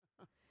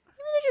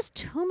there's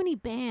too many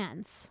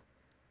bands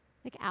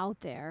like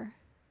out there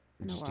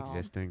in the Just world.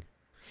 existing.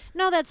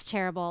 No, that's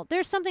terrible.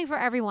 There's something for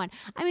everyone.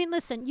 I mean,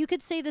 listen, you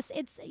could say this.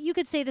 You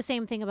could say the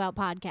same thing about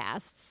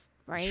podcasts,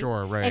 right?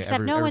 Sure, right.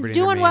 Except no one's Everybody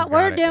in their doing what man's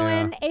we're got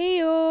it, doing.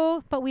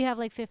 Ayo. But we have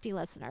like 50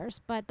 listeners.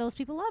 But those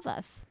people love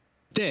us.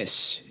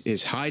 This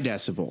is High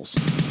Decibels.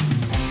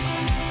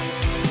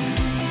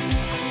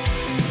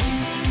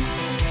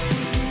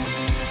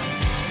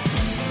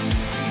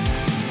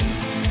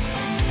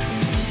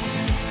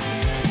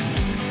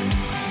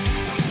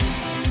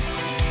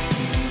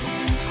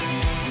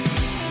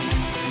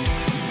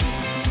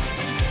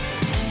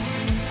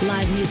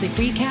 Live music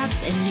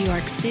recaps in New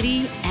York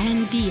City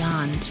and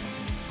beyond.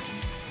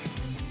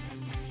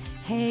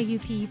 Hey, you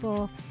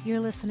people. You're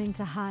listening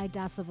to High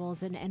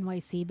Decibels, an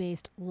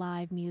NYC-based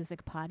live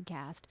music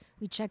podcast.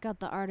 We check out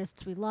the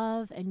artists we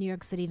love and New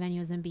York City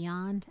venues and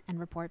beyond and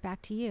report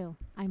back to you.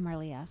 I'm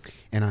Marlia.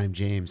 And I'm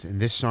James. And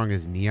this song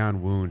is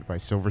Neon Wound by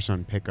Silver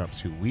Sun Pickups,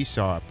 who we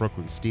saw at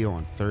Brooklyn Steel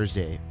on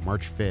Thursday,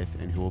 March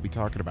 5th, and who we'll be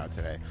talking about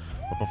today.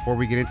 But before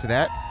we get into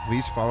that,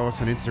 please follow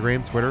us on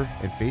Instagram, Twitter,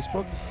 and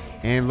Facebook.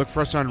 And look for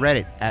us on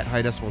Reddit at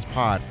High Decibels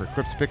Pod for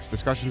clips, pics,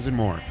 discussions, and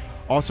more.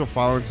 Also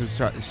follow and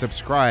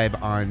subscribe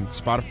on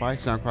Spotify,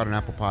 SoundCloud, and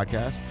Apple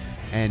Podcast.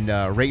 And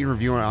rate and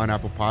review on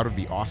Apple Pod would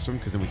be awesome,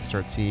 because then we can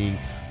start seeing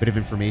a bit of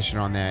information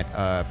on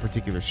that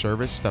particular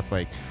service. Stuff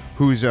like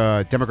who's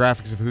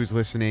demographics of who's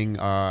listening,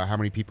 how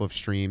many people have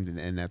streamed,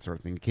 and that sort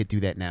of thing. You can't do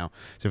that now.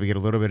 So if we get a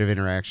little bit of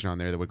interaction on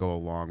there, that would go a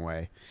long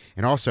way.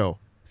 And also,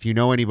 if you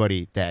know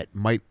anybody that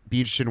might be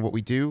interested in what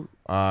we do,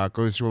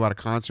 goes to a lot of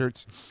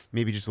concerts,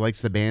 maybe just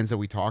likes the bands that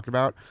we talk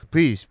about,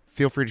 please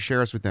feel free to share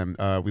us with them.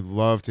 We'd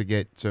love to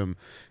get some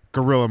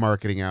guerrilla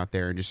marketing out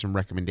there and just some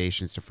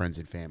recommendations to friends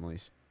and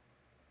families.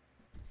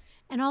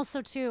 And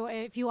also, too,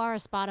 if you are a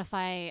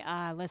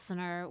Spotify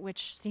listener,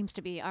 which seems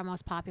to be our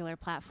most popular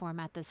platform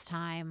at this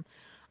time,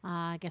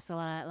 I guess a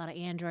lot of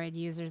Android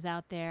users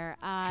out there.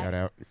 Shout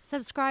out.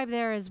 Subscribe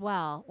there as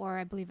well, or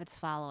I believe it's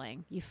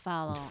following. You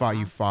follow.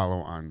 You follow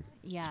on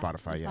Yeah,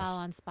 Spotify, you yes.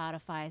 follow on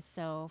Spotify,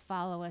 so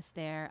follow us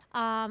there.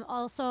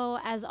 Also,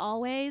 as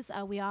always,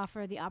 we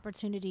offer the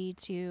opportunity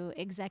to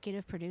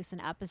executive produce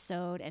an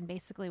episode, and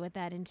basically what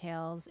that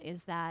entails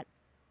is that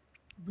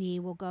we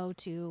will go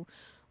to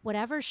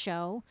whatever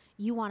show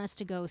you want us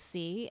to go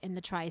see in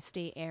the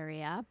tri-state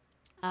area,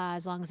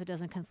 as long as it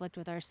doesn't conflict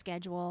with our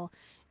schedule.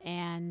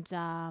 And,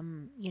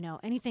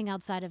 anything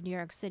outside of New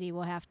York City,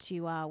 we'll have to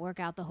work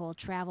out the whole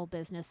travel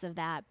business of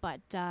that.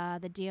 But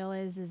the deal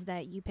is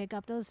that you pick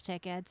up those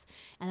tickets,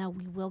 and then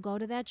we will go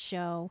to that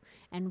show,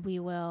 and we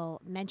will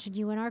mention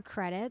you in our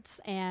credits,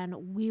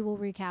 and we will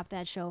recap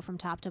that show from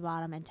top to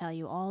bottom and tell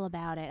you all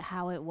about it,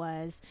 how it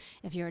was.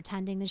 If you're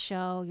attending the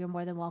show, you're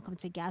more than welcome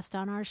to guest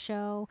on our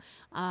show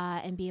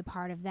and be a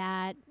part of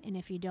that. And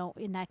if you don't,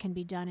 and that can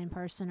be done in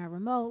person or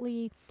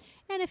remotely.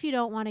 And if you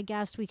don't want to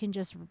guest, we can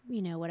just,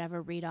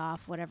 read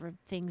off whatever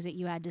things that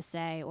you had to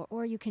say,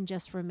 or you can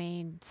just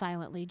remain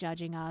silently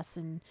judging us,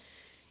 and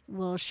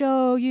we'll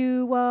show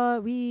you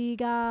what we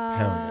got.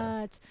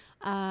 Hell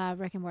yeah.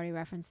 Rick and Morty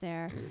reference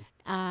there.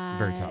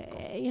 Very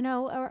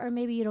topical. Or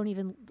maybe you don't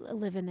even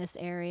live in this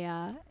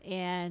area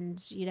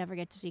and you never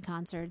get to see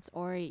concerts,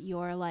 or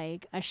you're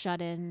like a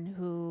shut-in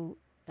who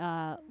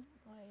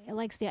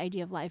likes the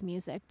idea of live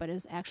music, but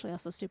is actually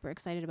also super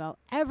excited about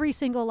every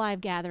single live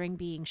gathering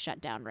being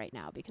shut down right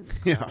now because of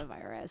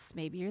coronavirus.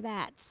 Maybe you're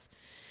that.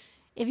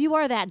 If you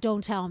are that,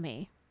 don't tell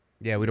me.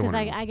 Yeah, we don't. Because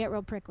I get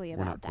real prickly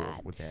about cool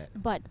that. with that.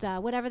 But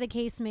whatever the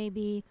case may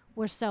be,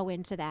 we're so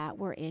into that.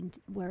 We're in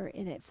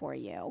it for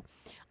you.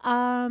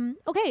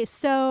 Okay,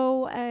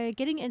 so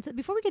getting into,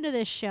 before we get into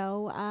this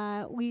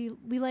show, we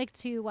like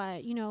to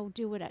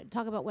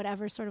talk about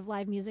whatever sort of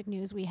live music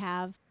news we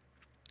have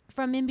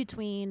from in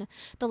between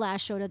the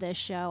last show to this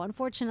show.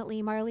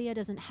 Unfortunately, Marlia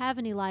doesn't have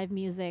any live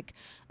music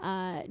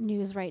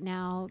news right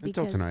now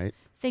because until tonight.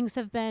 Things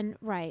have been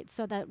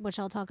so that, which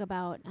I'll talk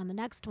about on the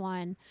next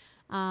one,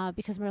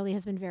 because Marlia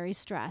has been very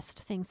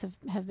stressed. Things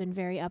have been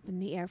very up in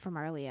the air for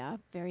Marlia,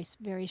 very,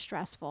 very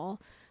stressful.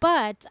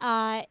 But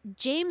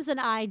James and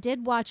I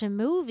did watch a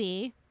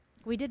movie.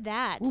 We did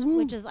that,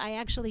 which is, I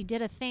actually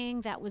did a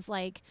thing that was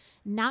like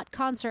not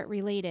concert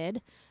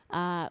related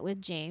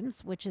with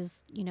James, which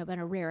has, been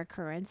a rare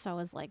occurrence. So I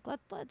was like,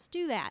 let's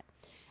do that.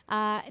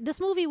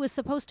 This movie was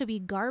supposed to be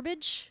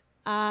garbage.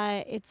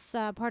 It's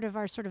part of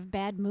our sort of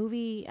bad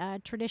movie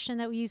tradition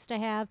that we used to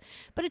have,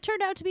 but it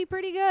turned out to be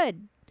pretty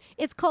good.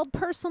 It's called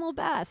Personal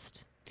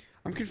Best.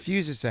 I'm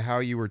confused as to how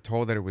you were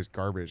told that it was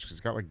garbage, because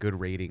it's got like good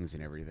ratings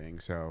and everything.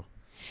 So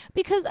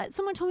because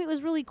someone told me it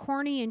was really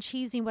corny and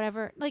cheesy,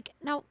 whatever. Like,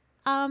 now,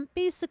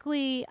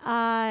 basically,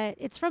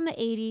 it's from the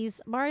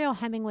 80s. Mario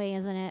Hemingway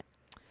is in it.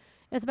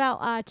 It's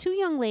about two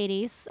young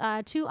ladies,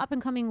 two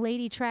up-and-coming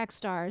lady track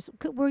stars.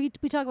 We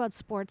talk about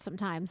sports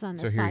sometimes on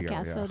this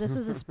podcast, so this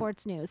is a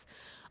sports news.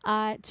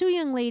 Two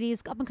young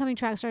ladies, up-and-coming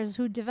track stars,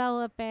 who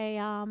develop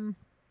a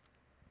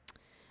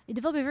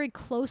very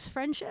close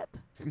friendship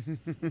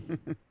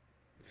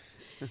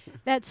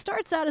that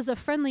starts out as a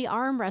friendly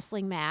arm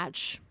wrestling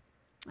match,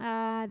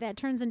 that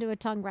turns into a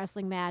tongue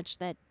wrestling match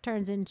that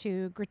turns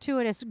into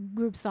gratuitous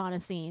group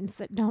sauna scenes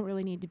that don't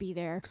really need to be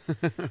there.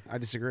 I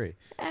disagree.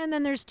 And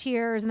then there's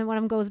tears, and then one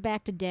of them goes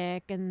back to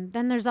Dick, and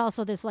then there's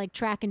also this like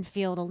track and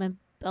field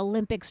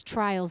Olympics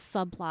trials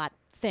subplot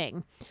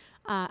thing.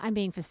 I'm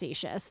being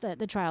facetious.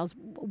 The trials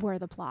were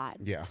the plot.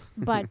 Yeah.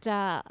 But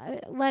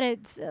let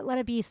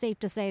it be safe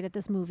to say that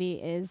this movie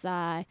is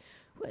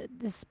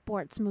this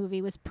sports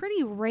movie was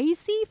pretty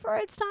racy for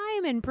its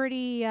time and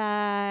pretty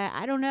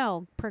I don't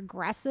know,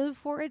 progressive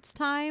for its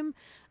time.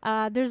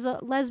 There's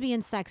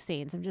lesbian sex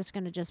scenes. I'm just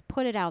gonna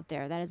put it out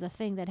there. That is a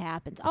thing that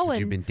happens. That's what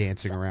you've been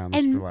dancing around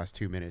this for the last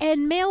 2 minutes.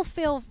 And male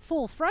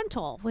full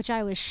frontal, which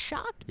I was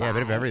shocked by. Yeah, a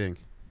bit of everything.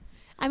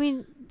 I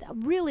mean,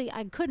 really,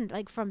 I couldn't,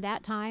 like, from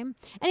that time.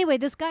 Anyway,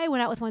 this guy I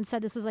went out with once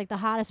said this was, like, the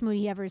hottest movie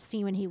he ever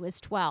seen when he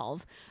was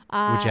 12.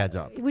 Which adds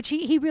up. Which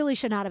he really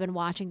should not have been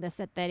watching this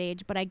at that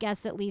age, but I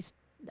guess at least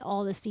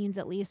all the scenes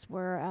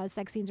were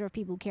sex scenes of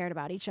people who cared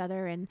about each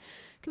other. And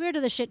compared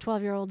to the shit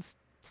 12-year-olds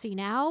see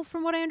now,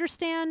 from what I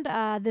understand,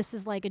 this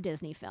is like a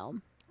Disney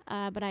film.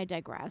 But I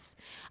digress.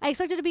 I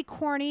expected it to be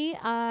corny,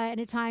 and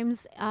at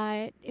times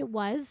it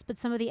was, but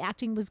some of the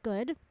acting was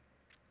good.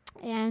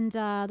 And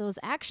those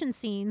action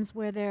scenes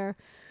where they're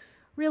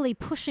really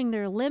pushing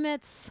their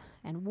limits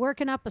and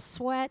working up a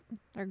sweat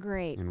are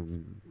great.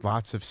 And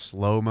lots of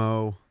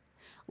slow-mo.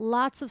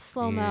 Lots of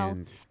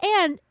slow-mo.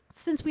 And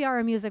since we are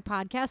a music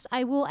podcast,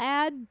 I will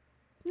add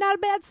not a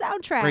bad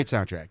soundtrack. Great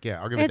soundtrack. Yeah,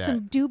 I'll give it that.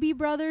 Some Doobie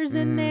Brothers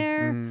in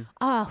there.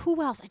 Mm.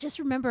 Who else? I just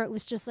remember it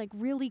was just like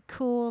really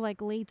cool,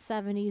 like late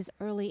 70s,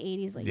 early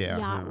 80s, like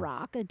yacht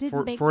rock. It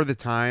didn't for the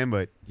time,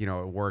 but you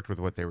know, it worked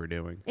with what they were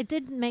doing. It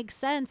didn't make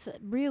sense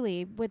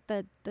really with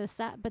the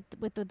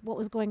what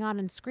was going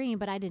on screen,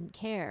 but I didn't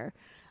care.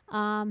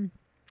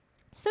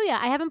 So yeah,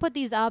 I haven't put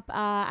these up.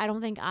 I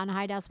don't think on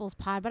High Decibels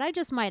Pod, but I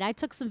just might. I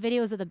took some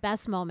videos of the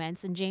best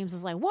moments, and James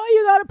was like, "Why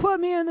you gotta put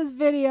me in this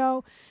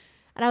video?"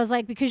 And I was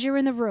like, because you're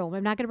in the room.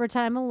 I'm not going to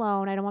pretend I'm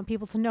alone. I don't want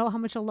people to know how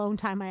much alone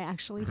time I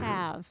actually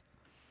have.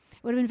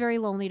 It would have been very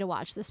lonely to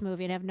watch this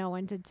movie and have no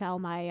one to tell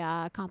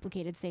my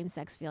complicated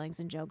same-sex feelings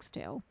and jokes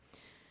to.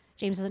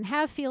 James doesn't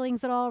have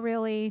feelings at all,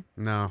 really.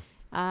 No.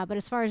 But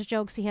as far as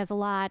jokes, he has a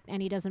lot,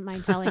 and he doesn't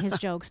mind telling his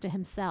jokes to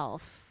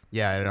himself.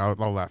 Yeah, and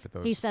I'll laugh at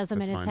those. He says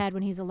them in his head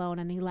when he's alone,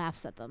 and he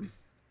laughs at them.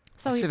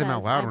 So I he say says, them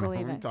out loud I when believe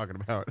what are you it. talking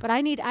about? But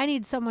I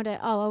need someone to.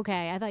 Oh,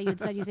 okay. I thought you had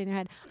said you say in your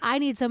head. I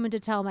need someone to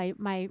tell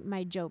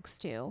my jokes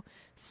to.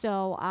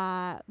 So,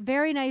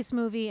 very nice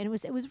movie, and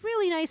it was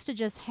really nice to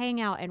just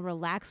hang out and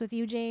relax with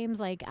you, James.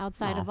 Like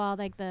outside of all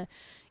like the,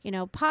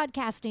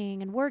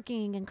 podcasting and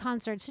working and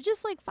concerts, to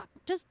just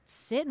just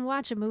sit and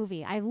watch a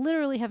movie. I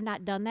literally have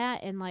not done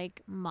that in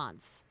like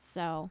months.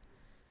 So.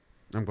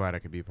 I'm glad I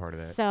could be a part of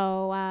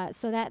that.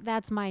 So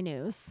that's my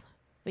news.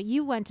 But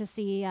you went to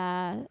see.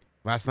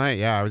 Last night,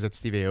 yeah, I was at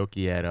Steve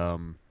Aoki at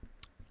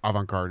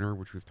Avant Gardner,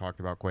 which we've talked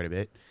about quite a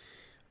bit.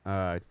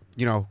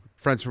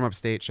 Friends from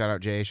upstate. Shout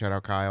out Jay, shout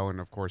out Kyle, and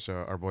of course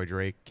our boy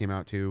Drake came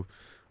out too.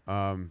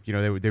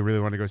 They really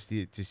wanted to go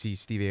to see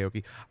Steve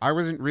Aoki. I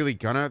wasn't really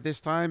gonna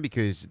this time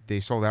because they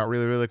sold out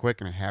really, really quick,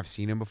 and I have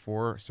seen him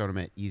before. Saw him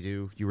at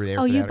Izu. You were there.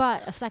 Oh, for you that.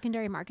 bought a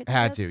secondary market tickets?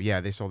 Had to,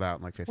 yeah. They sold out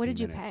in like 15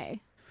 minutes. What did you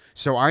pay?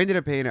 So I ended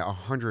up paying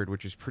 $100,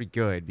 which is pretty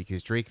good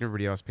because Drake and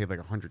everybody else paid like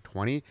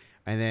 $120,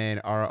 and then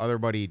our other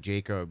buddy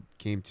Jacob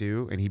came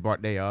too, and he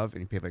bought day of,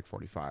 and he paid like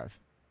 $45.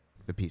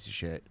 The piece of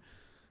shit.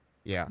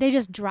 Yeah. They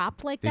just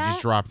dropped like that? They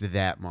just dropped it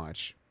that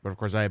much. But of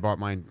course, I bought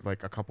mine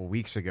like a couple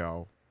weeks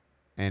ago,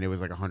 and it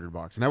was like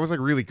 $100, and that was like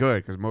really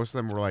good because most of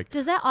them were like.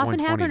 Does that often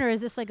happen, or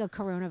is this like a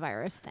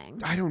coronavirus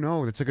thing? I don't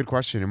know. That's a good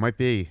question. It might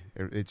be.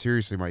 It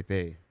seriously might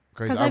be.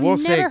 Because I will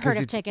say, heard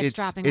of tickets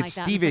dropping like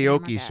that. It's Steve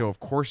Aoki, so of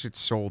course it's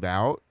sold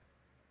out.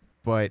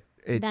 But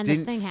it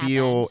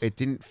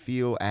didn't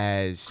feel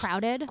as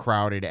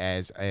crowded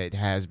as it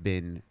has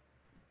been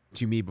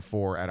to me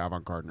before at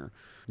Avant Gardner.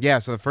 Yeah,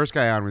 so the first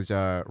guy on was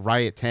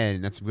Riot 10,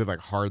 and that's some good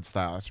like hard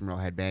style, some real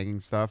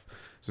headbanging stuff.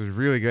 So it was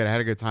really good. I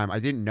had a good time. I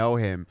didn't know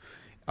him,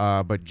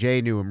 but Jay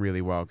knew him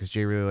really well because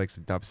Jay really likes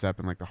the dubstep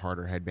and like the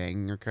harder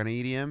headbanging or kind of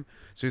EDM.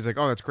 So he's like,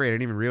 "Oh, that's great. I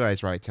didn't even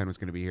realize Riot 10 was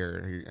going to be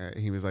here."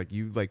 He was like,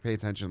 "You like pay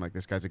attention. Like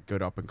this guy's a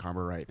good up and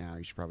comer right now.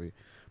 You should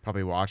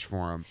probably watch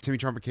for him." Timmy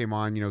Trumpet came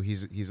on.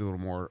 He's a little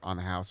more on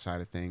the house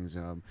side of things.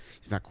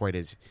 He's not quite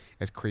as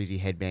crazy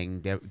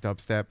headbanging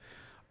dubstep.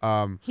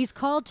 He's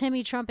called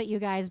Timmy Trumpet, you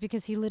guys,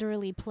 because he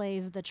literally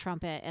plays the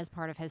trumpet as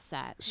part of his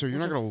set. So you're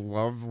not going to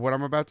love what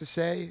I'm about to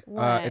say.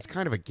 It's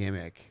kind of a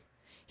gimmick.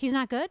 He's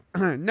not good?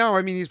 No,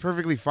 I mean, he's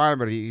perfectly fine,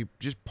 but he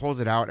just pulls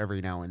it out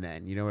every now and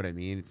then. You know what I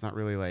mean? It's not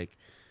really like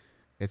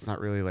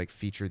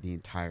featured the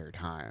entire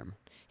time.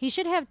 He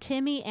should have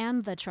Timmy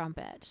and the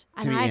trumpet.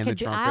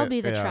 I'll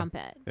be the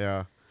trumpet.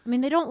 Yeah. I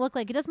mean, it doesn't look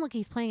like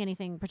he's playing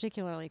anything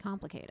particularly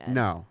complicated.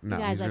 No. You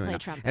guys that really play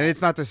not. trumpet. And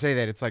it's not to say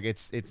that it's like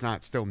it's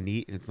not still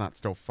neat and it's not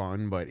still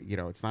fun, but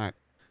it's not.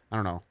 I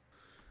don't know.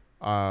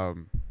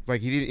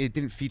 It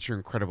didn't feature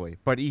incredibly,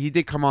 but he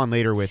did come on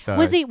later with.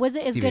 Was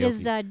it as good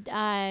as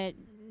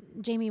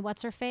Jamie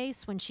what's her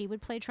face when she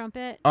would play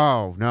trumpet?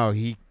 Oh no,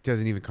 he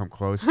doesn't even come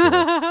close to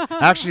it.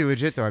 Actually,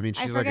 legit though. I mean,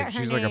 she's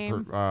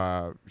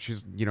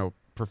she's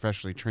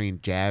professionally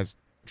trained jazz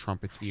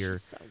trumpeter,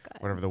 She's so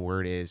good. whatever the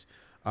word is.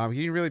 He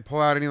didn't really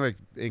pull out any like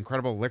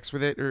incredible licks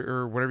with it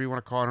or whatever you want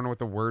to call it. I don't know what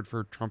the word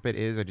for trumpet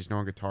is. I just know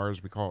on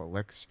guitars we call it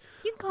licks.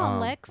 You can call them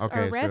licks or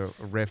riffs.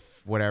 So a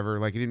riff, whatever.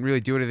 Like he didn't really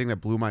do anything that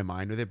blew my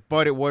mind with it,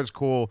 but it was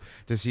cool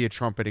to see a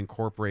trumpet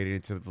incorporated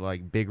into the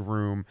like big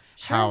room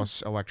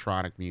house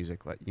electronic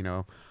music. Like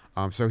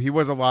so he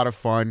was a lot of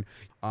fun.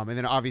 And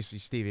then obviously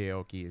Steve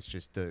Aoki is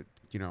just the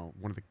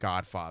one of the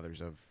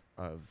godfathers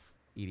of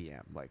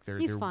EDM. Like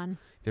he's fun.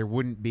 There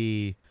wouldn't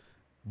be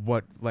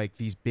what like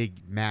these big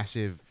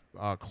massive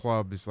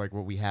clubs like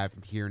what we have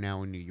here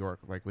now in New York,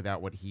 like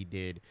without what he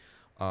did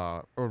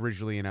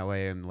originally in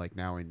LA and like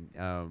now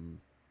in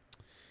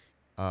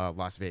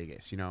Las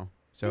Vegas,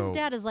 So his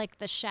dad is like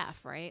the chef,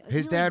 right?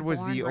 His dad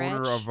was the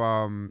owner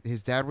of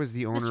His dad was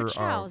the owner Mr.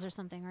 Chow's or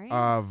something, right?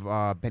 Of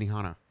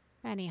Benihana.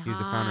 Benihana. He was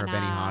the founder of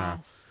Benihana.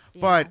 Yes.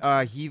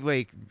 But he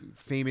like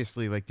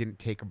famously like didn't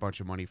take a bunch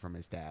of money from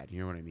his dad. You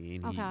know what I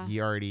mean? Okay. He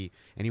already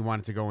and he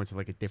wanted to go into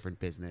like a different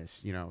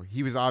business.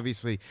 He was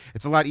obviously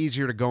it's a lot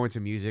easier to go into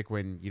music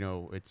when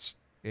it's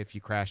if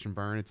you crash and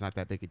burn, it's not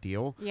that big a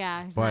deal.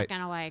 Yeah, he's not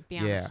gonna like be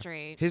on the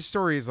street. His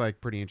story is like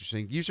pretty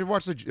interesting. You should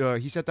watch the.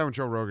 He sat down with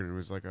Joe Rogan and it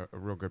was like a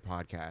real good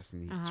podcast,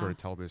 and he sort of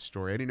told his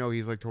story. I didn't know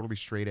he's like totally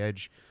straight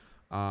edge.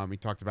 He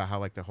talked about how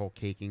like the whole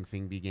caking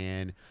thing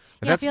began.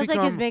 But it feels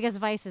like his biggest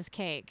vice is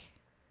cake.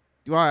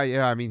 Well,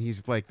 yeah, I mean,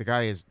 he's like the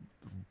guy is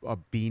a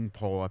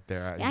beanpole up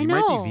there. Yeah, he I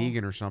know. might be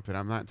vegan or something.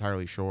 I'm not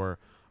entirely sure.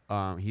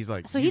 He's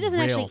like so he doesn't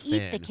actually thin.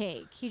 eat the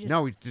cake. He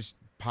just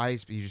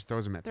pies. He just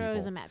throws them at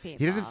people. people.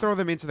 He doesn't throw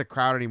them into the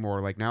crowd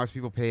anymore. Like now, as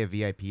people pay a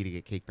VIP to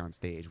get caked on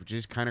stage, which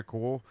is kind of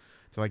cool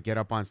to like get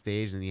up on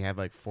stage. And he had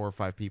like 4 or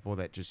 5 people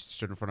that just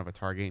stood in front of a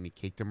Target and he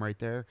caked them right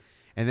there.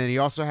 And then he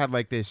also had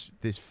like this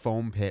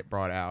foam pit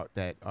brought out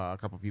that a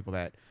couple people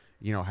that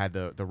had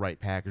the right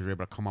package were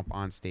able to come up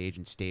on stage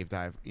and stave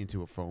dive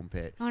into a foam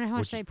pit. I wonder how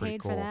much they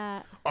paid for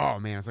that. Oh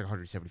man, it's like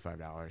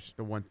 $175.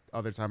 The one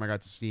other time I got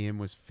to see him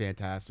was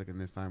fantastic,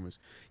 and this time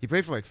he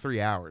played for like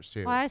 3 hours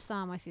too. Well, I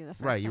saw him with you the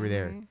first time. Right, you were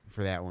there right?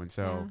 for that one.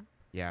 So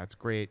yeah, it's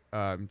great.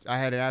 I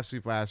had an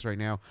absolute blast right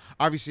now.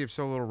 Obviously, I'm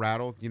still a little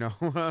rattled. It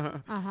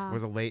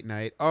was a late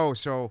night. Oh,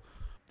 so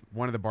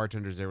one of the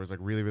bartenders there was like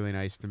really, really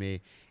nice to me.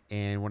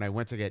 And when I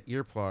went to get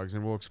earplugs,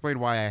 and we'll explain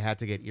why I had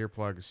to get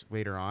earplugs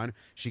later on,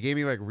 she gave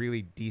me like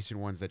really decent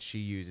ones that she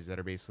uses that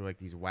are basically like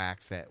these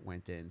wax that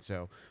went in.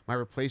 So my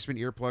replacement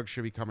earplugs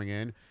should be coming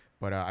in,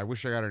 but I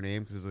wish I got her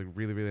name because it's like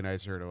really, really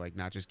nice of her to like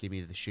not just give me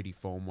the shitty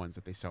foam ones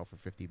that they sell for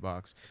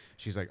 $50.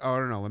 She's like,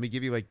 oh, no, let me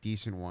give you like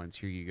decent ones.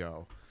 Here you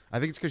go. I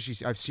think it's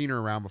because I've seen her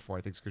around before.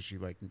 I think it's because she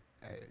like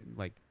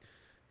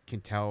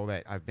can tell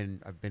that I've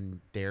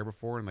been there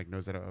before and like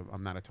knows that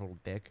I'm not a total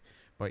dick.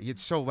 But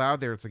it's so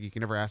loud there, it's like you can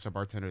never ask a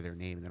bartender their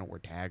name, and they don't wear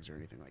tags or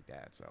anything like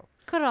that. So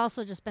could have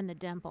also just been the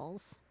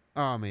dimples.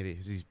 Oh, maybe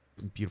it's these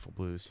beautiful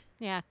blues.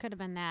 Yeah, could have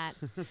been that.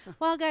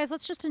 Well, guys,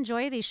 let's just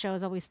enjoy these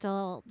shows while we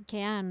still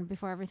can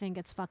before everything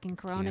gets fucking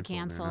Corona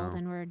canceled,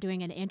 and we're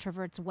doing an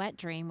introvert's wet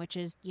dream, which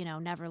is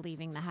never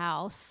leaving the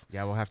house.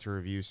 Yeah, we'll have to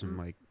review some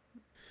like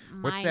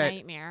what's that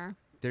nightmare.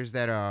 There's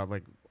that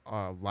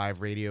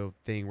live radio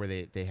thing where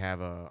they have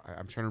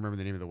I'm trying to remember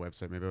the name of the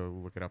website. Maybe I'll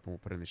look it up and we'll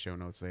put it in the show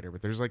notes later.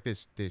 But there's like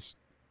this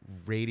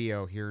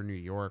radio here in New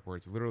York where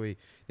it's literally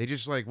they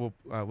just like will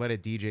let a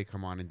DJ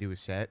come on and do a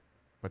set,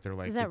 but they're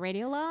like, is that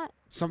Radio Lot?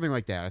 Something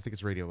like that. I think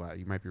it's Radio Lot.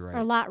 You might be right.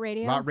 Or Lot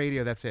Radio. Lot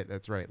Radio. That's it.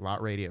 That's right.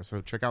 Lot Radio.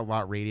 So check out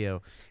Lot Radio.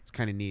 It's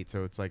kind of neat.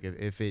 So it's like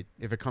if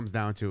it comes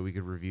down to it, we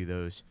could review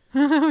those.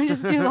 We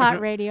just do Lot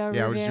Radio reviews.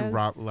 Yeah, we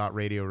just do Lot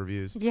Radio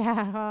reviews.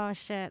 Yeah. Oh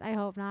shit. I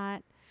hope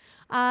not.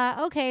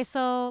 Okay,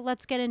 so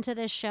let's get into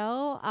this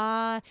show.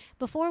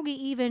 Before we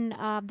even,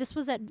 this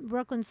was at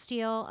Brooklyn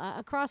Steel.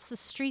 Across the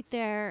street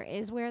there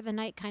is where the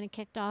night kind of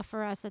kicked off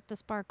for us at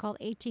this bar called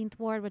 18th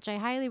Ward, which I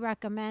highly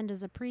recommend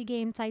as a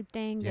pregame type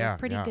thing. They have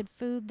pretty good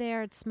food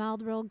there. It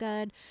smelled real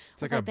good.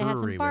 It's like a they had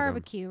some brewery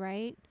barbecue,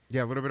 right?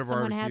 Yeah, a little bit of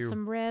barbecue. Someone had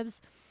some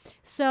ribs.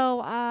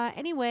 So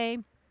anyway,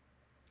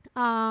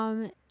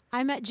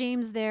 I met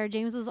James there.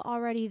 James was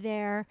already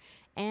there.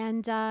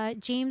 And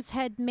James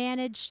had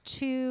managed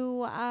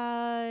to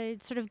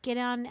sort of get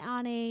on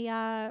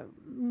a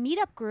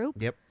meetup group.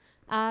 Yep.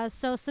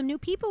 So some new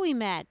people we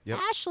met. Yep.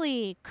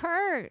 Ashley,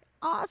 Kurt,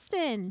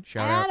 Austin,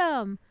 Shout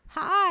Adam. out.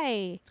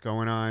 Hi. What's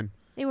going on?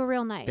 They were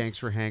real nice. Thanks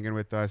for hanging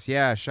with us.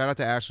 Yeah, shout out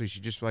to Ashley. She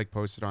just like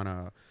posted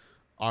on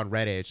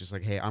Reddit. It's just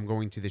like, hey, I'm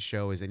going to the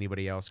show. Is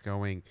anybody else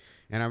going?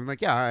 And I'm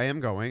like, yeah, I am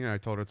going. And I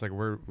told her it's like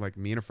we're like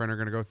me and a friend are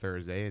gonna go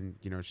Thursday, and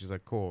she's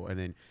like, cool. And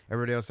then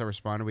everybody else that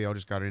responded, we all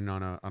just got in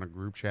on a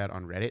group chat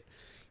on Reddit,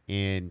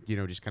 and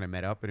just kind of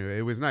met up, and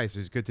it was nice. It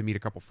was good to meet a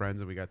couple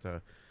friends, and we got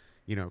to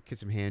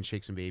kiss some hands,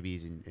 shake some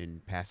babies,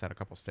 and pass out a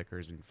couple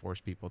stickers and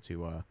force people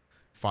to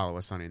follow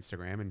us on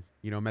Instagram,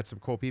 and met some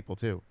cool people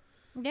too.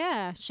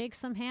 Yeah, shake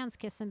some hands,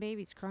 kiss some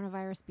babies,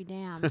 coronavirus be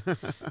damned.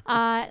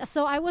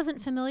 So I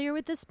wasn't familiar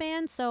with this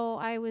band, so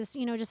I was,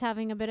 just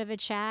having a bit of a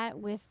chat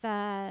with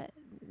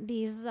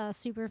these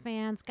super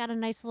fans. Got a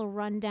nice little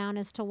rundown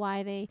as to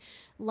why they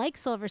like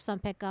Silver Sun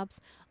Pickups.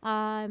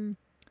 One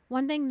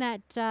thing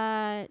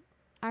that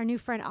our new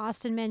friend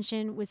Austin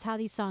mentioned was how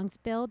these songs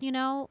build, I'm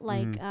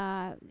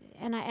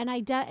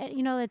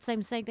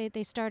saying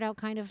they start out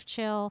kind of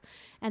chill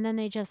and then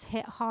they just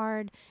hit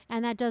hard,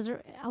 and that does,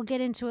 I'll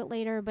get into it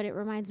later, but it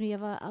reminds me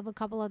of a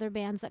couple other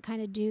bands that kind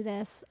of do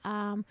this.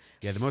 Yeah,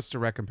 the most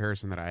direct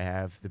comparison that I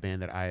have, the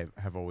band that I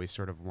have always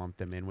sort of lumped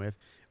them in with,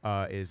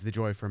 is The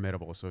Joy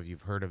Formidable. So if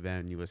you've heard of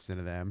them, you listen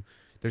to them.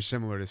 They're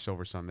similar to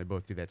Silver Sun. They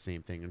both do that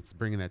same thing, and it's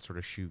bringing that sort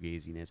of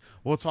shoegaziness.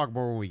 We'll talk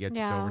more when we get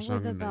to Silver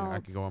Sun, and then I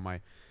can go on my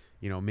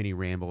mini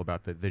ramble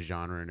about the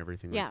genre and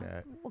everything like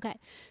that. Okay.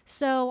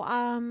 So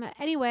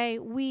anyway,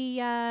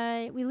 we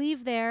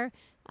leave there.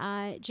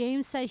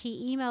 James said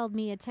he emailed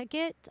me a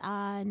ticket.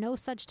 No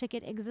such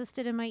ticket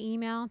existed in my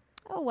email.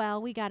 Oh well,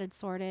 we got it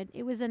sorted.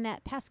 It was in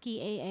that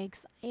pesky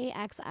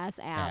AXS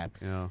app.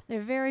 Yeah.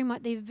 They're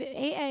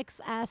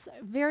AXS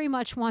very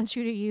much wants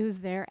you to use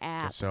their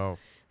app.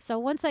 So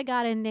once I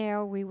got in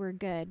there, we were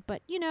good.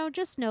 But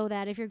just know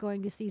that if you're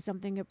going to see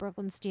something at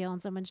Brooklyn Steel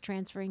and someone's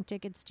transferring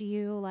tickets to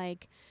you,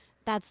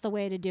 that's the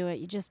way to do it.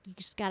 You just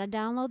got to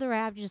download their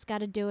app. You just got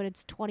to do it.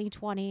 It's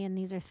 2020, and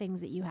these are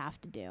things that you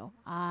have to do.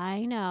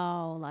 I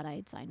know,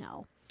 Luddites, I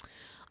know.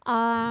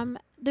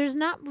 There's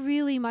not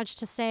really much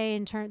to say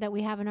in turn that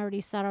we haven't already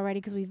said already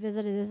because we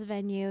visited this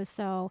venue.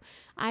 So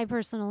I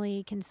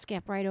personally can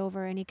skip right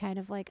over any kind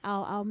of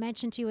I'll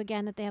mention to you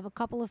again that they have a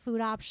couple of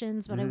food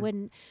options, but I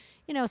wouldn't,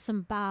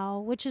 some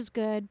bao, which is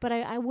good, but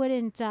I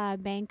wouldn't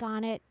bank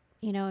on it.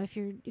 If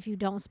you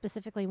don't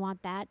specifically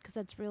want that, because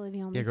that's really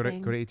the only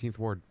thing. Go to 18th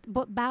Ward.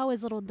 But bao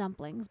is little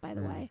dumplings, by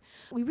the way.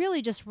 We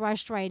really just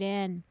rushed right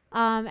in.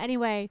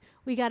 Anyway,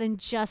 we got in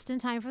just in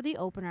time for the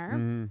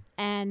opener,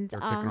 and they're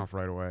kicking off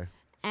right away.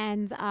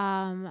 And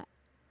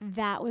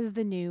that was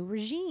the New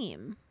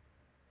Regime.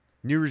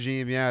 New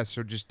Regime, yeah.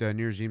 So just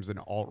New Regime's an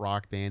alt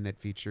rock band that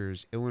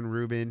features Ilan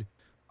Rubin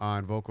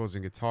on vocals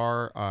and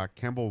guitar,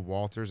 Kemble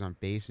Walters on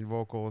bass and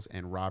vocals,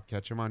 and Rob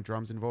Ketchum on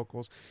drums and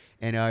vocals.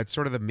 And it's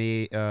sort of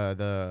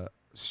the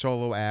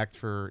solo act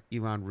for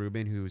Ilan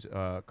Rubin, who's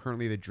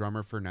currently the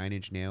drummer for Nine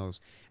Inch Nails,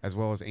 as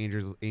well as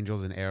Angels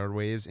and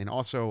Airwaves, and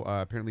also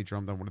apparently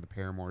drummed on one of the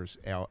Paramore's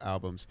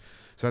albums.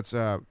 So that's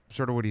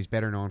sort of what he's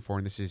better known for,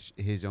 and this is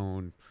his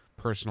own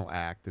personal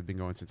act. They've been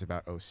going since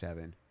about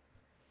 2007.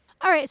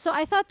 All right, so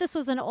I thought this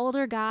was an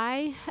older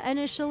guy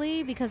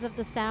initially because of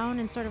the sound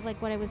and sort of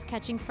what I was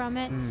catching from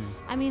it.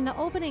 I mean, the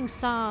opening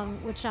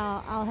song, which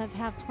I'll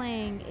have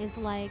playing, is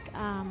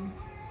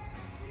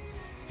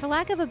for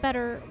lack of a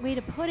better way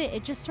to put it,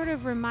 it just sort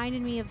of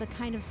reminded me of the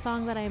kind of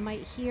song that I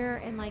might hear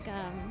in an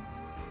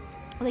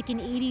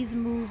 80s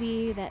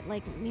movie that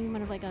maybe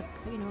one of a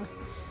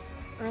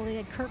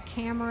early Kirk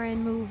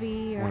Cameron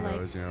movie,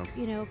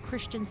 or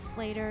Christian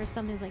Slater or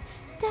something. It's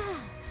da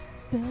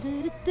ba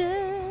da da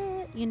da.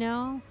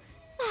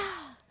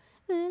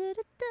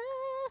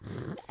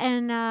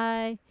 And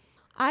I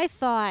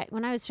thought,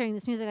 when I was hearing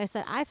this music,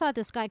 I thought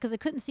this guy, because I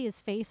couldn't see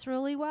his face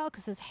really well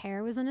because his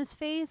hair was in his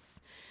face,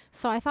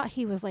 so I thought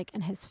he was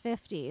in his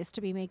 50s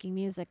to be making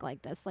music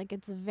like this.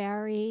 It's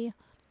very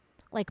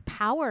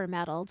power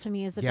metal to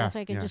me is the best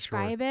way I can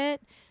describe it.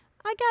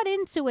 I got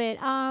into it.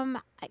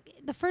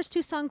 The first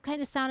two songs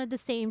kind of sounded the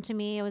same to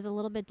me. It was a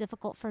little bit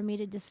difficult for me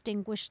to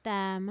distinguish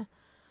them.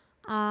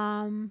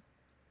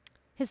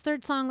 His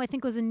third song, I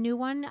think, was a new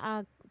one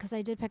because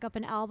I did pick up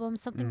an album,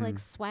 something like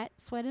Sweat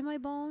in My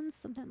Bones,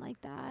 something like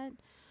that.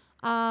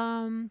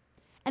 And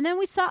then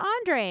we saw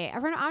Andre. Our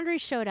friend Andre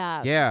showed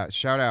up. Yeah,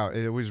 shout out.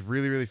 It was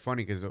really, really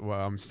funny because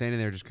I'm standing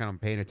there just kind of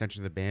paying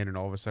attention to the band, and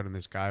all of a sudden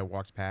this guy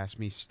walks past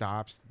me,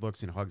 stops,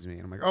 looks, and hugs me.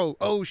 And I'm like,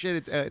 oh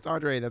shit, it's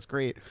Andre. That's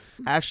great.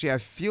 Actually, I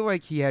feel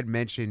like he had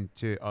mentioned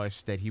to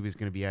us that he was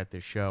going to be at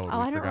this show.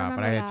 And we forgot,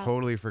 but I had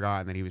totally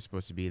forgotten that he was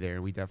supposed to be there,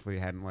 and we definitely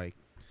hadn't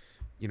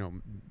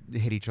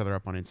hit each other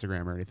up on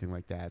Instagram or anything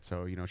like that.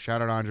 So,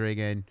 shout out Andre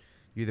again.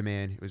 You the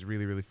man. It was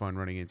really, really fun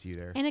running into you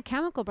there. And a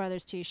Chemical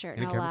Brothers t-shirt,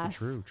 no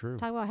less. True.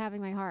 Talk about having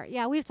my heart.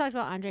 Yeah, we've talked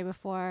about Andre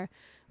before.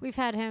 We've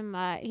had him,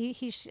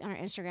 he's on our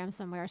Instagram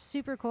somewhere.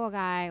 Super cool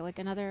guy,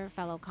 another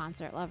fellow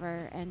concert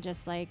lover, and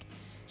just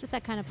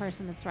that kind of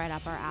person that's right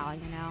up our alley,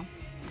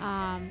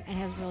 and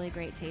has really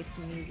great taste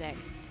in music.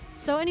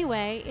 So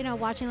anyway,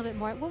 watching a little bit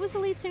more. What was the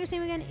lead singer's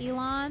name again?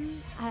 Ilan?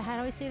 How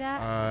do I say that?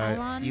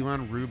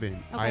 Ilan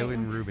Rubin. Okay.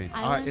 Ilan Rubin.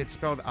 It's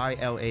spelled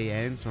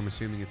I-L-A-N, so I'm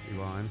assuming it's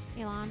Ilan.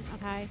 Ilan,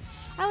 okay.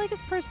 I like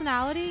his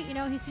personality.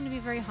 He seemed to be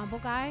a very humble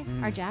guy.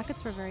 Our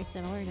jackets were very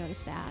similar. I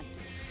noticed that.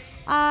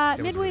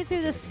 Midway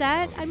through the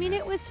set,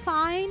 it was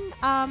fine.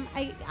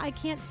 I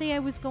can't say I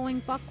was going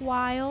buck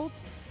wild,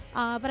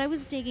 but I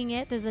was digging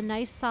it. There's a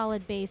nice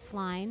solid bass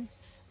line.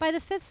 By the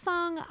fifth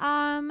song,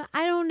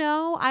 I don't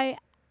know.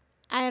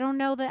 I don't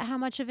know that how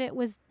much of it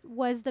was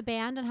the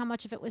band and how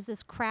much of it was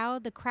this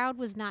crowd. The crowd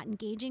was not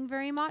engaging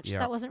very much. Yeah. So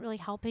that wasn't really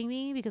helping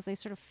me because they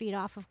sort of feed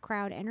off of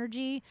crowd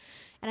energy.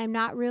 And I'm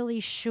not really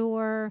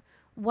sure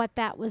what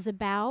that was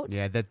about.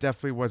 Yeah, that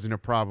definitely wasn't a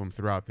problem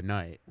throughout the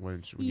night.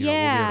 Which, we'll be able to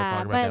Yeah,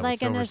 talk about but that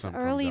like when in this Silver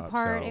Sun early comes up,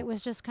 part, so. it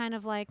was just kind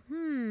of like,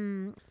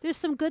 There's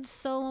some good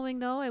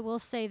soloing though. I will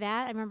say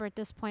that. I remember at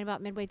this point,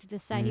 about midway through the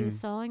set, he was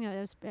soloing.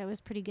 It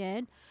was pretty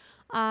good.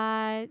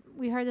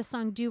 We heard the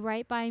song "Do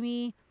Right by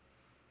Me."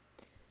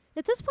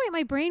 At this point,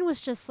 my brain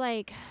was just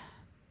like,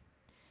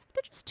 are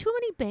there just too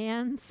many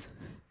bands?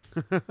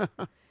 Maybe there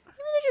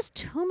are just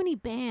too many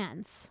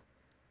bands,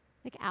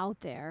 like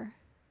out there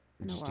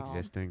in the Just world.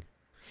 existing.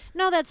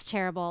 No, that's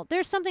terrible.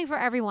 There's something for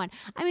everyone.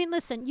 I mean,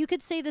 listen, you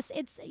could say this.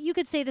 You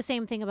could say the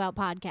same thing about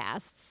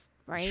podcasts,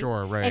 right?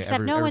 Sure, right.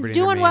 Except no one's everybody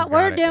in doing their what main's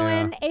we're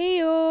got it, doing.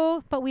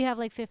 Ayo. But we have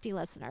like 50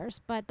 listeners.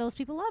 But those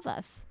people love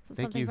us. So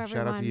Thank something you. for Shout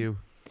everyone. out to you.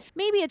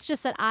 Maybe it's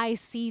just that I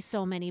see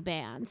so many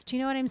bands. Do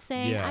you know what I'm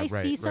saying? Yeah, I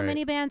see right, so right.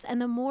 many bands, and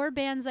the more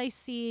bands I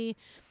see,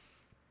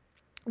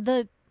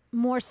 the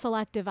more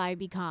selective I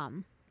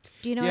become.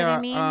 Do you know what I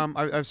mean?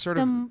 I've sort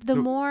of the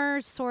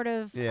more sort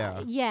of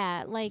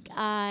Yeah. like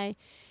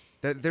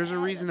there's a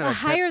reason that the I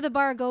kept, higher the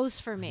bar goes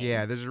for me.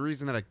 yeah, there's a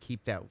reason that I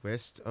keep that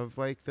list of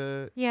like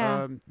the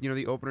Yeah.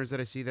 the openers that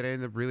I see that I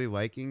end up really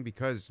liking,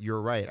 because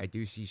you're right, I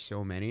do see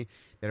so many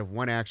that if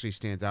one actually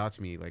stands out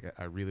to me, like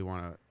I really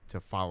want to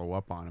follow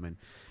up on them. And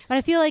But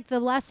I feel like the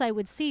less I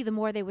would see, the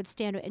more they would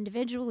stand out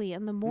individually,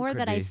 and the more could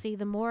that I be. see,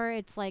 the more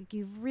it's like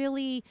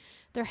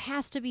there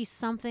has to be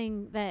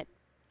something that,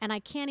 and I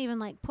can't even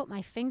like put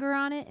my finger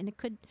on it, and it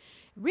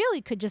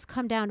could just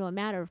come down to a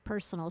matter of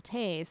personal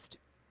taste.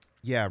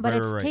 yeah, But right,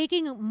 it's right.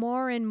 taking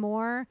more and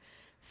more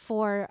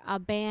for a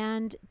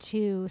band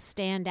to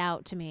stand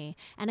out to me.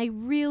 And I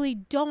really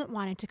don't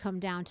want it to come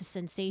down to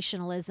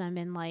sensationalism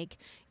and like,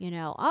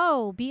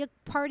 oh, be a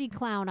party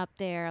clown up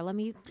there. Let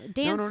me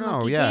dance, no,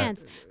 monkey yeah.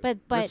 dance. But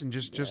Listen,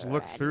 just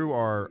look through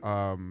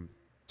our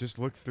just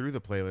look through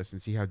the playlist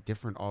and see how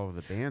different all of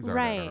the bands are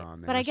that are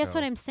on there. But I guess so.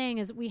 what I'm saying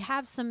is we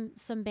have some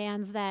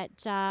bands that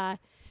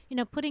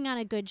putting on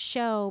a good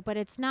show, but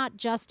it's not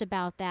just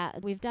about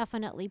that. We've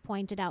definitely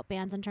pointed out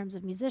bands in terms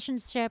of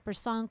musicianship or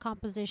song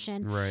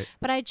composition. Right.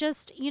 But I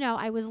just,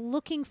 I was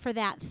looking for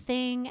that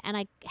thing and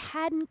I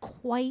hadn't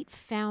quite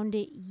found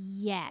it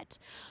yet.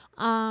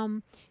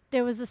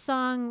 There was a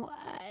song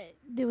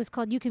that was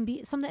called "You Can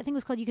Be." Something I think it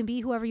was called "You Can Be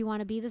Whoever You Want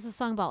to Be." This is a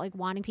song about like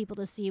wanting people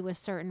to see you a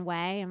certain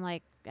way. I'm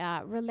like,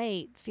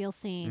 relate, feel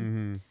seen.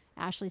 Mm-hmm.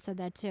 Ashley said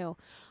that too.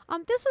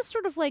 This was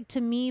sort of like, to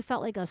me,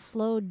 felt like a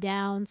slowed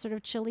down sort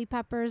of Chili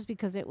Peppers,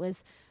 because it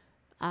was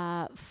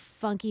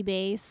funky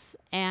bass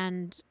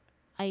and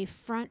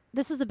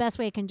this is the best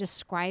way I can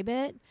describe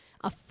it.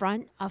 A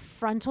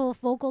frontal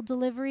vocal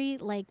delivery,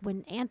 like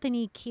when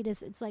Anthony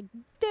Kiedis, it's like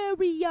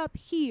very up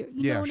here.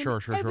 You know what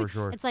I mean?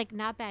 Sure. It's like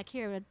not back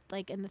here, but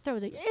like in the throat. It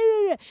was like,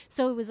 "Eh."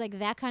 So it was like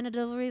that kind of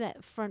delivery, that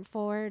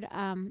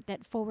that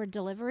forward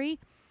delivery.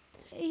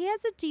 He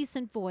has a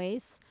decent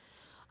voice.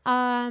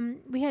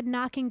 We had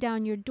Knocking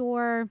Down Your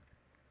Door.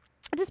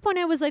 At this point,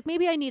 I was like,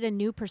 maybe I need a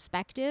new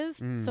perspective.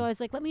 So I was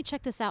like, let me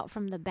check this out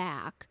from the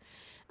back.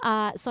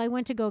 So I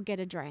went to go get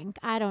a drink.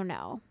 I don't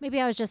know.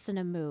 Maybe I was just in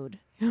a mood.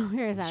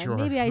 Here's that. Sure.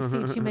 Maybe I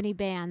see too many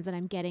bands and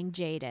I'm getting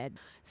jaded.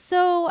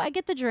 So I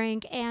get the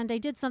drink and I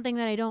did something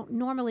that I don't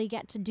normally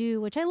get to do,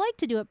 which I like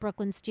to do at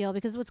Brooklyn Steel,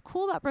 because what's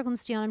cool about Brooklyn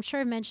Steel, and I'm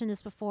sure I've mentioned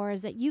this before,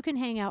 is that you can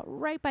hang out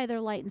right by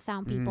their light and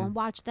sound people and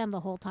watch them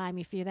the whole time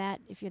if you're that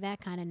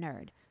kind of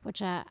nerd,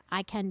 which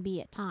I can be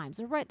at times.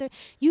 They're right there.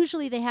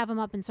 Usually they have them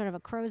up in sort of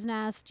a crow's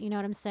nest, you know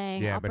what I'm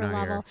saying? Yeah, but upper not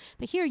level. here.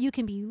 But here you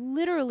can be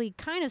literally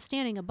kind of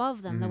standing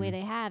above them the way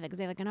they have it, because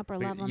they have like an upper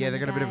level. Yeah, and they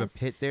then got a bit of a guys-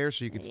 pit there,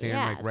 so you can stand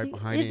Yeah, like right so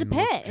behind it's it. a and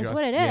look pit, is just-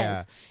 what it yeah,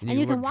 is. and And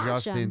you can look watch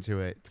just them. into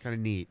it. It's kind of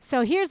neat.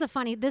 So here's a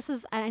funny.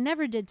 I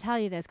never did tell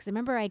you this, because I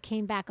remember I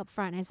came back up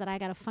front and I said I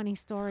got a funny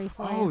story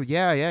for you. Oh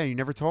yeah, you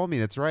never told me.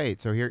 That's right.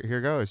 So here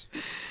goes.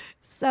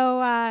 So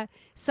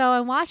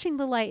I'm watching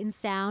the light and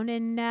sound,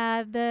 and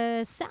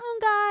the sound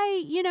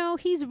guy,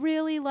 he's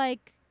really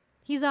like,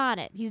 he's on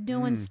it. He's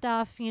doing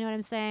stuff. You know what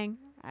I'm saying?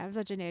 I'm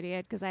such an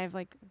idiot, because I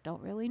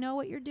don't really know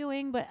what you're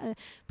doing, but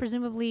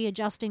presumably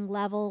adjusting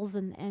levels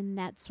and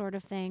that sort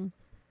of thing.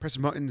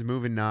 Pressing buttons,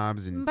 moving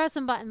knobs, and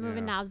Pressing button,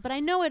 moving knobs. But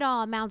I know it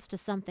all amounts to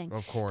something.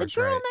 of course, The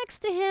girl right. next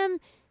to him,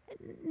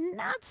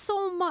 not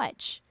so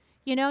much.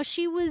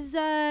 She was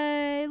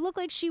looked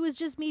like she was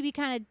just maybe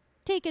kind of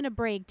taking a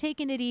break,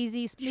 taking it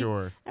easy.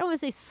 Sure. I don't want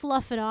to say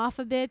sloughing off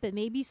a bit, but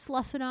maybe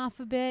sloughing off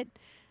a bit.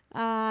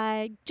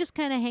 Just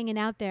kind of hanging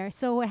out there.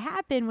 So what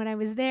happened when I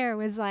was there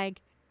was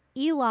like,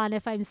 Elon,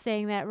 if I'm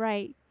saying that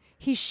right,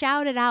 he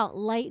shouted out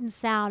light and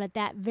sound at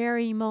that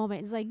very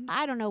moment. It's like,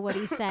 I don't know what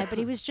he said, but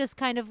he was just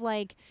kind of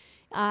like,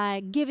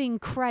 giving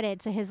credit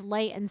to his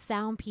light and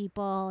sound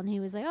people, and he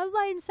was like, "Oh,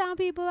 light and sound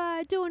people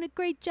are doing a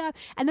great job."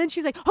 And then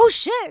she's like, "Oh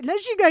shit!" And then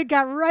she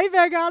got right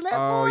back on that.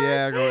 Oh board.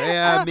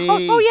 yeah, me.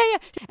 Oh yeah,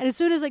 yeah. And as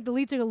soon as like the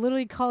lead singer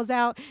literally calls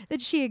out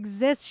that she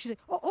exists, she's like,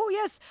 "Oh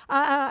yes,"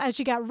 and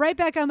she got right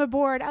back on the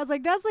board. I was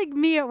like, "That's like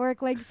me at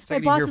work." Like my like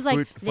you boss hear is like,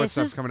 "This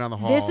footsteps is coming down the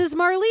hall. This is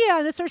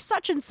Marlia. This is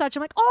such and such."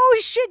 I'm like, "Oh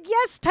shit,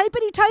 yes,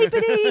 typity."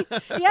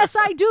 Yes,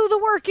 I do the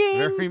working.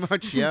 Very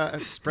much, yeah.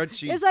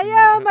 Spreadsheets. Yes, I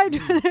am. I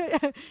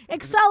do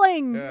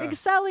excelling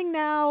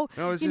now.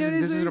 No, this You know what I'm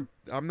isn't saying?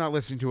 I'm not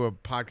listening to a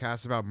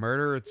podcast about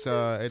murder. It's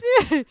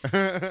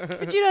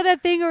But you know that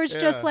thing where it's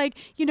just Yeah. like,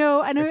 you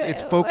know, I know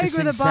It's like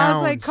focusing where the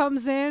boss like sounds.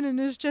 comes in and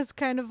it's just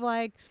kind of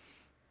like,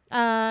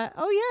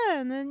 oh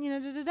yeah, and then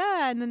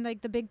and then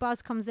like the big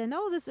boss comes in.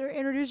 Oh, this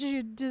introduces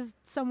you to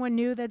someone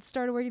new that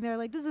started working there.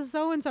 Like, this is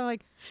so and so.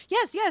 Like,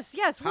 yes,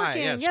 Hi,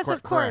 working. yes, Yes,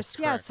 of course. correct,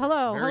 Yes, correct.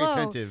 hello, Very hello.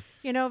 attentive.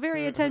 You know,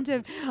 very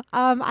attentive.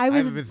 I I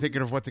was haven't been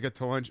thinking of what to get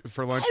to lunch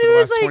for and the it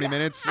was last like, 20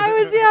 minutes. I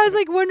was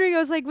like wondering. I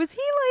was like, was he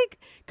like,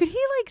 could he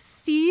like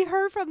see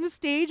her from the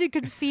stage and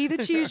could see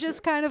that she was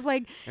just kind of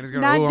like And he's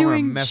going, "Oh, I'm not gonna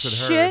doing mess with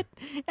her." shit,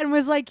 and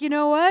was like, you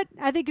know what?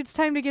 I think it's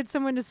time to get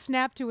someone to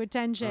snap to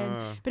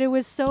attention. But it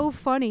was so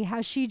funny how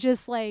she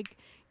just like,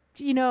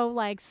 you know,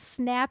 like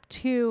snapped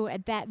to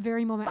at that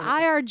very moment.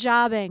 IR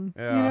jobbing.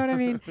 You know what I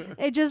mean?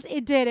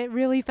 It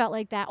really felt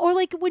like that. Or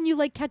like when you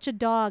like catch a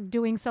dog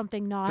doing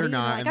something naughty. They're and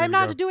not, like, and I'm they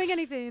not go- doing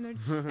anything.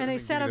 And they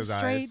Give sit you up those eyes.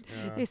 straight.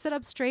 Yeah. They sit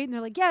up straight and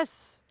they're like,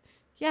 yes,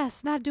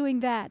 not doing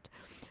that.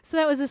 So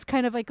that was just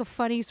kind of like a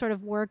funny sort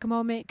of work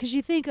moment, because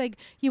you think like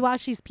you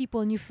watch these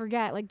people and you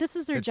forget like this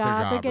is their It's their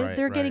job. job, right,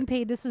 They're getting right.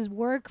 paid. This is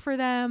work for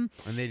them.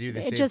 And they do the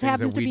It same just things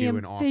happens that to we be do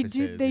in they offices.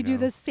 do you know?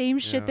 the same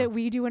shit Yeah. that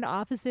we do in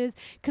offices,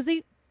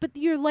 but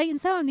you're light and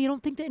sound and you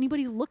don't think that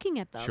anybody's looking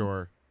at them.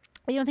 Sure.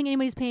 You don't think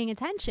anybody's paying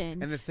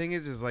attention. And the thing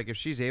is like if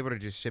she's able to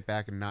just sit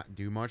back and not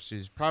do much,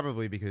 is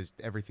probably because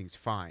everything's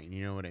fine.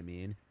 You know what I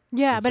mean?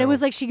 Yeah, And but it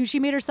was so- like she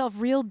made herself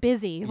real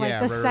busy. Like Yeah,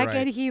 the right, second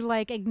right. he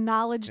like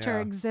acknowledged her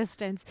Yeah.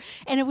 existence,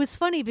 and it was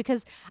funny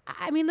because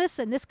I mean,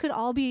 listen, this could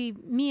all be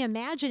me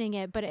imagining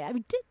it, but I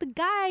mean, the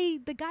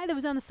guy that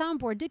was on the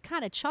soundboard did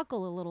kind of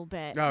chuckle a little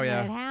bit Oh, when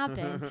yeah. it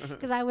happened,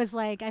 because I was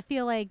like, I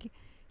feel like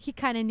he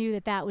kind of knew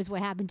that was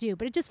what happened too,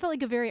 but it just felt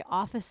like a very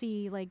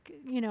officey, like,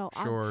 you know,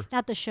 Sure.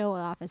 not the show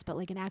office, but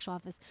like an actual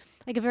office,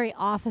 like a very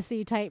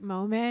officey type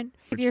moment.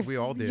 With Which we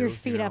all do, your you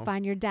feet up know.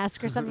 on your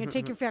desk or something, you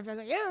take your feet up, you're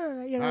like,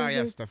 yeah, you know. Ah, it's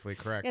yes, just-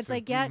 definitely correct. it's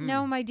like, yeah,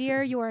 no, my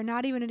dear, you are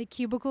not even in a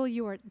cubicle.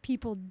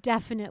 People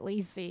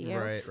definitely see you.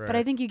 Right, But I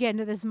right. think you get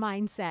into this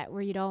mindset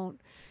where you don't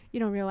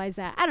realize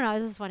that. I don't know.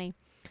 This is funny.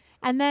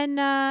 And then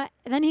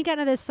he got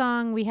into this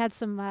song. We had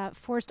some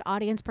forced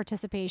audience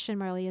participation.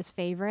 Marlia's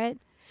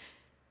favorite.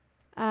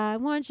 I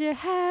want you to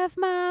have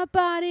my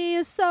body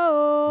and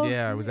soul.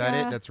 Yeah, was that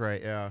Yeah. it? That's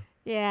right. Yeah.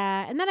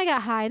 Yeah. And then I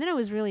got high, and then I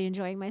was really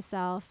enjoying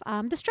myself.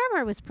 The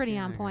drummer was pretty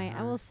Yeah, on I got point. I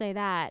high. will say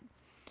that.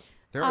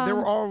 They were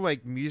Um, all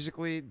like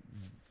musically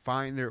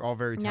fine. They're all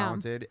very Yeah.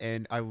 talented,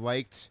 and I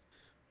liked,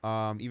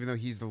 even though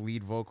he's the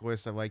lead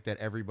vocalist, I liked that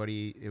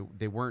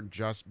they weren't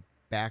just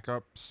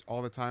backups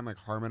all the time, like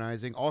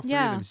harmonizing. All three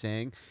Yeah. of them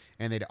sang,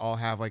 and they'd all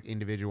have like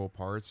individual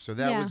parts. So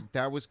that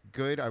Yeah. was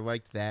good. I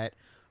liked that.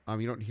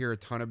 You don't hear a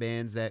ton of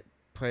bands that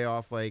play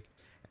off like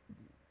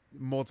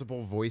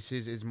multiple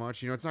voices as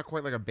much. You know, it's not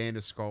quite like a Band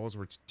of Skulls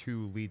where it's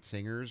two lead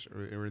singers,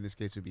 or in this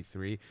case it would be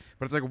three,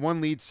 but it's like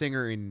one lead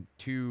singer and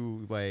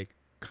two like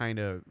kind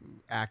of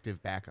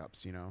active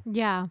backups, you know.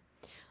 Yeah.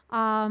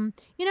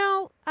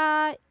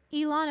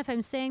 Elon, if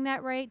I'm saying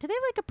that right, do they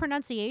have like a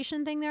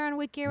pronunciation thing there on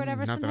Wiki or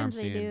whatever? Not Sometimes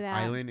that I'm they seeing. do that.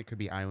 Island, it could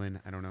be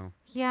Island. I don't know.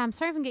 Yeah, I'm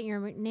sorry if I'm getting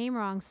your name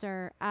wrong,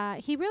 sir.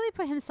 He really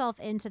put himself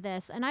into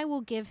this, and I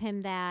will give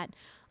him that.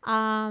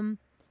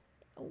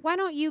 Why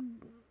don't you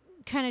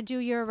kind of do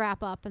your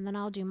wrap up, and then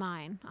I'll do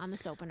mine on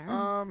this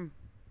opener.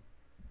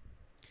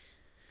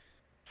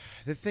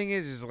 The thing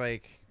is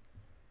like,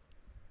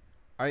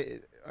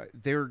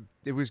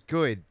 it was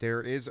good.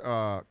 There is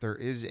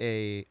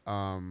a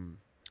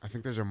I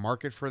think there's a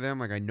market for them.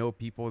 Like I know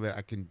people that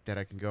I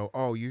can go,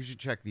 oh, you should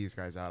check these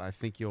guys out. I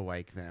think you'll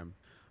like them.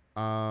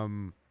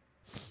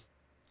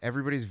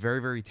 Everybody's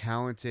very, very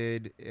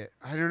talented.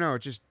 I don't know. It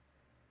just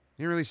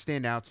didn't really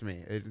stand out to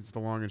me. It's the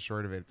long and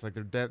short of it. It's like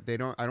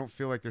I don't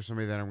feel like there's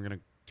somebody that I'm gonna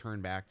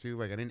turn back to.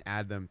 Like I didn't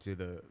add them to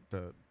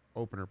the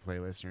opener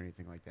playlist or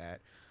anything like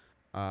that.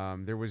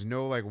 There was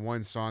no like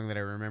one song that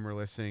I remember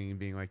listening and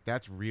being like,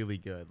 that's really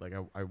good. Like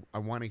I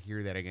want to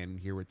hear that again and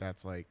hear what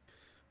that's like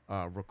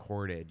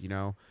recorded, you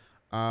know.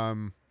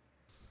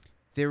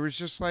 There was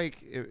just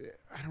like,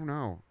 I don't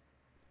know.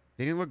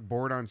 They didn't look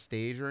bored on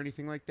stage or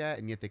anything like that,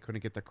 and yet they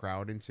couldn't get the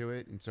crowd into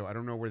it. And so I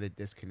don't know where the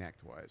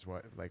disconnect was,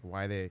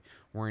 why they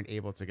weren't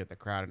able to get the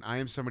crowd. And I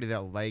am somebody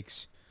that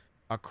likes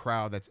a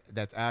crowd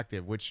that's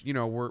active, which, you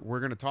know, we're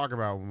going to talk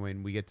about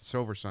when we get to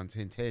Silver Suns.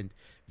 Hint, hint.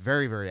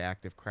 Very, very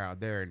active crowd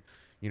there. And,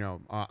 you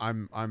know,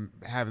 I'm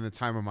having the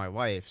time of my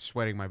life,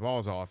 sweating my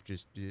balls off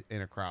just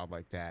in a crowd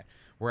like that.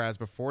 Whereas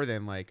before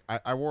then, like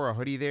I wore a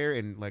hoodie there,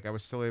 and like I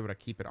was still able to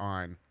keep it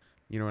on,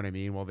 you know what I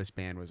mean, while this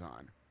band was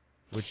on.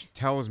 which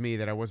tells me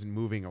that I wasn't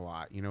moving a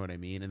lot. You know what I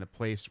mean? And the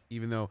place,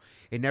 even though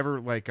it never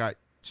like got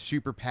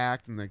super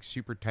packed and like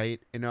super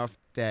tight enough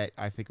that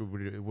I think it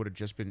would have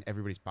just been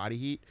everybody's body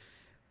heat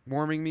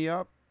warming me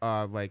up.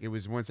 Like it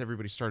was once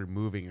everybody started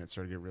moving and it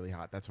started getting really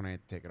hot. That's when I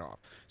had to take it off.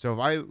 So if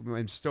I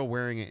am still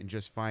wearing it and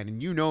just fine,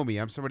 and you know me,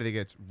 I'm somebody that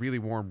gets really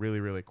warm really,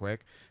 really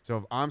quick. So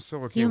if I'm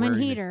still okay Human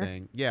wearing heater. this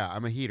thing, yeah,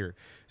 I'm a heater.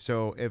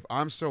 So if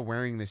I'm still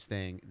wearing this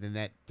thing, then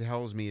that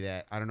tells me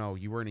that, I don't know,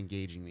 you weren't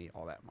engaging me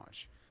all that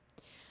much.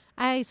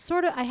 I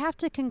have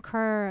to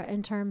concur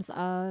in terms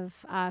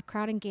of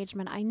crowd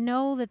engagement. I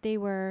know that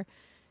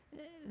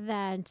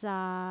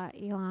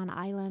Elon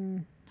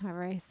Island,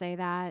 however I say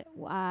that,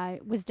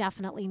 was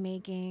definitely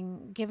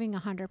giving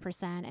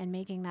 100% and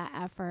making that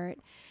effort.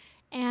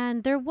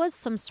 And there was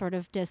some sort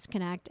of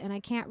disconnect, and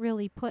I can't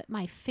really put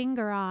my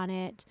finger on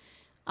it.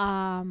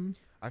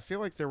 I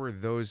feel like there were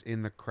those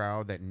in the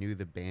crowd that knew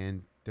the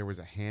band. There was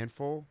a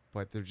handful,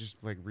 but there just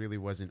like really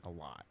wasn't a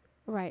lot.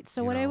 Right.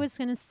 So You what I know? was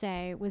going to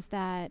say was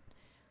that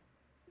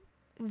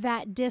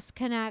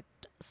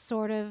disconnect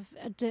sort of,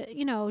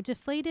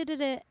 deflated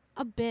it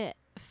a bit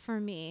for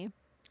me.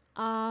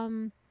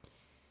 And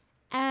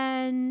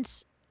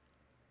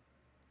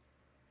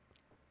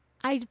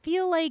I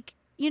feel like,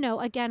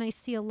 again, I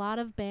see a lot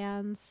of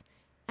bands,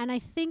 and I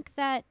think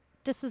that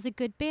this is a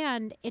good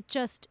band. It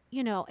just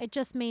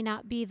may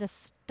not be the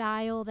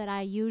style that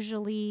I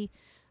usually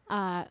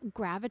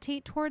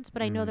gravitate towards,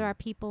 but I know there are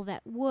people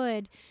that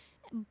would.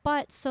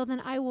 But so then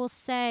I will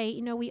say,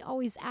 we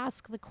always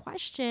ask the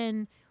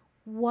question,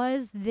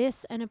 was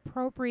this an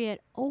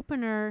appropriate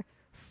opener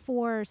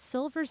for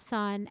Silver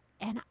Sun?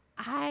 And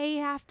I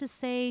have to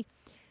say,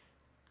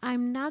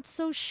 I'm not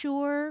so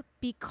sure,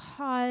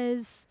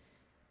 because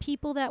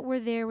people that were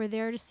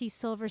there to see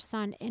Silver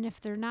Sun, and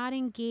if they're not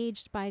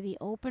engaged by the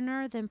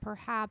opener, then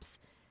perhaps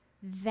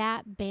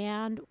that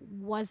band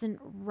wasn't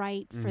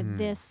right for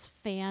this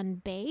fan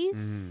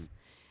base.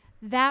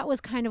 That was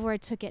kind of where I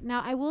took it.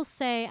 Now, I will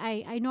say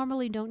I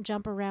normally don't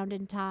jump around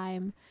in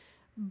time,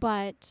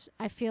 but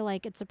I feel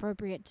like it's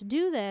appropriate to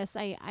do this.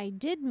 I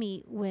did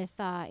meet with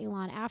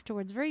Elon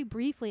afterwards very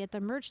briefly at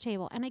the merch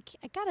table, and I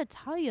got to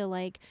tell you,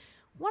 like,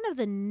 one of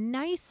the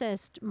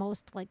nicest,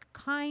 most like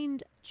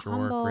kind,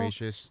 humble,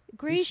 gracious. He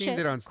gracious, seemed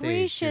it on stage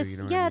gracious. too, you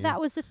know what Yeah, I mean?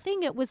 that was the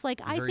thing. It was like,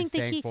 I Very think that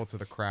thankful to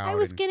the crowd. I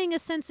was and- getting a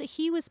sense that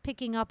he was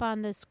picking up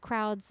on this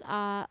crowd's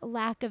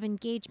lack of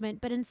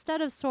engagement, but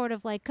instead of sort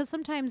of like, because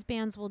sometimes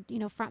bands will,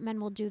 frontmen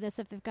will do this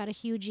if they've got a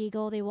huge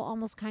ego, they will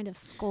almost kind of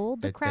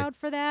scold the crowd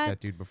for that. That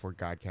dude before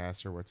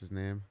Godcaster, what's his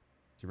name?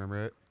 Do you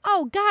remember it?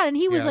 Oh God, and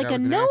he was Yeah, like that a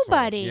was an asshole.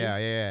 nobody.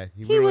 Yeah.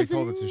 He He literally was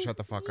told us to shut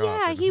the fuck up.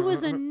 Yeah, he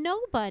was a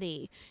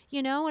nobody.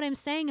 You know what I'm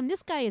saying? And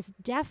this guy is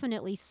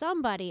definitely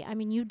somebody. I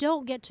mean, you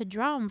don't get to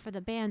drum for the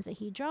bands that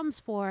he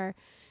drums for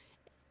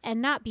and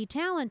not be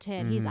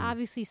talented. He's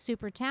obviously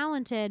super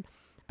talented,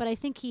 but I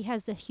think he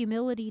has the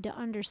humility to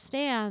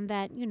understand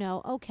that,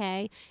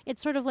 okay,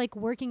 it's sort of like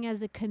working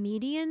as a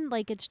comedian.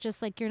 Like, it's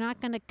just like you're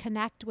not going to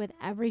connect with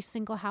every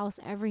single house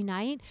every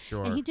night.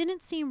 Sure. And he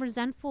didn't seem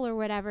resentful or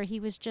whatever. He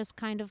was just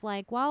kind of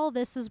like, well,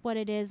 this is what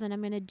it is, and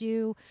I'm going to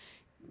do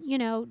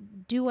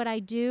what I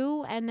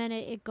do, and then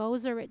it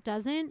goes or it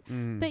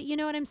doesn't. But you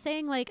know what I'm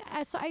saying? Like,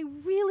 so I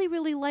really,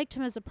 really liked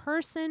him as a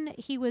person.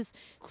 He was,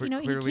 he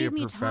clearly gave a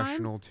me time.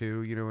 professional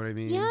too. You know what I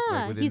mean? Yeah,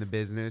 like within he's- the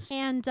business.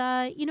 And,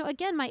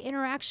 again, my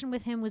interaction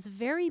with him was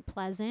very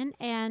pleasant.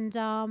 And,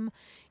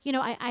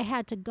 I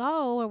had to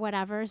go or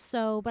whatever.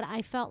 So, but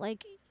I felt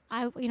like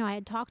I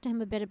had talked to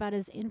him a bit about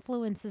his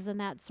influences and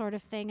that sort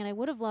of thing. And I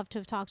would have loved to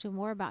have talked to him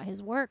more about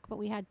his work, but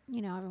we had,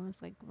 everyone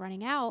was like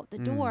running out the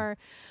door.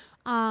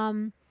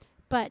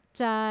 But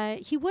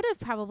he would have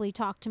probably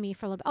talked to me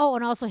for a little bit. Oh,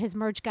 and also his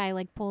merch guy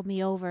like pulled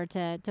me over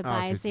to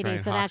buy to a CD. try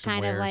and So hawk that some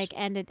kind of wares. like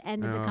ended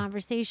the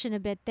conversation a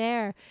bit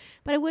there.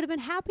 But I would have been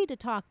happy to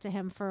talk to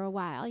him for a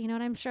while. You know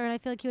what I'm sure? And I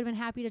feel like he would have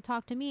been happy to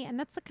talk to me. And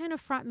that's the kind of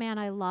front man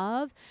I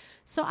love.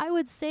 So I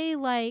would say,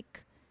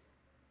 like,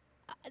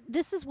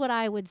 this is what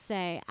I would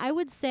say. I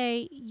would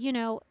say,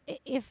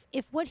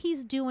 if what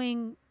he's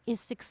doing is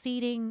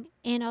succeeding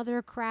in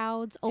other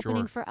crowds,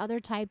 opening Sure. for other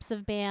types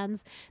of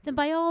bands, then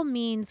by all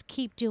means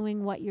keep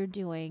doing what you're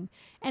doing.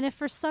 And if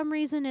for some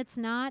reason it's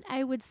not,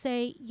 I would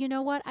say, you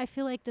know what? I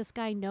feel like this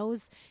guy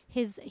knows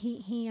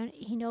he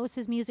knows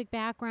his music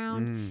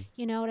background.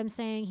 You know what I'm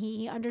saying?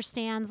 He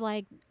understands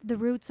like the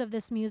roots of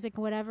this music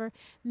and whatever.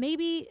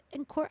 Maybe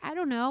I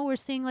don't know, we're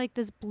seeing like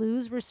this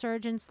blues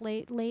resurgence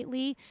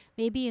lately.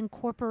 Maybe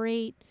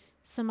incorporate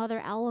some other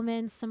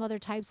elements, some other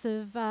types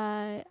of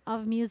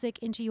music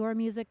into your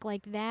music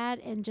like that,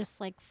 and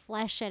just like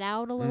flesh it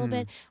out a little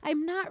bit.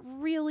 I'm not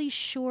really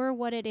sure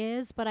what it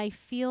is, but I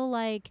feel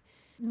like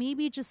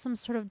maybe just some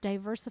sort of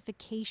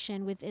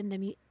diversification within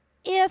the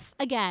if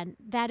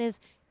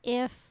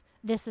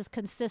this is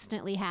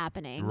consistently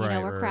happening,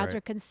 Right, where right, crowds right.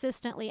 are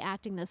consistently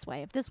acting this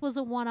way. If this was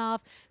a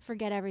one-off,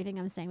 forget everything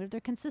I'm saying. But if they're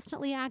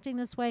consistently acting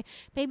this way,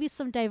 maybe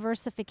some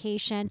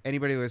diversification.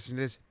 Anybody listening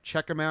to this,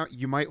 check them out.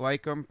 You might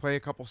like them, play a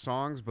couple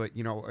songs, but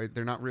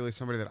they're not really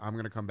somebody that I'm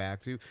going to come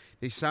back to.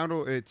 It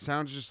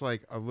sounds just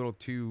like a little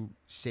too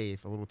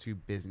safe, a little too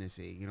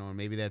businessy, and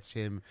maybe that's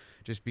him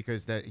just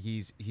because that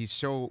he's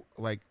so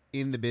like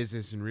in the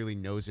business and really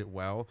knows it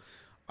well.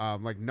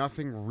 Like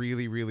nothing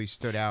really, really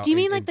stood out. Do you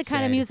mean and like the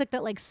kind of said- music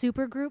that like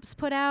supergroups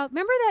put out?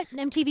 Remember that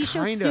MTV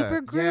show Kinda.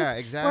 Supergroup? Yeah,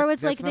 exactly. Where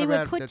it's like That's they not would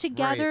bad. put That's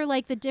together right.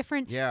 like the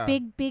different Yeah.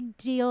 big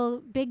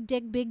deal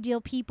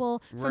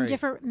people from Right.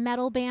 different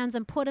metal bands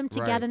and put them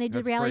together Right. and they did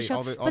That's reality great. show.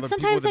 All the But people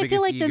sometimes with I the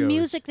feel like biggest the egos.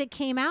 music that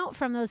came out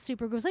from those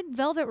supergroups, like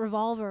Velvet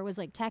Revolver was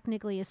like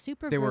technically a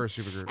supergroup. They were a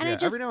super group. And I Yeah,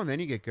 just- every now and then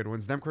you get good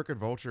ones. Them Crooked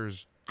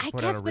Vultures I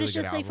put out guess, a but really it's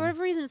just good like for album.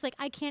 whatever reason, it's like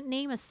I can't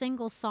name a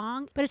single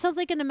song, but it sounds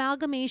like an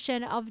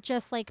amalgamation of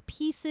just like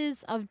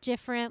pieces of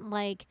different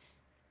like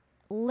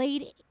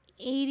late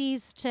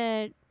 80s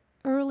to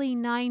early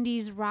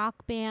 90s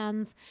rock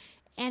bands,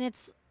 and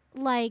it's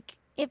like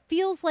it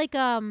feels like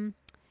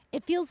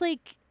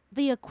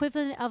the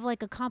equivalent of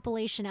like a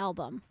compilation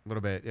album. A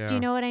little bit, yeah. Do you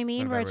know what I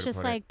mean? Not a Where bad it's way to just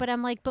put it. like, but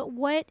I'm like, but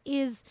what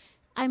is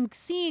I'm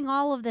seeing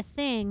all of the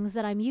things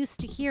that I'm used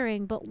to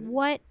hearing, but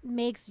what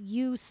makes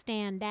you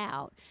stand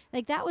out?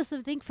 Like that was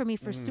the thing for me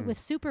with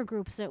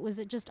supergroups.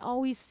 It just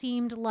always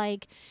seemed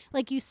like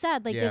you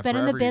said, like Yeah, they've been for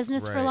in the every-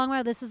 business for a right. long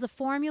while. This is a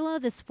formula.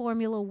 This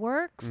formula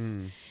works.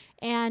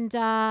 And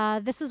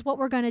this is what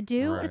we're going to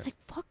do. And it's Right.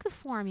 like, fuck the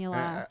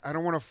formula. I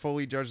don't want to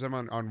fully judge them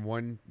on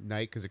one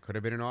night because it could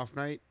have been an off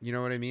night. You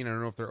know what I mean? I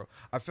don't know if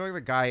I feel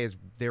like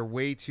they're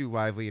way too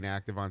lively and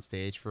active on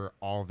stage for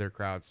all of their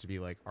crowds to be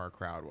like our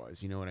crowd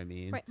was. You know what I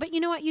mean? Right, but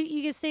you know what?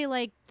 You could say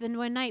like the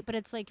one night, but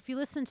it's like if you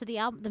listen to the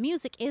album, the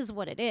music is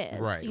what it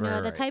is. Right, you know, right,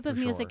 the right, type of for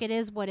music sure. it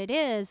is what it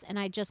is, and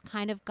I just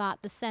kind of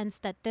got the sense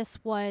that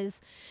this was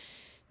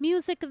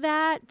music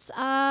that,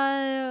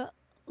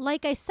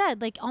 like I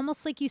said, like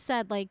almost like you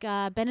said, like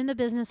been in the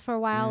business for a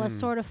while, a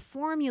sort of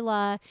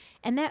formula,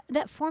 and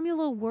that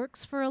formula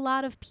works for a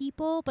lot of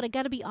people. But I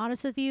got to be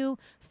honest with you,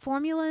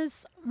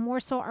 formulas more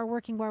so are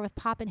working more with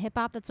pop and hip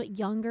hop. That's what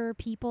younger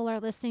people are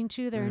listening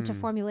to. They're into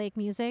formulaic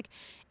music,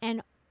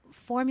 and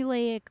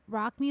formulaic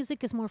rock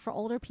music is more for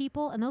older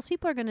people, and those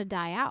people are going to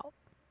die out.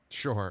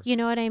 Sure. You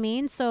know what I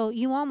mean? So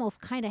you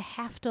almost kind of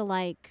have to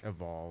like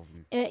Evolve.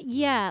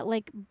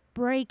 like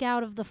break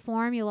out of the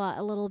formula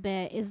a little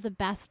bit is the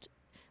best.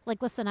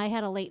 Like, listen, I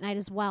had a late night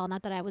as well.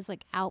 Not that I was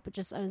like out, but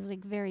just I was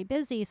like very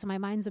busy, so my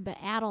mind's a bit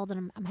addled,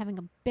 and I'm having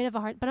a bit of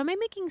a hard. But am I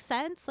making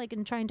sense? Like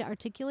in trying to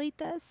articulate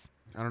this?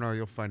 I don't know.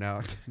 You'll find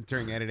out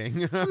during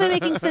editing. Am I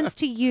making sense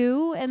to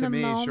you in To the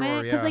me, sure,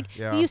 moment? Because yeah, like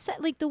yeah. you said,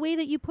 like the way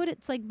that you put it,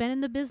 it's like been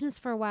in the business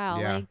for a while,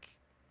 Yeah. like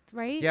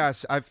right?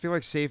 Yes, I feel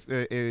like safe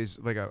is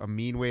like a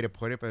mean way to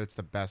put it, but it's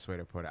the best way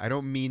to put it. I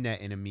don't mean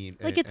that in a mean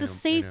Like in it's a in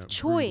safe rude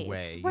choice,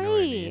 way, you know right? what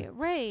I mean?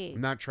 Right.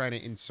 I'm not trying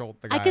to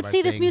insult the guy. I could by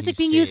see this saying music he's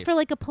being used safe. for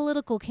like a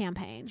political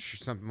campaign.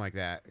 Something like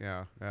that.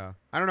 Yeah, yeah.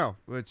 I don't know.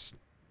 It's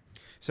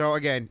so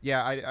again,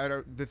 yeah. I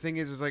don't. The thing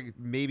is like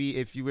maybe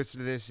if you listen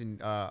to this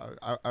and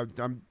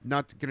I'm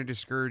not gonna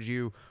discourage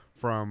you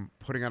from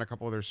putting on a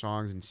couple of their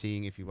songs and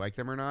seeing if you like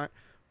them or not.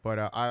 But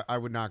I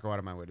would not go out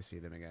of my way to see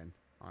them again,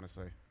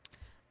 honestly.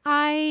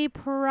 I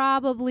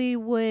probably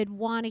would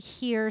want to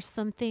hear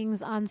some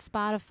things on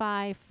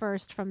Spotify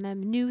first from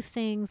them, new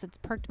things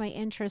that perked my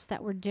interest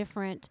that were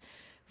different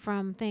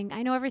from thing.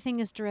 I know everything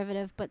is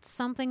derivative, but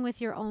something with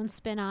your own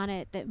spin on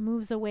it that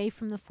moves away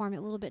from the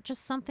formula a little bit,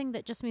 just something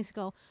that just makes you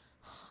go,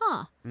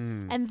 huh.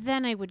 And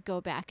then I would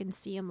go back and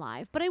see them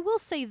live. But I will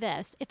say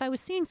this, if I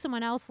was seeing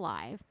someone else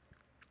live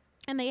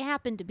and they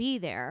happened to be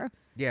there,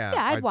 Yeah,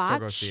 I'd still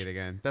go watch. see it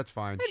again. That's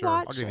fine. I'd Sure,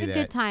 I'll watch give a you that.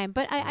 good time.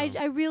 But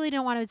I really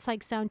don't want to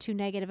like sound too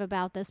negative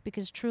about this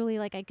because truly,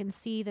 like I can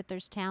see that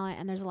there's talent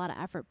and there's a lot of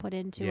effort put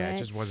into Yeah, it. it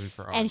just wasn't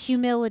for us. And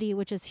humility,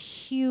 which is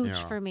huge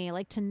Yeah. for me.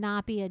 Like to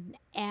not be an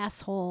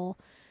asshole.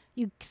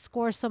 You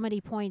score so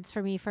many points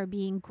for me for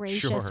being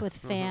gracious Sure. with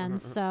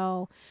fans.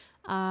 So,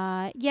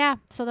 yeah.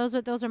 So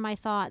those are my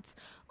thoughts.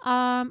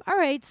 All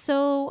right.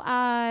 So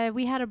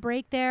we had a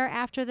break there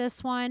after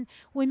this one.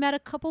 We met a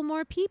couple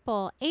more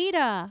people.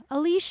 Ada,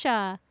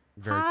 Alicia.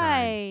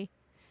 Very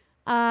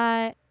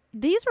Hi.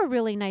 These were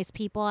really nice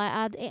people.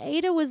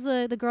 Ada was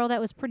the girl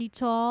that was pretty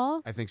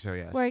tall. I think so.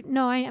 Yes. Where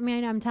no, I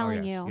mean I'm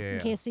telling yes. you Yeah, in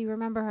yeah. case you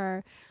remember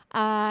her.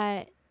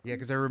 Yeah,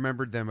 because I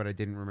remembered them, but I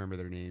didn't remember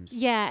their names.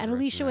 Yeah, for and the rest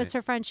of Alicia the was night.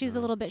 her friend. She was a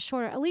little bit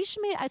shorter. Alicia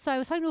so I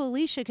was talking to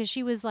Alicia because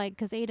she was like,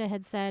 because Ada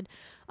had said,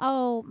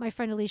 "Oh, my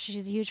friend Alicia,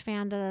 she's a huge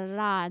fan." Da da da.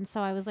 Da. And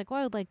so I was like, well,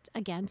 I would like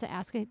again to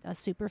ask a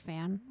super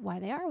fan why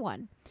they are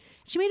one.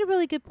 She made a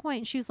really good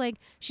point. She's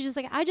just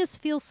like, I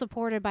just feel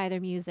supported by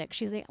their music.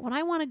 She's like, when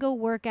I want to go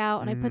work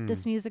out and I put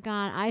this music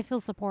on, I feel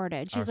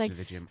supported. I She's go like, to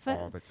the gym but-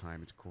 all the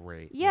time. It's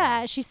great.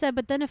 yeah, she said,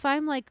 but then if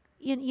I'm like,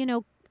 you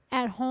know,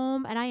 at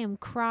home and I am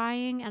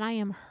crying and I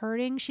am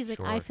hurting, she's like,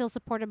 I Sure. feel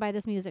supported by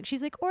this music.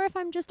 She's like, or if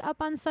I'm just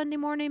up on Sunday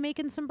morning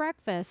making some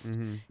breakfast,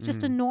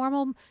 just a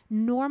normal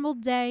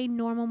day,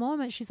 normal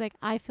moment. She's like,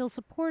 I feel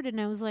supported.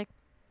 And I was like,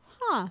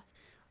 huh.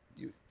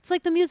 It's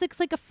like the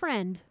music's like a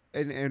friend.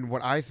 And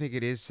what I think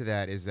it is to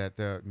that is that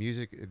the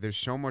music, there's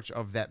so much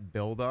of that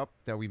build up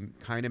that we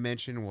kind of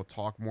mentioned, and we'll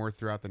talk more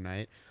throughout the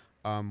night.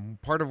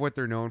 Part of what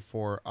they're known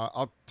for,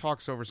 I'll talk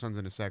Silver Suns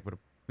in a sec, but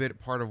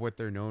part of what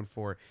they're known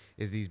for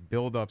is these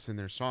build ups in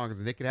their songs.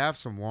 And they could have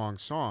some long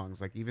songs,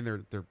 like even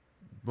their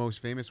most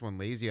famous one,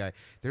 Lazy Eye.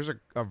 There's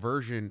a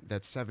version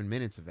that's 7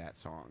 minutes of that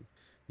song.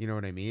 You know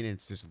what I mean? And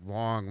it's this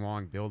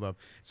long build up.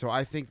 So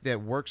I think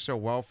that works so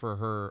well for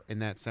her in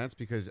that sense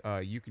because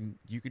you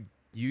could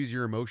use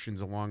your emotions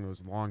along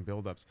those long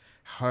buildups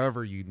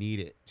however you need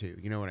it to.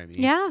 You know what I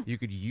mean? Yeah. You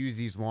could use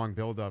these long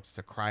buildups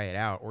to cry it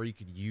out, or you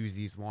could use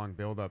these long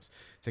buildups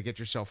to get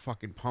yourself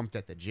fucking pumped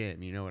at the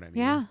gym. You know what I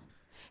mean? Yeah.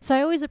 So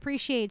I always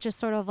appreciate just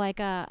sort of like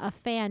a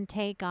fan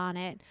take on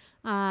it,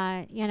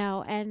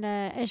 and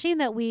a shame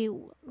that we,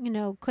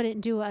 couldn't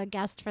do a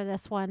guest for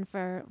this one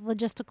for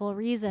logistical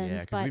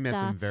reasons. Yeah, but we met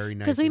some very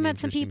nice because we and met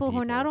some interesting people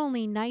who are not people.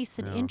 only nice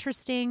and Yeah.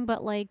 interesting,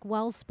 but like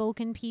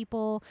well-spoken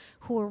people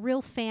who are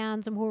real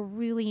fans and who are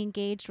really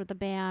engaged with the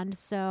band.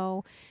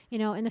 So,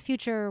 in the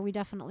future, we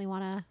definitely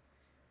want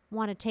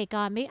to take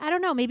on. I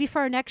don't know. Maybe for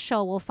our next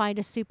show, we'll find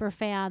a super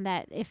fan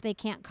that if they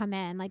can't come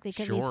in, like they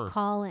can at least Sure.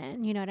 call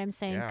in. You know what I'm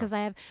saying? Yeah. Because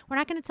we're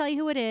not going to tell you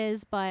who it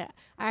is, but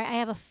I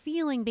have a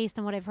feeling based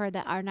on what I've heard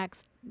that our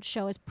next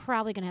show is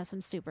probably going to have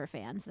some super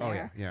fans there. Oh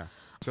yeah, yeah.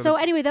 So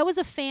anyway, that was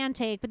a fan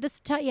take, but this,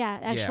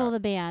 the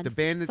band. The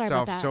band Sorry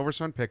about itself, that. Silver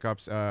Sun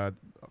Pickups,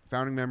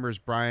 founding members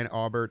Brian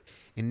Aubert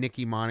and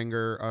Nikki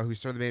Moninger, who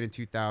started the band in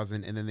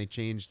 2000, and then they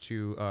changed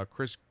to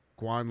Chris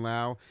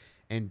Guanlao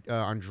and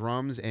on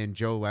drums and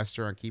Joe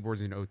Lester on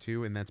keyboards in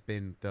 2002, and that's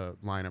been the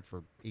lineup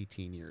for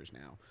 18 years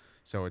now.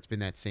 So it's been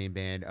that same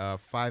band.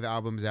 5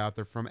 albums out.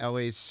 They're from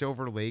LA's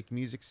Silver Lake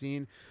music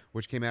scene,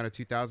 which came out in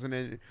 2000.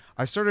 And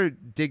I started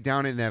to dig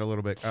down in that a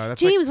little bit.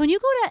 That's James, when you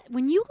go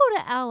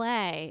to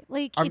LA,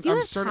 like if you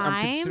have time,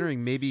 I'm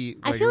considering maybe.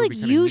 I feel like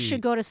you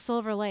should go to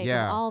Silver Lake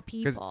of all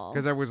people.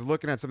 Because I was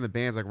looking at some of the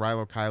bands like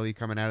Rilo Kiley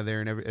coming out of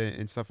there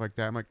and stuff like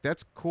that. I'm like,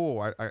 that's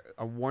cool.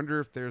 I wonder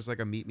if there's like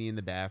a Meet Me in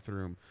the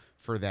Bathroom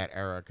for that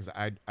era, because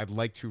I'd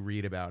like to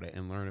read about it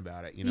and learn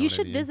about it. You know, you what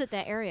should I mean? visit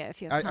that area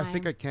if you have time. I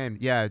think I can.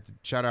 Yeah,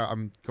 shout out.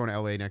 I'm going to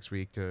LA next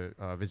week to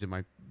visit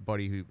my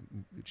buddy who,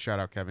 shout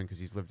out Kevin, because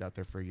he's lived out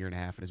there for a year and a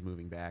half and is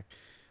moving back.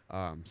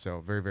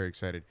 So very, very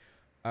excited.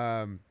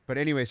 But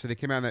anyway, so they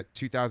came out in that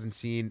 2000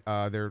 scene.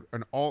 They're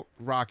an alt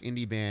rock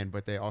indie band,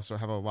 but they also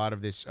have a lot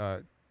of this.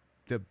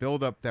 The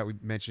build-up that we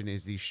mentioned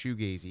is these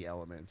shoegazy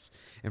elements.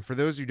 And for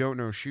those who don't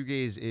know,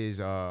 shoegaze is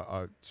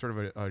a sort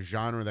of a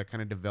genre that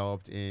kind of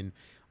developed in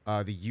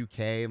the UK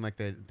in like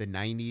the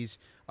 90s.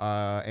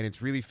 And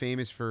it's really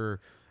famous for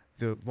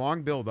the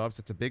long build-ups.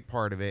 That's a big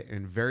part of it,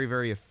 and very,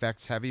 very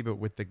effects heavy, but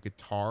with the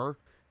guitar.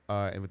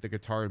 And with the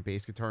guitar and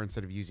bass guitar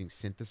instead of using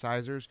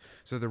synthesizers.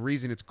 So the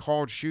reason it's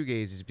called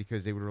shoegaze is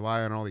because they would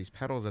rely on all these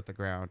pedals at the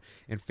ground,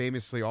 and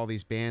famously all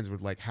these bands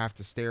would like have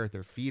to stare at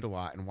their feet a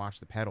lot and watch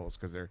the pedals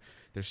because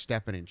they're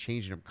stepping and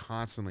changing them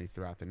constantly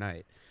throughout the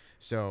night.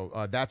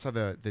 So that's how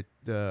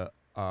the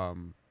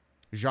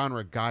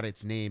genre got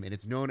its name, and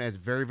it's known as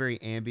very,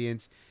 very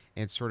ambient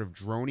and sort of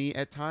droney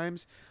at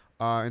times.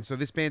 And so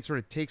this band sort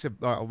of takes a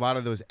lot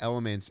of those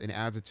elements and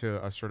adds it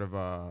to a sort of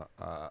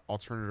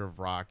alternative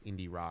rock,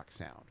 indie rock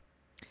sound.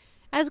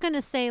 I was going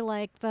to say,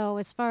 like, though,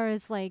 as far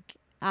as like,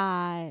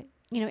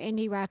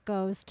 indie rock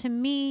goes, to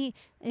me,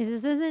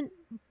 this isn't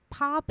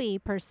poppy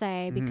per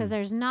se, because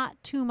there's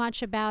not too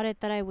much about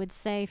it that I would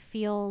say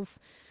feels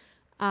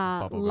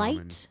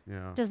light.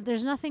 Yeah.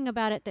 There's nothing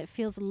about it that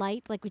feels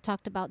light, like we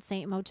talked about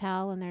Saint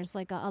Motel, and there's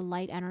like a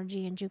light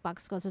energy, and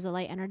Jukebox Ghost there's a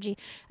light energy.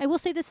 I will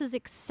say this is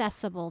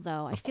accessible,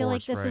 though. I feel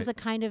like this is the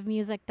kind of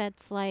music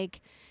that's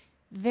like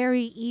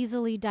very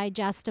easily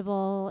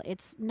digestible.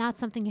 It's not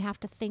something you have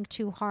to think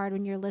too hard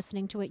when you're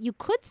listening to it. You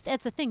could,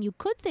 that's the thing, you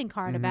could think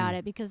hard about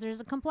it because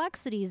there's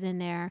complexities in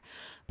there,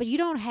 but you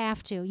don't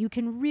have to. You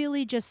can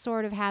really just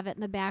sort of have it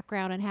in the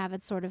background and have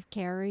it sort of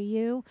carry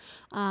you.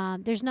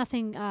 There's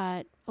nothing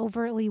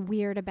overtly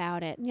weird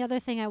about it. And the other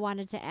thing I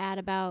wanted to add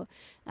about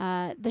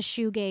the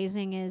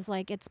shoegazing is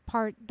like it's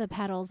part the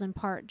pedals and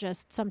part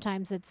just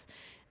sometimes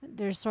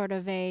there's sort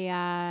of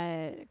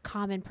a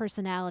common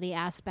personality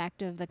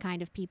aspect of the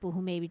kind of people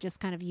who maybe just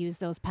kind of use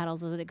those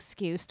pedals as an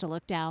excuse to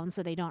look down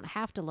so they don't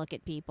have to look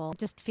at people.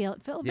 Just feel a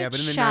bit but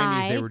in the shy.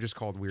 90s they were just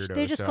called weirdos.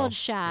 They're just called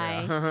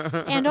shy.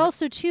 Yeah. And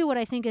also, too, what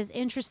I think is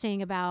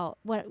interesting about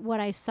what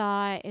I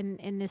saw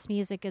in this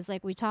music is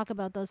like we talk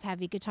about those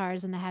heavy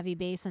guitars and the heavy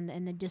bass and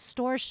the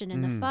distortion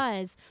and the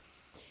fuzz,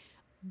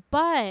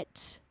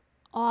 but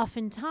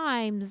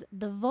oftentimes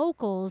the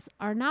vocals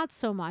are not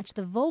so much.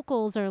 The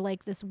vocals are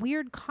like this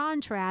weird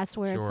contrast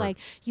where it's like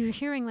you're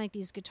hearing like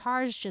these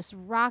guitars just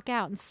rock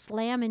out and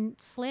slam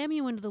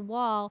you into the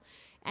wall,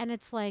 and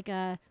it's like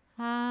a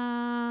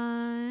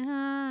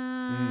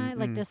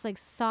like this like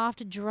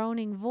soft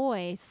droning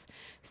voice.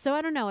 So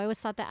I don't know. I always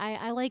thought that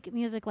I like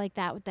music like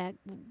that with that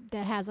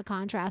has a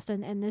contrast,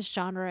 and this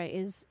genre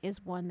is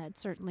one that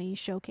certainly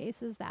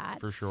showcases that.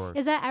 For sure.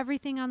 Is that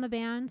everything on the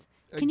band?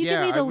 Can you yeah,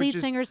 give me I the would lead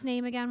just- singer's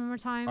name again one more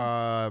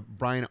time?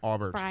 Brian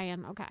Aubert.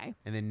 Brian. Okay.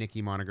 And then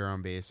Nikki Monager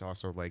on bass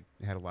also like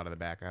had a lot of the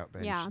backup.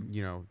 And Yeah.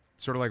 you know,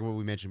 sort of like what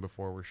we mentioned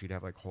before, where she'd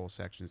have like whole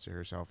sections to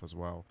herself as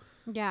well.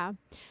 Yeah.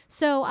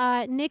 So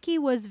Nikki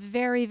was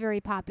very, very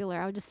popular.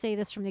 I would just say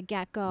this from the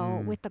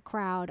get-go with the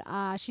crowd.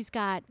 She's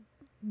got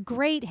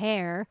great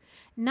hair.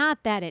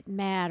 Not that it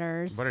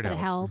matters, But it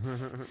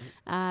helps.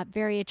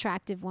 Very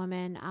attractive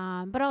woman.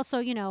 But also,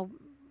 you know,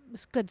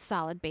 good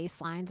solid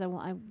bass lines.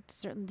 I'm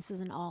certain this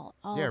isn't all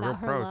Yeah, about real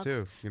her pro looks.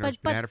 too. You know, she's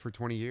been at it for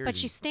 20 years. But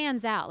she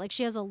stands out. Like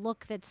she has a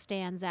look that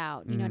stands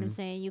out. You know what I'm Mhm.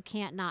 saying? You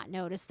can't not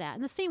notice that.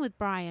 And the same with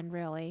Brian,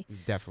 really.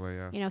 Definitely,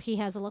 yeah. You know, he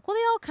has a look. Well,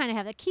 they all kind of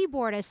have that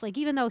keyboardist. Like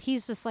even though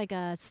he's just like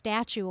a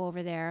statue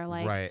over there,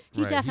 like right,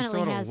 he right. definitely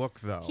he still had has a look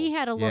though. He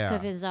had a look Yeah.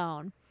 of his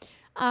own.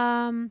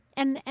 And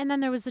then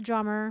there was the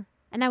drummer,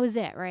 and that was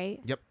it, right?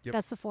 Yep.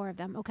 That's the four of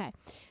them. Okay.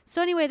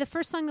 So anyway, the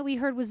first song that we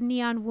heard was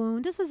Neon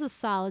Wound. This was a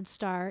solid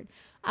start.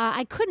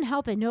 I couldn't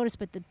help but notice,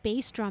 but the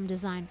bass drum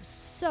design was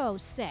so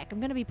sick. I'm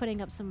going to be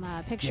putting up some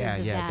pictures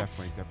of that.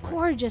 Definitely.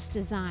 Gorgeous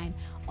design.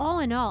 All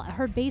in all,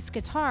 her bass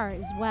guitar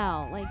as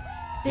well. Like,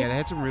 Yeah, they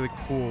had some really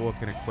cool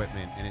looking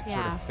equipment, and it sort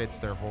Yeah. of fits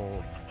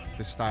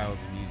the style of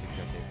the music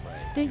that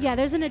they play. yeah,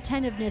 there's an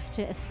attentiveness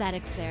to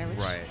aesthetics there, which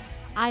Right.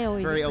 I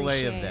always Very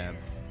appreciate. LA of them.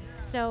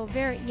 So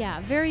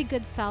very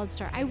good solid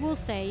start. I will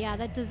say, yeah,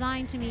 that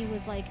design to me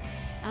was like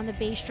on the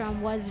bass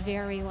drum was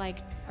very like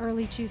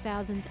early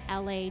 2000s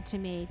LA to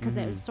me because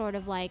it was sort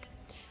of like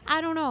I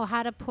don't know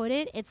how to put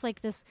it. It's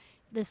like this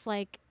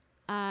like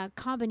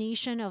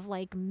combination of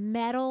like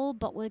metal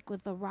but like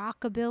with the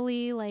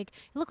rockabilly, like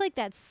it looked like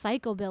that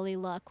psychobilly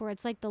look where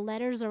it's like the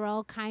letters are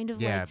all kind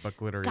of Yeah, like but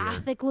glittery.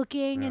 gothic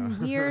looking and Yeah.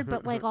 weird,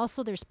 but like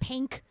also there's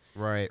pink.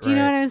 Right. Do you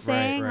know right, what I'm right,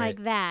 saying? right.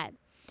 Like that.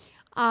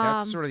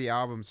 That's sort of the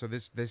album. So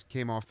this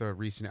came off the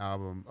recent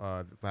album,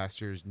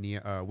 last year's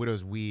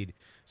Widow's Weed.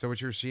 So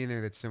what you're seeing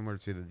there, that's similar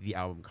to the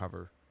album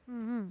cover.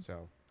 Mm-hmm.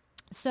 So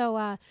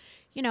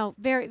You know,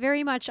 very,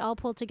 very much all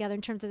pulled together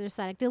in terms of their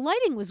aesthetic. The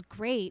lighting was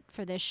great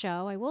for this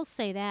show. I will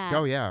say that.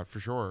 oh yeah,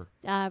 for sure.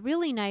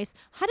 Really nice.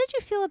 How did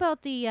you feel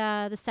about the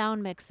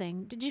sound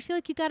mixing? Did you feel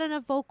like you got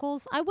enough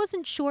vocals? I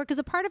wasn't sure because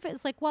a part of it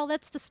is like, well,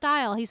 that's the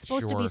style. He's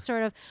supposed to be Sure.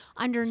 sort of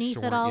underneath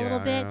it Sure, all a yeah, little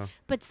bit, yeah.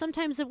 but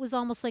sometimes it was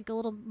almost like a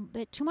little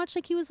bit too much,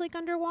 like he was like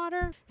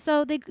underwater.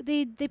 So they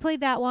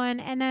played that one,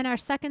 and then our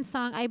second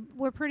song,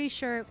 we're pretty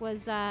sure it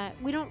was.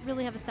 We don't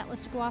really have a set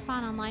list to go off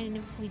on online, and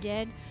if we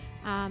did,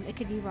 it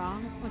could be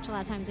wrong, which a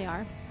lot of times they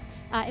are.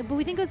 But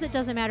we think it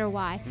doesn't matter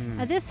why.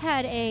 This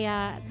had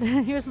a,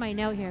 here's my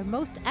note here,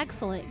 most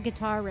excellent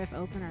guitar riff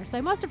opener. So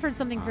I must have heard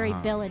something very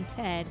Bill and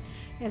Ted,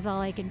 is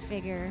all I can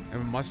figure. It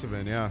must have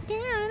been, yeah.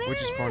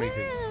 Which is funny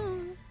because,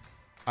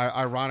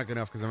 ironic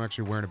enough, because I'm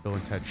actually wearing a Bill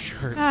and Ted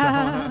shirt.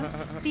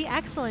 So. Be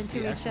excellent to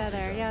Be each excellent to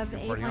other. each Yeah, other.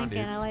 the Abe Party on,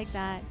 Lincoln, dudes. I like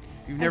that.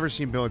 If you've never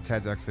seen Bill and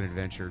Ted's Excellent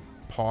Adventure,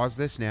 pause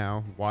this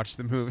now, watch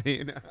the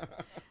movie.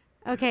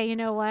 Okay, you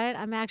know what?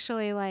 I'm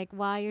actually like,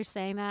 while you're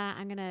saying that,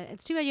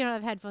 it's too bad you don't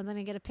have headphones. I'm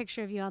going to get a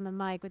picture of you on the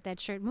mic with that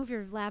shirt. Move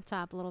your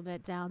laptop a little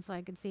bit down so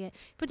I can see it.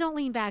 But don't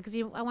lean back because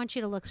I want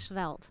you to look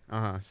svelte.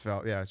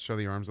 Svelte, yeah. Show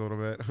the arms a little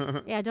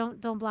bit. Yeah,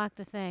 don't block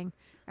the thing.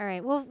 All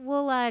right,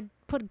 we'll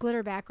put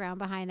glitter background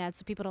behind that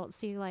so people don't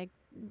see like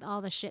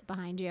all the shit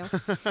behind you.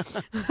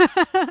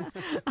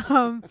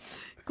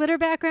 Glitter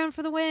background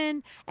for the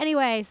win.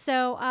 Anyway,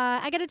 so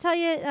I got to tell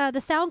you,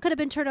 the sound could have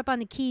been turned up on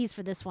the keys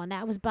for this one.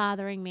 That was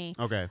bothering me.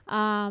 Okay.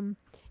 And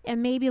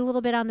maybe a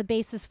little bit on the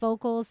bassist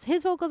vocals.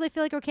 His vocals, I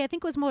feel like okay. I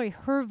think it was more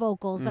her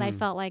vocals that I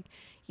felt like,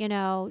 you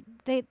know,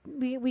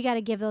 we got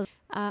to give those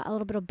a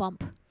little bit of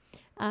bump.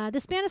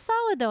 This band is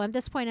solid though. At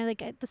this point,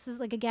 this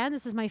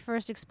is my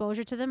first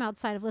exposure to them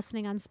outside of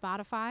listening on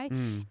Spotify,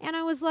 and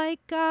I was like,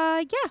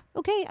 yeah,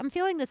 okay, I'm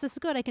feeling this. This is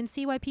good. I can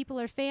see why people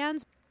are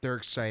fans. They're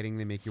exciting.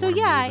 They make you So want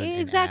to yeah, move and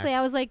exactly. act.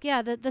 I was like,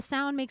 yeah, the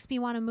sound makes me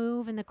want to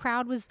move, and the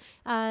crowd was,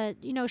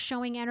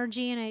 showing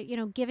energy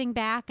and giving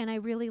back, and I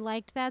really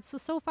liked that.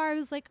 So far, I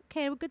was like,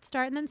 okay, a good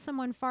start. And then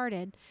someone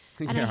farted,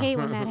 and I Yeah. hate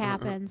when that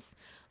happens.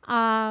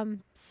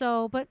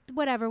 But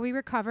whatever, we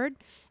recovered.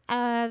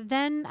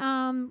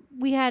 Then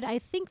we had, I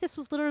think this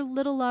was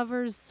Little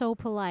Lovers, So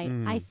Polite.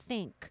 I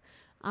think.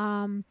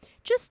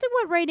 Just they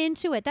went right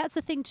into it. That's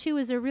the thing too,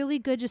 is they're really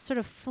good just sort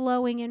of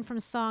flowing in from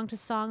song to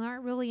song. There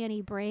aren't really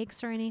any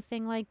breaks or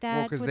anything like Well,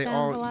 that because with they them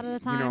all, a lot of the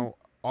time.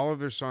 all of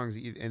their songs,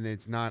 and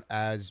it's not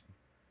as,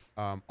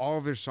 all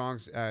of their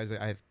songs, as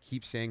I've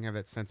keep saying have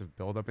that sense of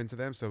build up into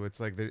them. So it's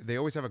like they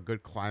always have a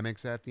good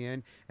climax at the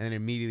end, and then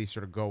immediately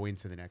sort of go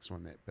into the next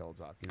one that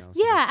builds up. So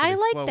Yeah, they I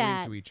like flow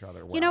that. into each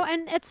other. Well.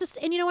 And it's just,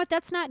 and you know what?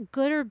 That's not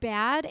good or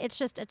bad. It's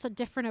a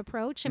different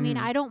approach. I mean,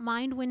 I don't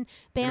mind when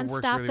bands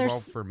works stop really their well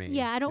for me,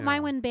 Yeah, I don't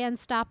mind when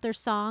bands stop their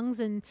songs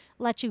and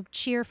let you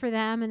cheer for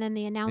them, and then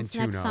they announce the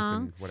next tune up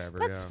song. and whatever.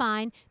 That's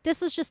fine.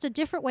 This is just a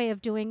different way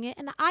of doing it,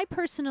 and I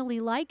personally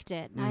liked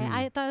it.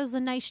 I thought it was a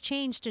nice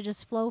change to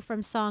just flow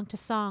from song to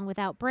song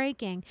without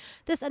breaking.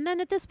 And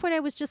then at this point, I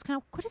was just kind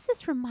of, what does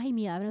this remind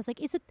me of? And I was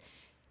like, is it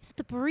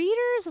the Breeders?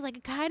 I was like,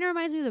 it kind of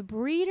reminds me of the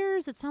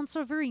Breeders. It sounds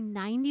so very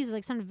 90s.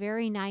 It sounded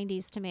very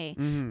 90s to me.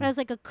 But I was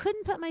like, I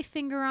couldn't put my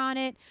finger on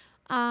it.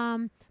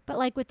 But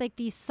like with like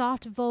these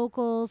soft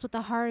vocals with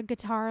the hard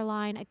guitar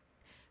line,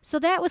 so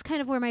that was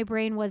kind of where my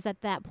brain was at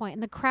that point,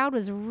 and the crowd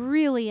was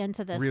really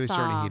into this Really song.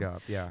 starting to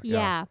heat up,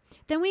 Yeah.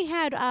 Then we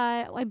had,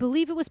 I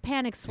believe it was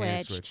Panic Switch.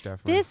 Panic Switch,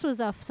 definitely. This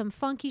was some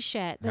funky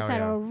shit. This Hell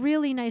had yeah. a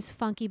really nice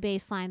funky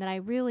bass line that I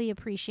really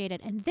appreciated,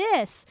 and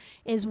this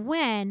is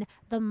when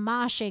the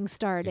moshing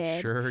started.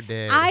 It sure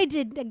did. I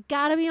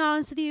gotta be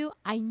honest with you,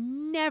 I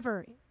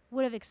never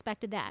would have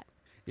expected that.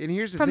 And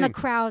here's the From thing. the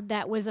crowd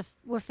that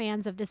were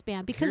fans of this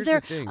band, because Here's the they're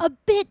thing. a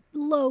bit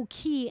low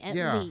key at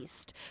Yeah.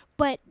 least,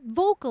 but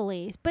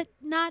vocally, but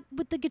not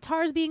with the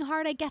guitars being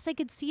hard. I guess I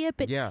could see it,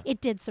 but Yeah.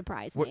 it did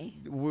surprise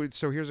me.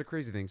 So here's a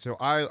crazy thing. So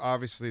I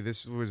obviously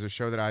this was a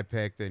show that I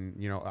picked, and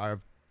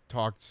I've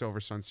talked Silver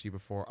Suns to you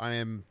before. I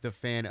am the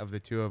fan of the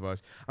two of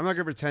us. I'm not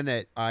gonna pretend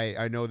that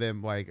I know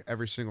them like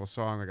every single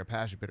song like a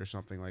passion pit or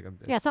something like.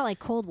 Yeah, it's not like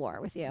Cold War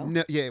with you.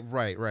 No, yeah,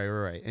 right.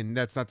 And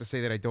that's not to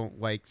say that I don't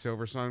like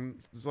Silver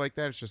Suns like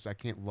that. It's just I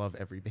can't love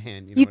every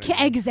band. You know You what I can't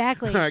mean?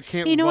 exactly. I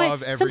can't You know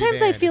love what? every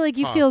Sometimes I band. feel It's like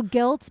you tough. feel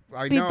guilt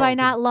I know, by 'cause-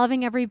 not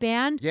loving every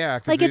band. Yeah,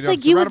 'cause, like it's I'm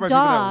like you with surrounded by people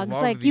that dogs.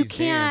 love Like you these bands,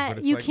 can't but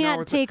it's you like, no,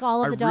 can't it's take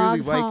all of the I really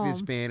dogs like home.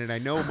 this band, and I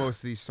know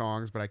most of these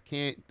songs, but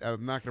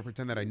I'm not gonna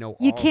pretend that I know.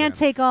 You all can't of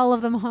them. take all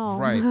of them home.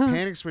 Right.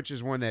 Panic Switch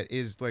is one that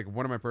is like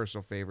one of my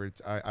personal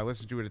favorites. I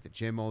listen to it at the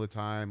gym all the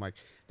time. Like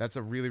that's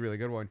a really, really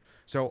good one.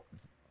 So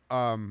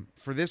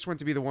for this one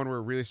to be the one where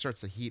it really starts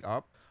to heat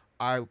up,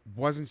 I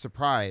wasn't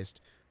surprised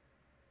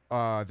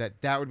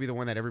that would be the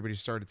one that everybody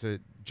started to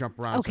jump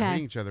around and start Okay.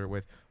 hitting each other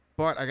with.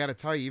 But I got to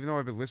tell you, even though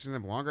I've been listening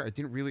to them longer, I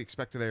didn't really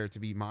expect there to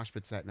be mosh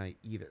pits that night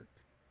either.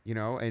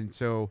 And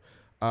so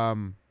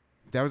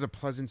that was a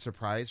pleasant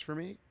surprise for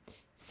me.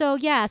 So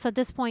yeah, so at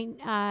this point,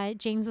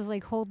 James was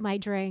like, "Hold my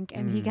drink,"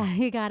 and he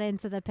got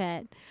into the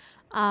pit.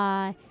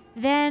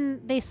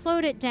 Then they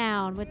slowed it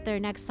down with their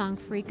next song,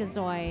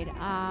 Freakazoid.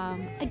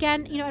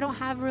 Again, I don't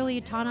have really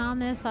a ton on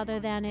this other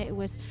than it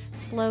was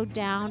slowed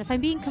down. If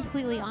I'm being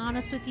completely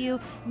honest with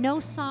you, no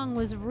song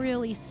was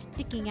really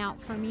sticking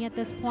out for me at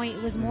this point.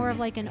 It was more of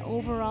like an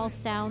overall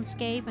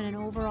soundscape and an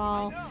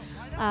overall,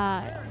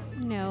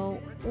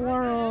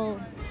 oral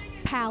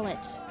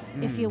palette,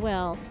 if you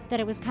will, that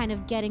it was kind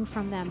of getting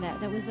from them.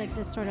 That was like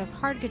this sort of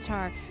hard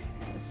guitar,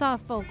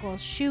 soft vocals,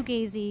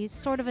 shoegazy,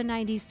 sort of a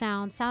 90s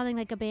sound, sounding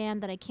like a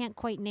band that I can't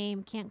quite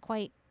name, can't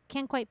quite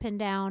pin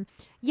down.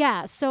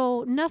 Yeah,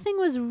 so nothing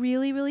was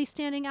really, really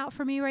standing out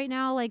for me right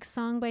now, like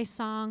song by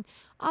song,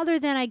 other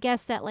than I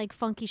guess that like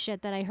funky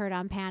shit that I heard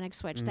on Panic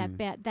Switch,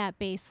 that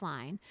bass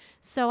line.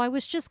 So I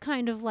was just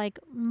kind of like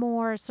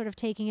more sort of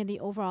taking in the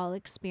overall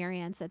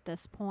experience at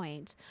this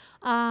point.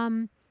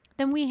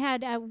 Then we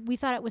had, we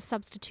thought it was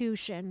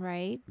Substitution,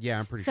 right? Yeah,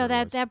 I'm pretty so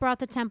sure. that brought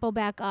the tempo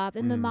back up,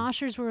 and the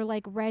moshers were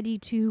like ready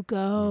to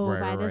go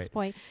by this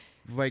point.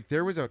 Like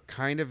there was a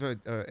kind of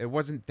it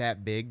wasn't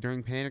that big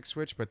during Panic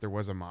Switch, but there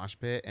was a mosh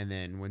pit, and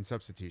then when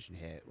Substitution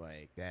hit,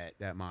 like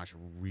that mosh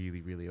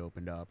really, really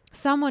opened up.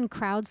 Someone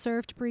crowd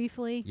surfed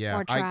briefly. Yeah,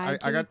 or tried I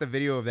to. got the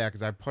video of that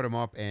because I put them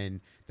up,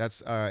 and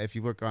that's if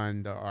you look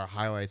on our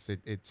highlights,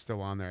 it's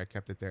still on there. I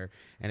kept it there,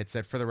 and it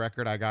said, "For the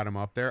record, I got him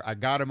up there. I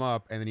got him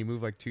up," and then he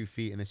moved like 2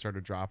 feet, and they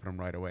started dropping him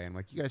right away. I'm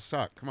like, "You guys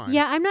suck. Come on."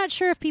 Yeah, I'm not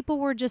sure if people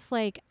were just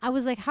like, I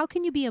was like, how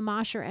can you be a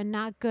mosher and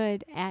not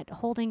good at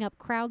holding up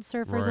crowd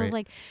surfers? I was Right.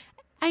 like,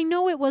 I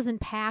know it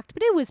wasn't packed,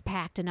 but it was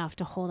packed enough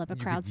to hold up a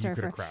You crowd could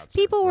surfer. have crowd surfed,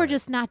 People were right.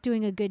 just not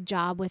doing a good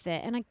job with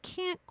it, and I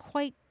can't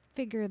quite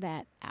figure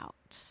that out.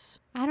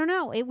 I don't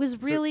know. It was So,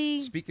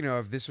 really speaking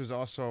of, this was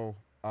also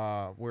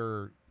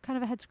where kind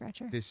of a head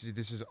scratcher. this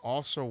is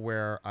also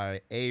where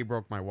I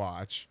broke my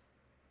watch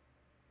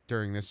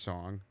during this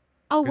song.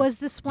 Oh, was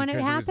this when it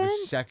Because happened?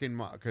 was the second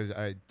because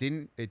it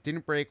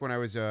didn't break when I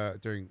was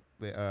during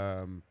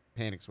the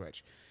Panic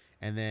Switch,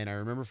 and then I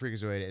remember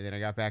Freakazoid, and then I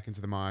got back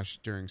into the mosh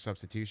during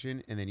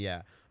Substitution, and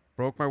then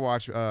broke my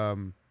watch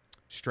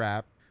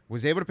strap.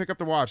 Was able to pick up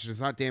the watch, and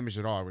it's not damaged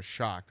at all. I was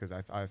shocked because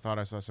I thought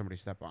I saw somebody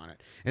step on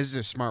it. And this is a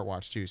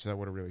smartwatch too, so that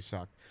would have really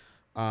sucked.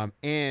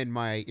 And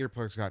my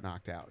earplugs got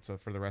knocked out, so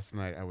for the rest of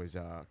the night I was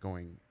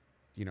going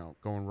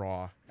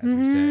raw, as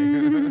we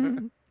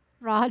say.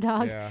 Raw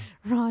dog. Yeah.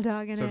 Raw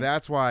dog in So it.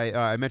 that's why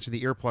I mentioned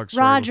the earplug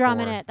story Raw drum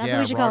in before. it. That's what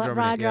we should call it.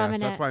 Raw drum in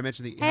So that's it. why I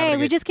mentioned the. Hey,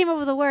 we just came up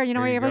with a word. You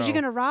know, There you are you go.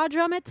 going to raw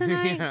drum it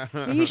tonight? Yeah.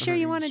 Are you sure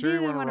you want to Sure do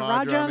that? you You want to wanna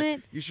raw drum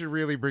it? You should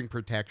really bring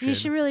protection. You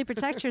should really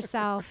protect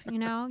yourself. You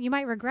know, you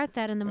might regret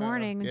that in the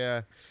morning.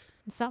 Yeah.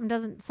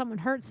 Something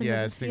hurts and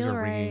Yeah, doesn't things feel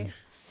are right.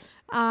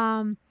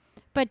 ringing.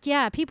 But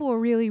yeah, people were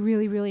really,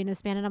 really, really in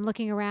this band, and I'm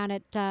looking around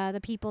at the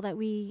people that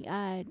we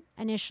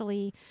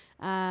initially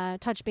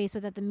touched base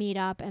with at the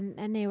meetup,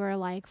 and they were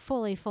like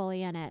fully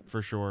in it,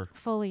 For sure.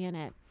 fully in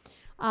it.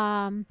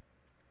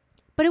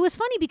 But it was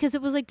funny because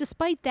it was like,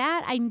 despite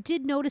that, I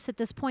did notice at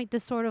this point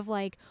this sort of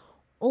like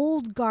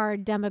old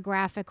guard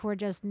demographic who are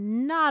just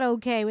not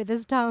okay with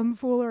this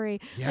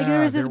tomfoolery. Like there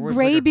was this like, a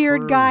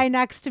graybeard crew. guy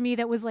next to me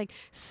that was like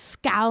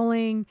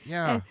scowling.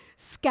 Yeah.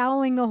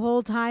 Scowling the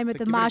whole time at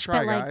It's the like, give it a mosh try,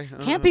 pit, like,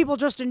 guy. can't people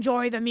just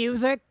enjoy the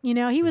music? You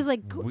know, he was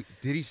like,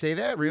 Did he say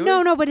that? Really?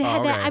 no, but it Oh,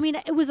 had that. okay. I mean,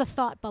 it was a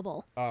thought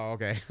bubble Oh,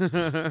 okay.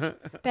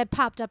 that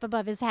popped up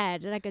above his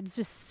head, and I could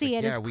just see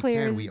it yeah, as we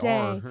clear can, as we day.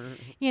 are.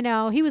 You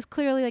know, he was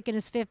clearly like in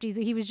his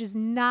 50s. He was just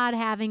not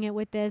having it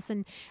with this,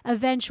 and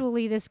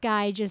eventually this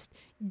guy just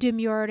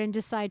demurred and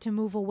decided to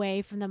move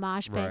away from the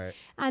mosh pit. Right.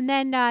 And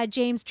then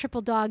James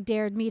Triple Dog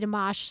dared me to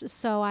mosh,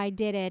 so I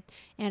did it,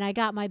 and I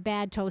got my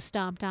bad toe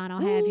stomped on. I'll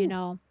have you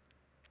know.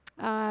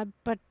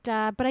 But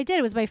I did.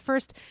 It was my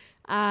first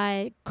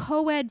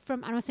co-ed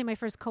from. I don't say my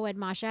first co-ed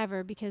mosh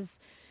ever because,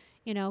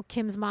 you know,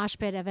 Kim's mosh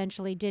pit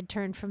eventually did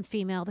turn from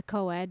female to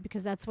co-ed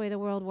because that's the way the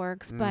world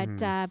works. But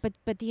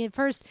the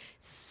first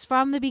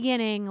from the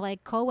beginning,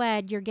 like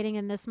co-ed, you're getting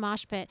in this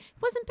mosh pit.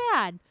 It wasn't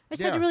bad. I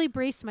just had to Yeah. really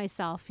brace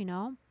myself, you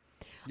know.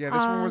 Yeah,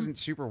 this one wasn't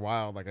super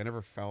wild. Like I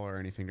never fell or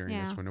anything during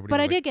Yeah. this one. Nobody But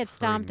was, I like, did get hurting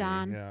stomped me.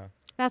 on. Yeah.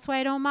 That's why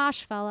I don't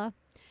mosh, fella,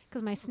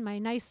 because my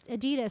nice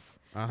Adidas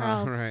are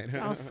all, right.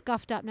 all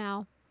scuffed up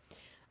now.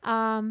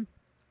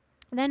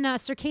 Then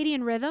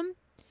Circadian Rhythm.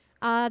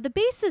 The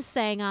bassist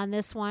sang on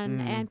this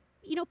one, and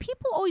you know,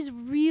 people always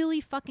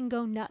really fucking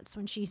go nuts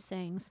when she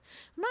sings.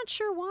 I'm not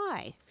sure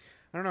why.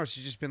 I don't know.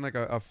 She's just been like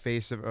a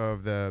face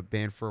of the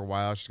band for a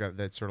while. She's got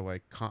that sort of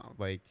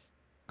like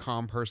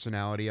calm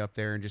personality up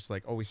there, and just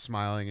like always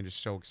smiling and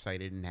just so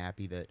excited and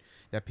happy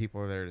that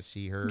people are there to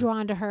see her.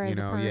 Drawn to her You as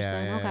a know,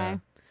 person. yeah, Okay.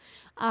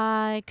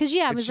 Because it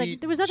But was she- like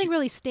there was nothing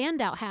really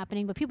standout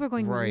happening, but people were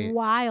going Right.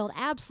 wild,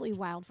 absolutely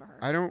wild for her.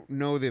 I don't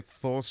know the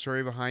full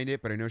story behind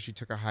it, but I know she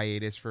took a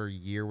hiatus for a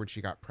year when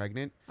she got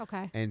pregnant.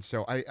 Okay. And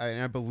so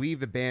I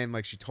believe the band,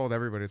 like she told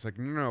everybody, it's like,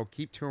 no,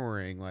 keep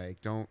touring.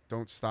 Like, don't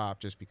stop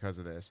just because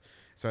of this.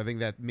 So I think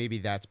that maybe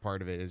that's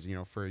part of it is, you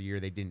know, for a year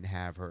they didn't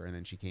have her and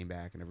then she came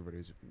back and everybody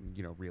was,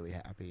 you know, really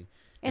happy.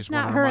 It's Just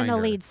wanna not her and the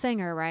remind her. lead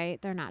singer,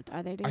 right? They're not.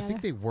 Are they I together?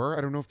 think they were.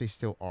 I don't know if they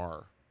still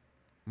are.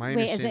 My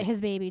Wait, is it understanding-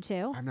 his baby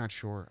too? I'm not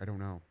sure. I don't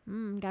know.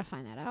 Gotta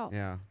find that out.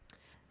 Yeah.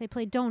 They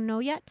played Don't Know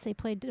Yet. They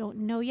played Don't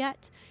Know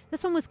Yet.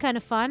 This one was kind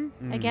of fun.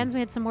 Again, we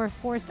had some more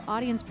forced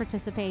audience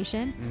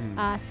participation.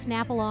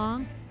 Snap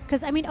along.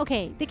 Because, I mean,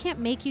 okay, they can't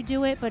make you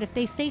do it, but if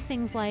they say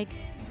things like,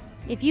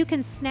 if you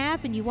can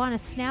snap and you want to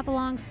snap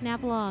along,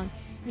 snap along.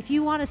 If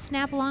you want to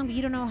snap along but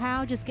you don't know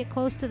how, just get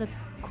close to the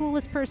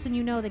coolest person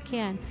you know that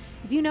can.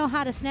 If you know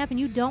how to snap and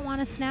you don't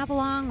want to snap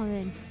along, well,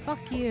 then fuck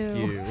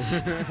you.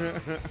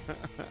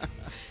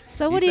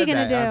 So what He are you said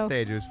gonna that do? on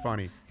stage. It was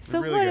funny. It was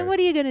So really good. what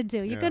are you gonna do?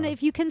 You're Yeah. gonna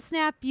if you can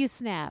snap, you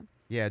snap.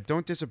 Yeah,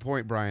 don't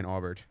disappoint Brian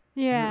Aubert.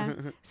 Yeah.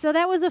 So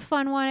that was a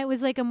fun one. It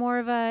was like a more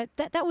of a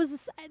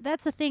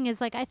that's the thing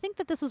is like I think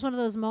that this was one of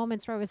those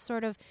moments where I was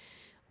sort of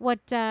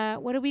what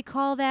do we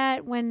call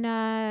that when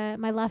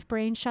my left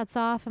brain shuts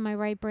off and my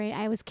right brain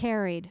I was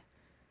carried.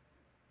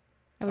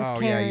 I was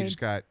carried. Yeah, you just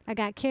got I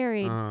got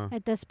carried Uh-huh.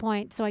 at this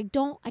point. So I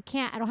don't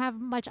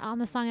have much on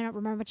the song. I don't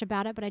remember much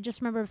about it, but I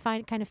just remember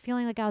kind of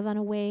feeling like I was on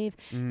a wave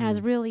and I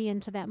was really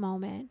into that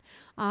moment.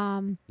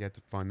 yeah, it's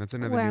fun. That's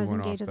another Where I new was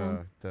one off engaged with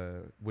them.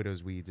 the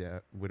Widow's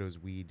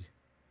Weed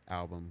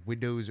album.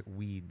 Widow's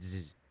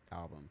Weeds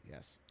album.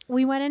 Yes.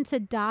 We went into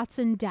Dots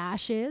and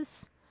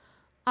Dashes.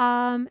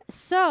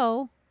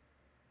 So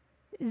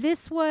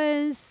this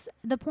was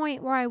the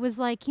point where I was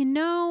like, you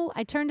know,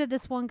 I turned to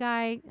this one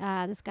guy,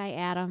 this guy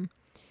Adam,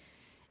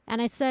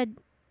 and I said,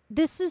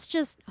 this is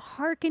just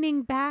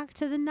hearkening back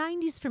to the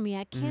 90s for me.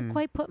 I can't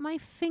quite put my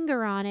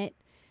finger on it.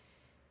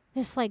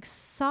 There's like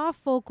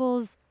soft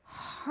vocals,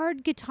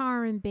 hard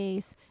guitar and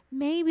bass,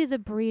 maybe the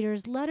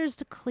Breeders, Letters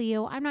to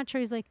Cleo. I'm not sure.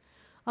 He's like,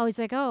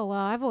 oh, well,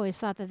 I've always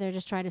thought that they're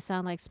just trying to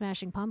sound like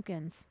Smashing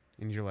Pumpkins.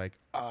 And you're like,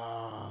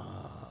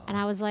 ah. And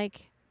I was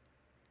like,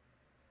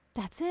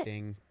 that's it.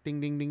 Ding,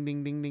 ding, ding, ding,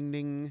 ding, ding, ding,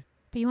 ding.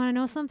 But you want to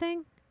know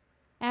something?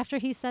 After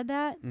he said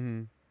that,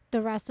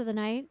 the rest of the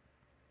night,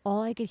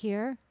 all I could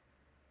hear,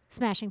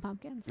 Smashing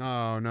Pumpkins.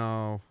 Oh,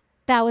 no.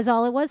 That was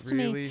all it was to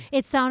me. Really?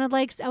 It sounded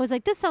like, I was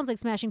like, this sounds like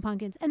Smashing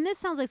Pumpkins. And this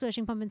sounds like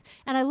Smashing Pumpkins.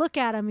 And I look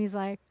at him, he's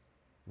like,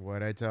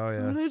 What'd I tell what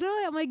you? did I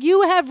do? I'm like,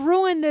 you have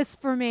ruined this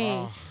for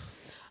me.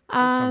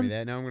 Tell me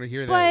that. Now I'm going to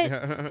hear but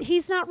that.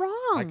 he's not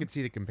wrong. I could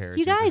see the comparison.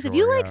 You guys, for if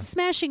you sure, like yeah.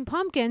 Smashing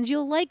Pumpkins,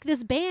 you'll like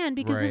this band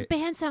because this Right.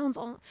 band sounds.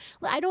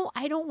 I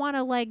don't want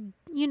to like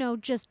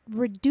just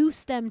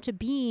reduce them to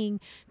being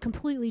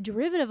completely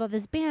derivative of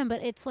this band,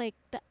 but it's like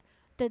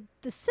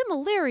the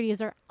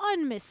similarities are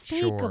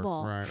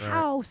unmistakable. Right.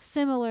 How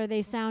similar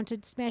they sound to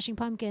Smashing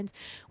Pumpkins,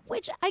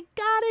 which I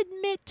gotta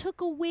admit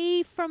took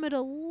away from it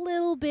a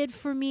little bit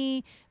for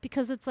me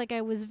because it's like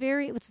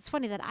it's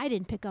funny that I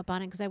didn't pick up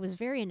on it because I was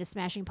very into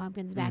Smashing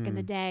Pumpkins back in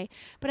the day,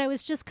 but I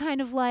was just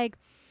kind of like,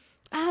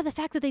 the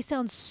fact that they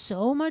sound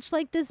so much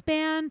like this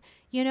band,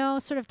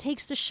 sort of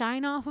takes the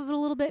shine off of it a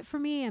little bit for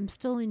me. I'm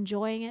still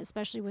enjoying it,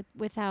 especially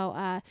with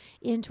how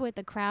into it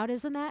the crowd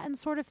is in that and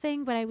sort of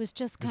thing. But I was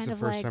just This kind is of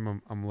the first like,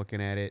 time I'm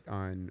looking at it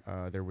on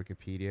their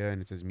Wikipedia,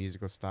 and it says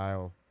musical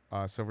style.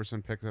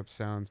 Silversun Pickup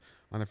Sounds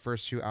on the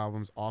first 2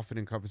 albums often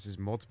encompasses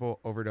multiple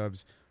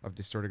overdubs of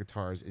distorted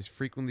guitars, is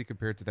frequently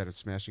compared to that of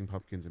Smashing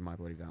Pumpkins and My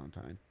Bloody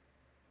Valentine.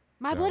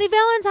 My Bloody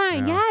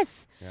Valentine, yeah.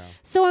 yes. Yeah.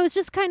 So I was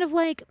just kind of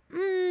like,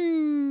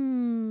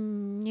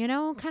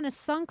 kind of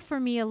sunk for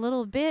me a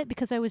little bit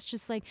because I was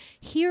just like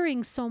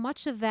hearing so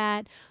much of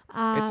that.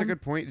 It's a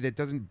good point. It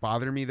doesn't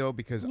bother me though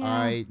because Yeah.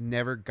 I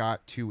never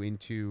got too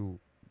into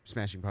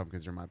Smashing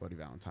Pumpkins or My Bloody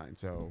Valentine.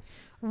 So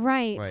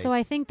Right. So like-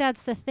 I think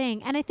that's the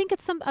thing. And I think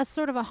it's a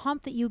sort of a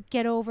hump that you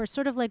get over,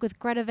 sort of like with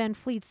Greta Van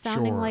Fleet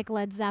sounding Sure. like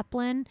Led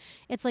Zeppelin.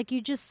 It's like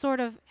you just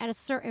sort of at a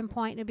certain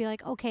point it'd be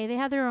like, okay, they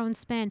have their own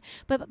spin.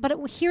 But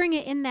hearing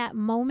it in that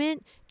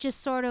moment just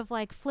sort of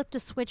like flipped a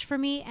switch for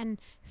me and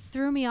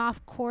threw me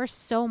off course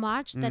so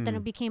much that then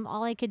it became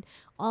all I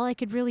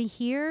could really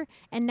hear.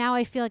 And now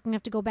I feel like I'm gonna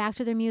have to go back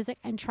to their music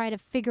and try to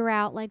figure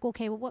out like,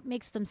 okay, well, what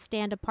makes them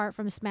stand apart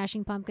from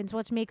Smashing Pumpkins?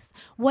 What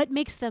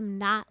makes them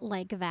not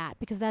like that?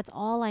 Because that's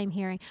all I'm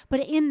hearing. But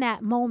in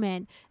that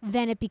moment,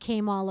 then it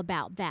became all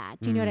about that.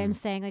 Do you know what I'm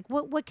saying? Like,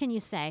 what can you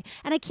say?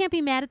 And I can't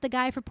be mad at the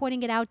guy for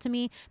pointing it out to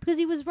me because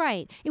he was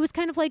right. It was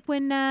kind of like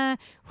when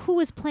who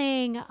was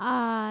playing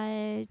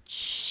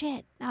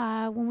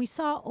when we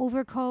saw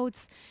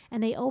Overcoats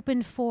and they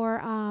opened for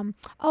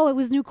it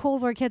was New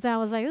Cold War Kids, and I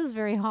was like, this is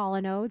very Hall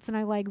 & Oates, and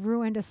I like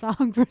ruined a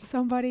song for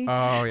somebody.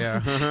 Oh yeah.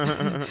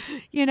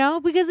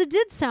 Because it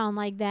did sound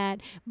like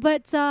that.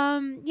 But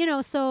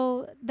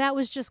so that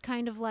was just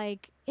kind of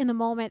like in the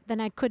moment.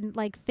 Then I couldn't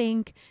like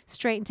think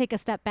straight and take a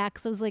step back.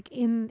 So I was like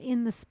in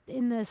the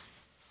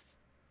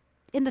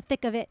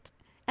thick of it.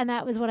 And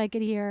that was what I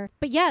could hear.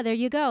 But yeah, there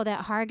you go.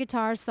 That hard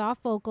guitar,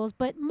 soft vocals,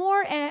 but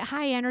more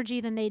high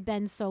energy than they'd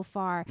been so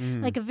far.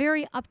 Like a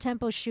very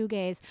up-tempo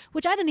shoegaze,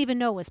 which I didn't even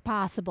know was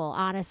possible,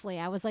 honestly.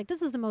 I was like,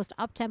 this is the most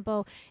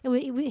up-tempo.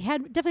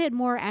 It definitely had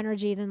more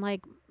energy than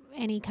like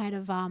any kind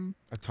of... a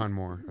ton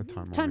more,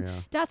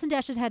 yeah. Dots and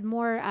Dashes had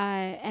more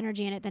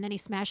energy in it than any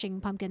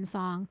Smashing Pumpkin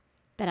song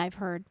that I've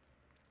heard.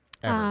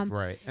 Ever,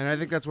 right. And I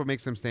think that's what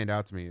makes them stand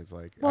out to me is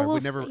like, Well, I we'll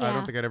don't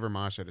yeah. think I'd ever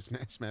mosh at a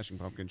Smashing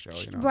Pumpkin show,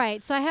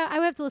 Right. So I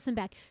would have to listen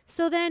back.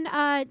 So then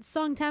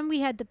song 10,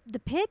 we had the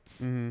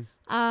Pits.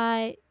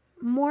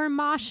 More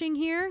moshing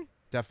here.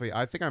 Definitely.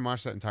 I think I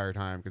moshed that entire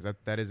time because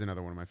that is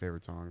another one of my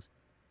favorite songs.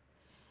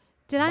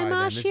 Did I By then.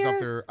 mosh This here? is off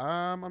their,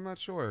 I'm not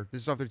sure.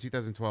 This is off their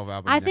 2012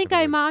 album. I Neck think of the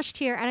I Woods. moshed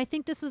here, and I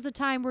think this was the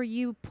time where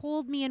you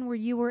pulled me in where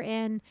you were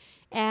in,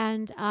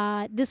 and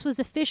this was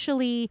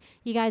officially,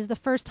 you guys, the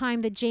first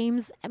time that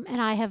James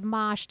and I have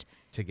moshed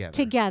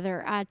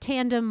together.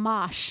 Tandem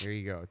mosh. There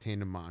you go.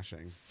 Tandem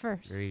moshing.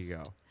 First. There you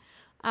go.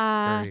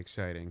 Very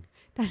exciting.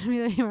 That'd be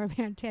the name of our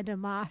band,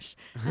 Tandem Mosh.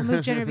 And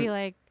Luke Jenner would be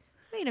like,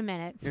 wait a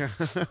minute. Yeah.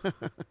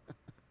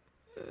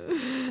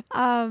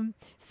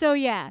 So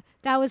yeah,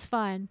 that was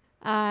fun.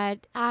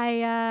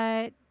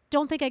 I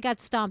don't think I got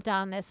stomped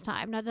on this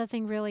time.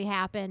 Nothing really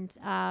happened.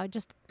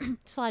 Just a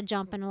lot of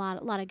jumping, a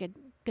lot of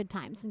good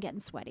times and getting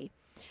sweaty.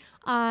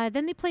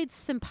 Then they played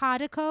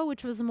Simpatico,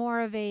 which was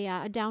more of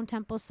a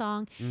down-tempo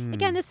song.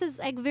 Again, this is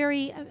like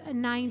very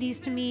 90s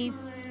to me.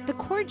 The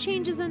chord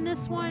changes in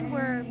this one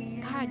were,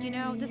 God,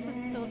 this is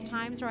those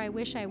times where I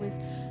wish I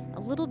was a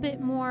little bit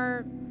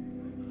more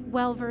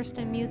well-versed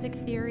in music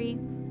theory,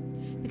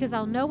 because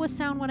I'll know a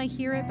sound when I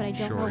hear it, but I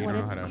don't know what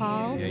it's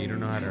called. Yeah, you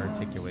don't know how to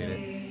articulate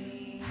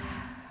it.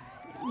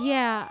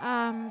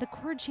 Yeah, the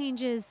chord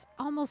changes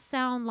almost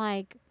sound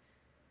like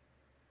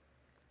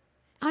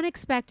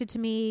unexpected to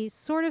me,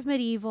 sort of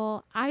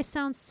medieval. I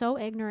sound so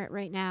ignorant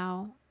right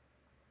now.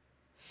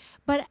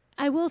 But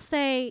I will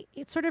say,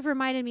 it sort of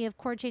reminded me of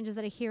chord changes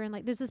that I hear in,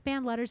 like, there's this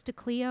band Letters to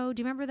Cleo.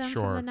 Do you remember them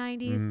Sure. from the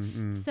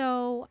 90s?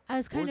 So I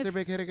was What kind was of... their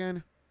big hit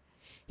again?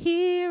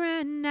 Here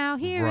and now,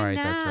 here Right, and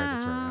now. that's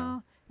right, yeah.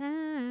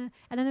 And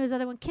then there was the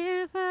other one,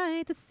 Can't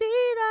Fight the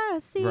Sea, the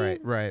Sea.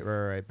 Right.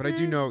 But I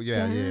do know,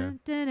 yeah.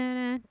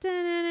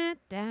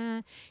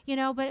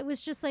 But it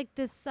was just like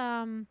this,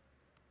 I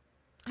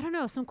don't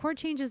know, some chord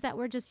changes that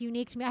were just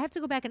unique to me. I have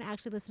to go back and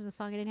actually listen to the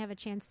song. I didn't have a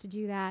chance to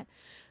do that.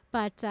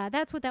 But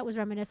that's what that was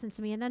reminiscent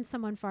to me. And then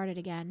someone farted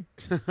again.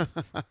 I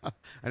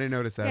didn't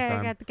notice that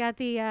time. Got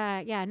the,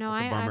 That's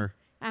a bummer.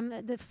 I'm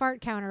the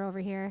fart counter over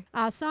here.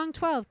 Song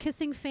 12,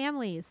 Kissing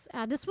Families.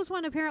 This was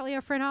one apparently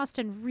our friend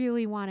Austin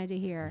really wanted to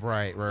hear.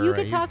 Right. You right.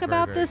 could He's talk very,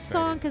 about very this excited.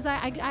 song because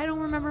I don't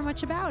remember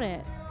much about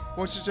it.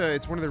 Well, it's just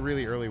it's one of the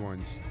really early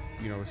ones.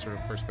 You know, sort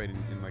of first played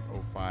in like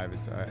 05.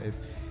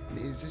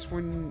 Is this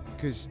one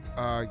because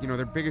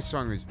their biggest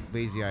song is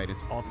Lazy Eye.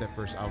 It's off that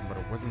first album, but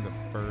it wasn't the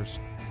first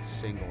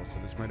single. So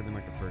this might have been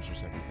like the first or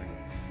second single.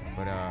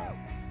 But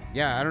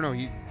yeah, I don't know.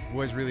 He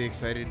was really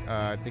excited.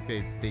 I think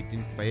they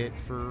didn't play it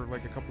for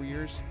like a couple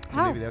years.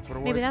 So maybe that's what it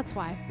was. Maybe that's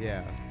why.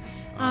 Yeah.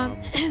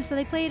 So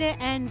they played it,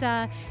 and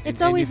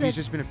it's and always if he's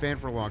just been a fan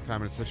for a long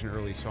time, and it's such an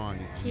early song,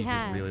 he just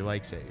has. really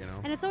likes it, you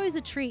know. And it's always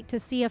a treat to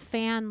see a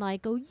fan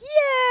like go,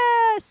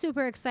 yeah,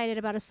 super excited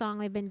about a song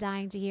they've been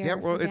dying to hear. Yeah,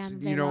 well, from a it's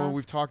band they love.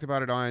 we've talked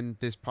about it on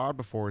this pod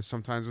before.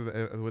 Sometimes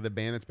with a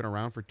band that's been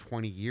around for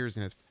 20 years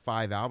and has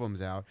 5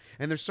 albums out,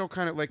 and they're still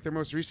kind of like their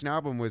most recent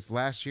album was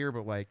last year,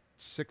 but like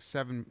 6,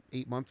 7,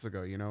 8 months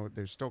ago. You know,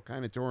 they're still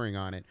kind of touring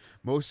on it.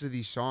 Most of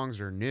these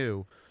songs are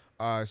new.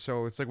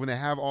 So it's like when they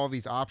have all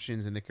these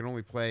options and they can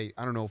only play,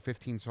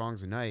 15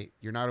 songs a night,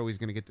 you're not always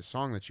going to get the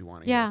song that you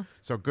want to hear.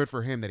 So good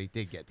for him that he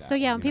did get that. So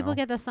yeah, one, when people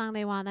get the song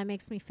they want, that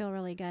makes me feel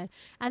really good.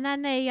 And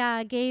then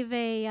they gave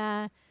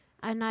a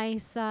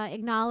nice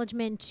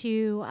acknowledgement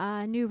to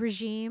New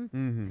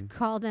Regime,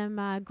 called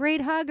them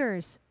great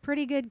huggers,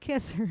 pretty good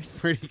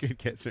kissers. Pretty good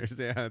kissers.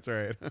 Yeah, that's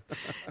right.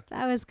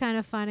 That was kind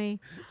of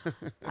funny.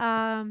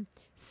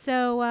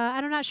 So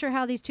I'm not sure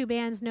how these two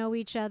bands know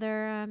each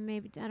other.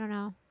 Maybe, I don't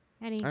know.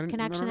 Any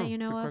connection that you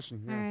know Good of?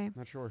 question. Yeah, All right.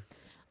 not sure.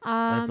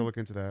 I have to Um, look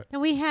into that.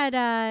 and we had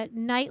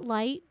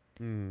Nightlight.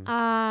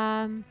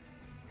 I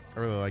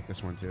really like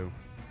this one too.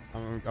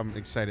 I'm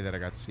excited that I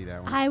got to see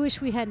that one. I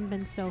wish we hadn't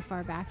been so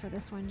far back for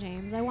this one,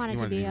 James. I wanted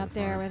to be up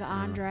there fun. with Yeah.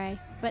 Andre,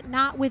 but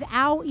not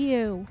without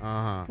you.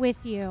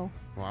 With you.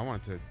 Well, I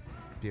wanted to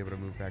be able to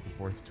move back and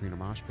forth between a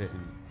mosh pit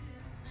and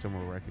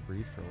somewhere where I could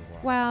breathe for a little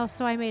while. Well,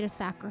 so I made a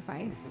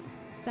sacrifice.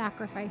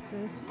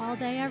 Sacrifices all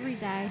day, every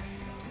day.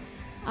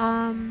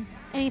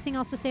 Anything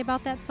else to say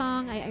about that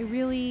song?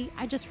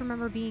 I just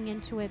remember being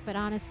into it, but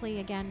honestly,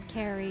 again,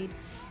 carried.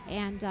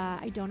 And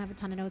I don't have a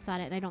ton of notes on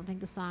it, and I don't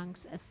think the song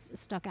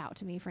stuck out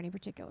to me for any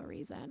particular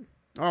reason.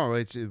 Oh,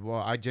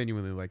 I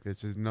genuinely like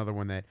this. This is another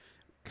one that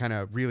kind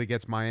of really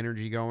gets my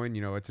energy going.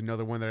 You know, it's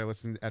another one that I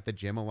listen at the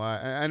gym a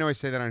lot. I know I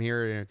say that on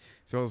here, and it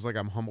feels like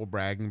I'm humble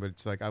bragging, but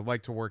it's like I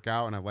like to work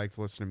out, and I like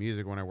to listen to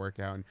music when I work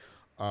out.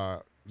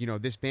 And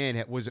this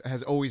band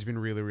has always been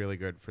really, really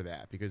good for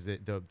that because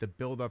the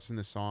build-ups in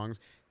the songs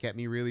get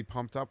me really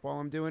pumped up while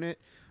I'm doing it.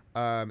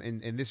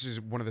 And this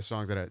is one of the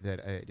songs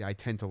that I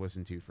tend to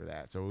listen to for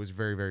that. So it was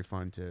very, very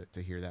fun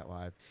to hear that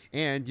live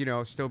and,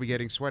 still be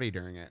getting sweaty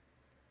during it.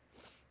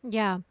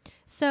 Yeah.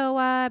 So,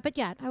 but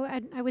yeah,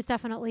 I was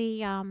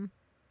definitely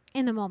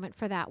in the moment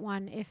for that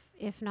one,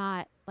 if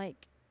not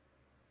like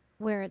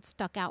where it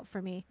stuck out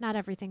for me. Not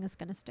everything is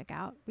going to stick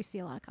out. We see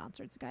a lot of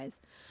concerts,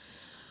 guys.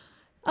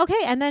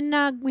 Okay, and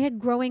then we had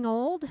Growing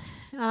Old.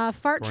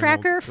 Fart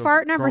Tracker,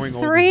 fart number 3.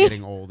 Growing Old is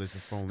Getting Old is the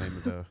full name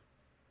of the...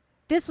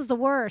 This was the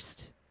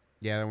worst.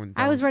 Yeah, that one.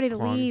 I was ready to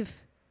leave.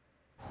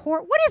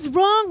 What is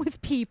wrong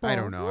with people? I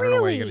don't know. Really? I don't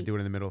know why you got to do it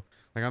in the middle.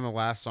 Like on the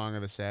last song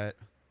of the set.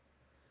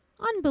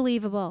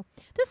 Unbelievable.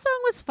 This song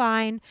was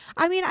fine.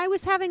 I mean, I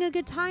was having a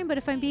good time, but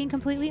if I'm being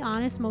completely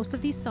honest, most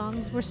of these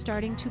songs were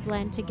starting to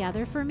blend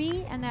together for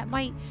me, and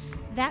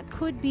that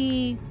could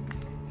be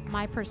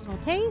my personal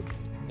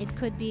taste. It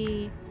could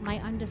be my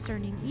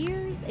undiscerning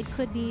ears. It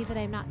could be that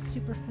I'm not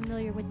super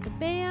familiar with the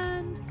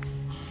band.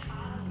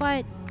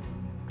 But,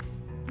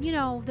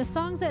 the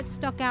songs that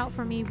stuck out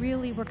for me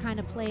really were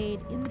kind of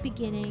played in the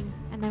beginning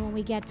and then when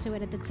we get to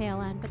it at the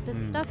tail end. But the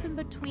stuff in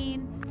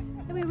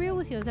between, I'll be real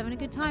with you, I was having a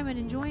good time and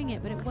enjoying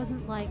it, but it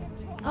wasn't like,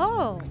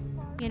 I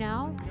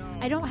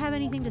don't have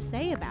anything to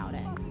say about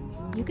it.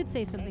 You could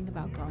say something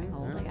about Growing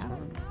Old, I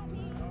guess.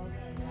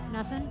 Fine.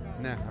 Nothing?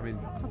 Nah, I mean,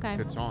 okay.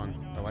 Good song.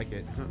 I like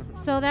it.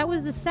 So that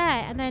was the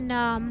set, and then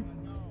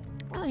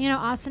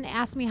Austin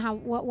asked me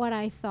what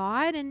I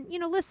thought, and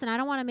listen, I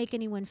don't want to make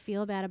anyone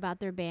feel bad about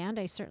their band.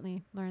 I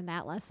certainly learned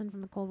that lesson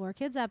from the Cold War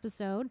Kids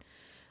episode,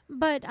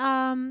 but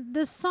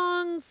the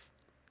songs,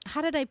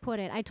 how did I put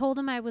it? I told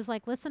him, I was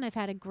like, listen, I've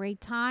had a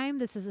great time.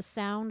 This is a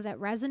sound that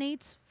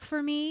resonates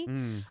for me.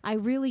 I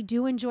really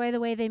do enjoy the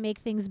way they make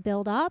things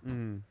build up.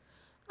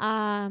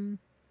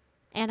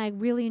 And I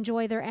really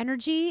enjoy their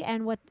energy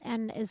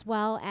and as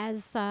well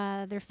as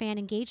their fan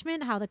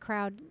engagement, how the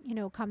crowd,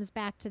 comes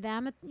back to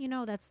them.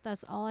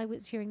 That's all I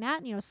was hearing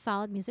that,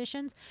 solid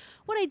musicians.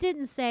 What I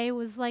didn't say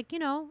was like,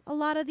 a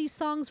lot of these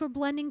songs were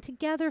blending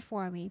together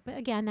for me. But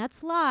again,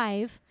 that's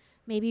live.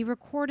 Maybe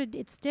recorded,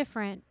 it's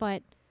different,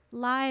 but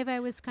live I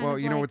was kind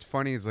of Well, what's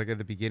funny is like at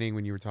the beginning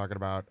when you were talking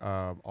about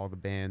all the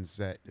bands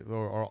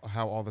or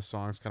how all the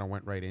songs kind of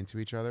went right into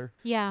each other.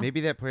 Yeah. Maybe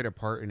that played a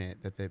part in it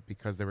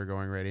because they were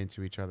going right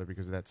into each other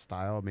because of that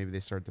style. Maybe they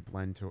started to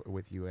blend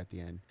with you at the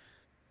end.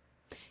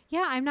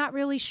 Yeah, I'm not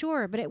really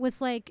sure, but it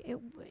was like,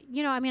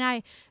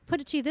 I put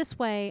it to you this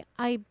way.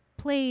 I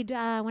played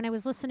when I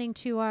was listening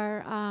to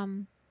our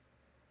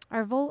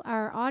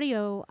our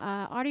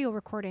audio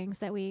recordings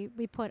that we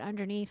put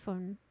underneath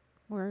when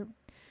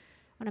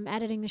I'm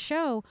editing the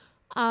show,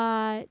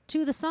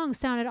 two of the songs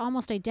sounded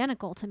almost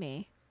identical to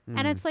me.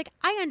 And it's like,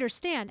 I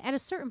understand at a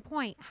certain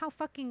point how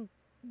fucking,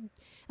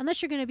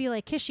 unless you're going to be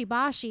like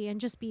Kishibashi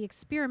and just be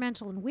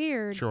experimental and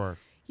weird. Sure.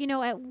 You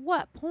know, at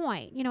what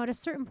point? You know, at a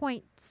certain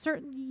point,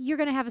 you're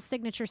going to have a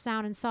signature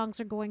sound, and songs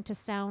are going to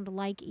sound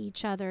like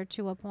each other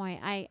to a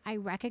point. I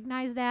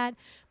recognize that,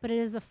 but it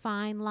is a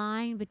fine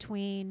line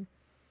between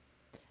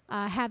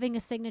having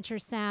a signature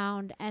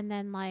sound and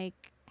then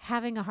like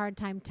having a hard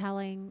time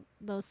telling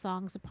those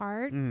songs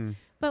apart.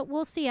 But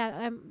we'll see.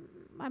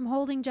 I'm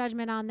holding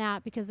judgment on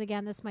that because,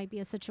 again, this might be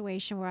a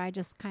situation where I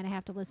just kind of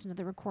have to listen to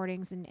the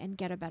recordings and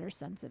get a better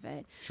sense of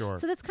it. Sure.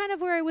 So that's kind of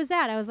where I was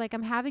at. I was like,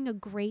 I'm having a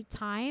great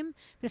time,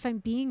 but if I'm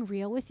being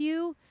real with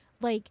you,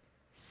 like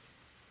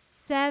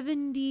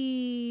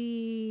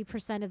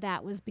 70% of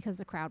that was because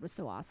the crowd was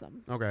so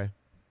awesome. Okay.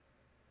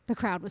 The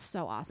crowd was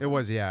so awesome. It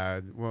was,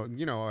 yeah. Well,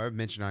 you know, I've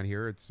mentioned on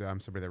here,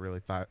 I'm somebody that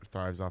really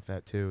thrives off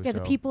that too. Yeah, so.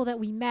 the people that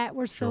we met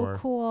were so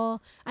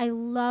cool. I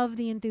love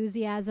the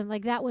enthusiasm.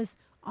 Like, that was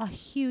a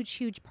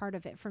huge part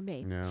of it for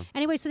me. Yeah.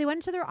 Anyway, so they went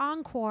into their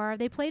encore.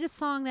 They played a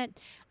song that,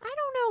 I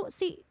don't know.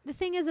 See, the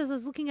thing is I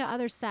was looking at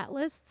other set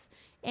lists,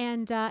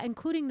 and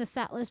including the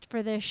set list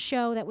for the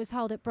show that was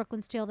held at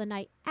Brooklyn Steel the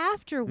night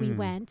after we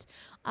went.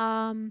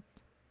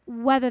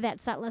 Whether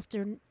that set list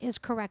is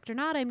correct or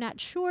not, I'm not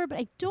sure, but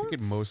I think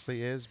it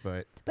mostly is,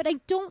 but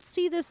I don't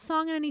see this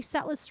song in any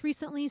set lists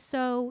recently.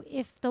 So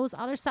if those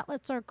other set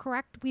lists are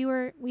correct,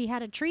 we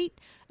had a treat.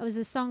 It was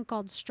a song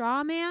called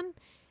Straw Man.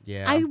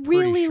 yeah, I I'm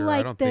really pretty sure. I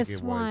like don't think this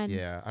it was. one.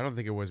 Yeah, I don't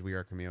think it was We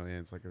Are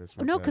Chameleons like this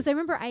one. No, said. because I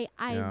remember I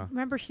Yeah.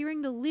 remember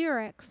hearing the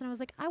lyrics and I was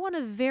like, I want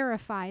to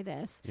verify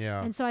this.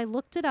 Yeah. And so I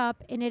looked it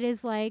up, and it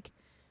is like,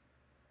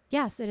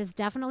 yes, it is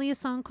definitely a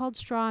song called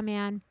Straw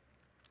Man.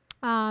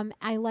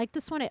 I like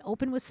this one. It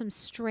opened with some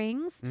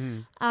strings.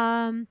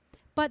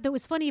 But that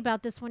was funny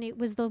about this one. It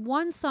was the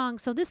one song.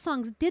 So this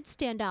song did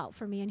stand out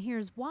for me, and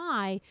here's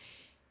why.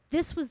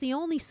 This was the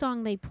only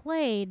song they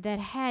played that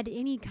had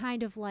any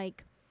kind of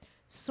like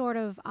sort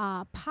of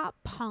pop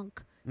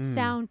punk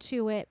sound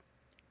to it.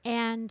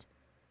 And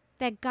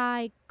that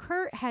guy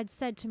Kurt had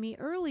said to me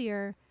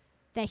earlier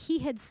that he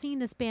had seen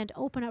this band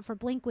open up for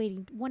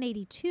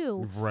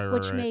Blink-182,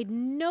 which made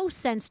no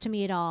sense to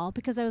me at all,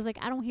 because I was like,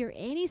 I don't hear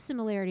any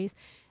similarities.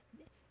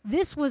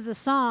 This was the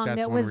song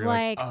that was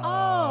like,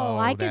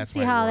 I could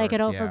see how they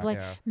could open for Blink.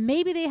 Yeah.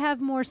 Maybe they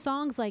have more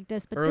songs like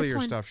this, but Earlier this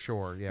one, stuff,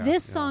 sure. Yeah.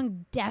 this yeah.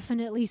 song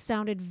definitely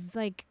sounded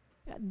like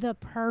the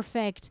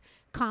perfect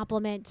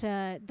complement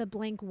to the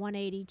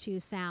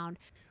Blink-182 sound.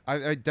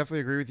 I definitely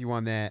agree with you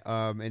on that.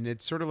 And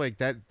it's sort of like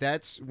that.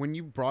 That's when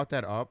you brought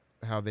that up,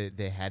 how they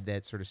had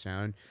that sort of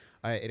sound.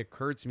 It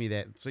occurred to me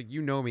that it's like,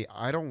 you know me,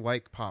 I don't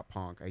like pop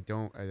punk. I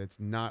don't. It's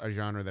not a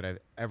genre that I've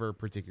ever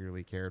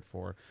particularly cared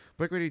for.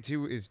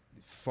 Blink-182 is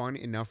fun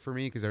enough for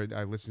me because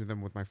I listened to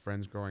them with my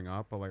friends growing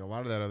up. But like a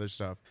lot of that other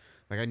stuff,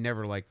 like I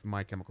never liked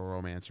My Chemical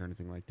Romance or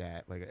anything like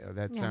that. Like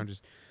that sound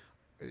just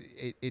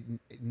it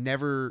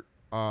never.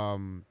 I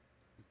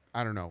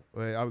don't know.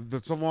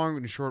 That's a long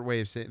and short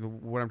way of saying.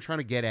 What I'm trying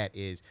to get at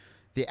is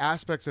the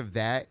aspects of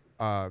that.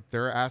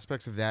 There are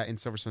aspects of that in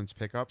Silver Sun's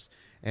pickups,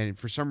 and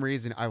for some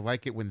reason, I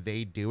like it when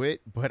they do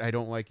it, but I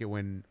don't like it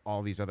when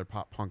all these other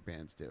pop punk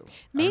bands do.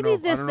 Maybe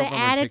the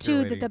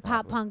attitude that the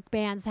pop punk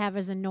bands have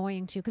is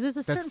annoying too, because there's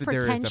a certain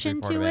pretension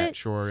to it.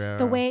 Sure, yeah.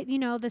 The way,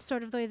 the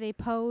sort of the way they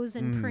pose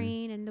and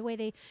preen, and the way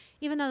they,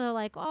 even though they're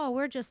like, oh,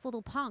 we're just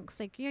little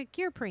punks, like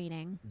you're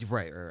preening.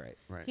 Right.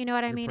 You know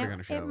what I You're mean? putting on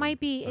a show. It might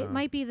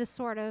be the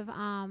sort of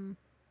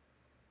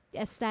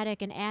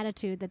aesthetic and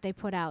attitude that they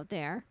put out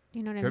there.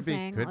 You know what I'm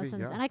saying? Yeah.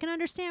 And I can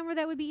understand where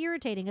that would be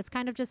irritating. It's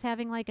kind of just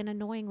having like an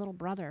annoying little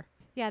brother.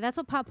 Yeah, that's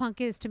what pop punk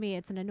is to me.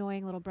 It's an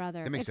annoying little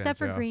brother. That makes Except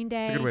sense, for Green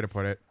Day. That's a good way to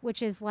put it.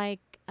 Which is like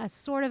a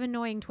sort of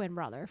annoying twin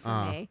brother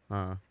for me.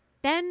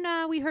 Then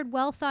Then we heard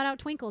Well Thought Out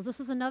Twinkles. This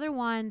was another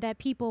one that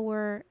people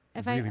were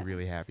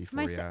really happy for.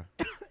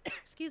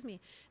 Excuse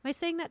me. Am I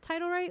saying that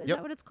title right? Is Yep.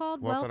 that what it's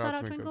called? Well Thought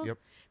Out Twinkles? Yep.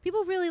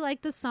 People really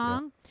like the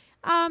song.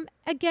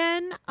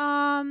 Again,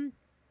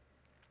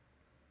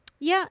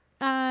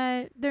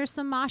 there's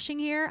some moshing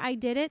here. I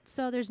did it,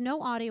 so there's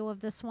no audio of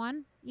this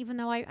one, even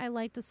though I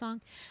like the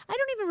song. I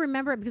don't even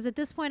remember it, because at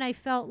this point I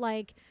felt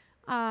like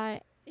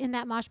in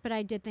that mosh pit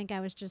I did think I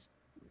was just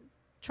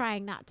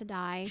trying not to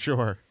die.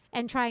 Sure.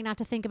 And trying not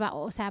to think about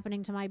what was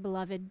happening to my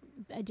beloved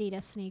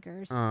Adidas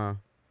sneakers. I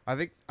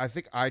think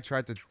I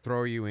tried to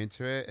throw you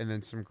into it, and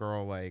then some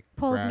girl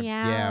pulled me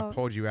out. Yeah,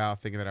 pulled you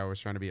out, thinking that I was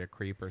trying to be a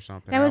creep or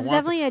something. That was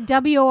definitely a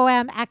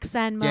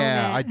WOMXN moment.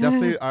 Yeah, I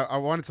definitely I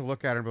wanted to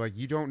look at her and be like,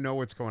 you don't know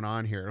what's going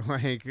on here.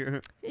 Like,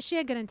 she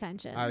had good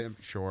intentions. I'm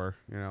sure,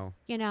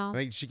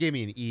 Like, she gave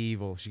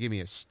me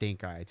a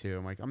stink eye too.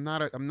 I'm like, I'm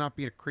not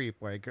being a creep.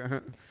 Like,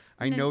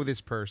 I know this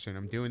person.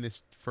 I'm doing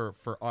this for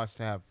us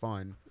to have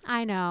fun.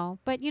 I know,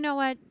 but you know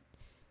what?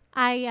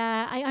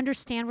 I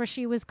understand where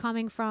she was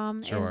coming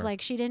from. It was Sure.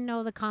 like she didn't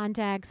know the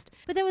context,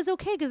 but that was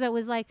okay because I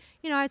was like,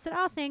 I said,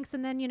 oh, thanks,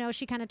 and then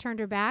she kind of turned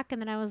her back,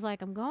 and then I was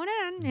like, I'm going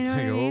in, you know what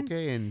I mean?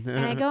 Okay, and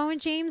I go with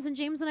James, and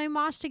James and I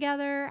moshed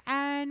together,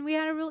 and we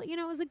had a really,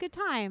 it was a good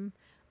time,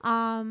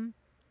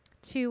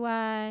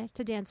 to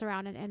dance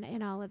around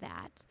and all of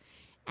that.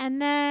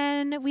 And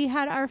then we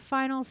had our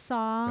final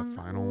song,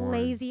 final one.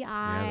 Lazy Yeah, the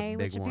Eye,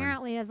 big which one.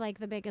 apparently is like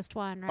the biggest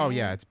one, right? Oh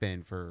yeah, it's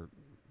been for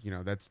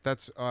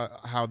that's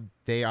how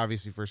they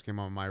obviously first came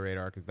on my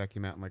radar because that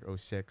came out in like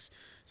 2006.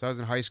 So I was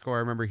in high school. I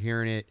remember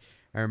hearing it.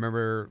 I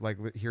remember like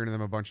hearing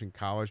them a bunch in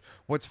college.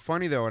 What's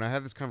funny though, and I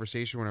had this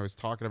conversation when I was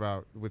talking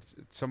about with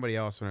somebody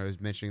else when I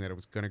was mentioning that I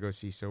was gonna go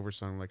see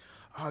Silversong. I'm like,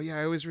 oh yeah,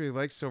 I always really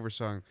liked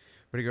Silversong.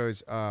 But he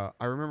goes, I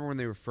remember when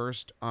they were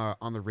first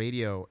on the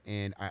radio,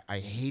 and I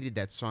hated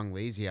that song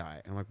Lazy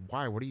Eye. And I'm like,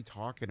 why? What are you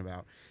talking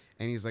about?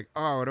 And he's like,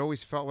 oh, it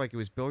always felt like it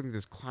was building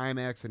this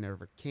climax that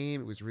never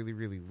came. It was really,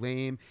 really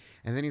lame.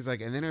 And then he's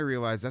like, and then I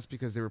realized that's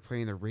because they were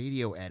playing the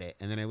radio edit.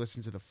 And then I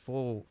listened to the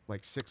full,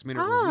 like,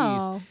 6-minute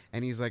release.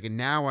 And he's like, and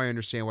now I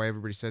understand why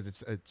everybody says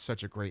it's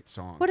such a great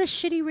song. What a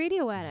shitty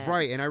radio edit.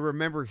 Right. And I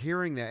remember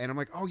hearing that. And I'm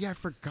like, oh, yeah, I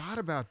forgot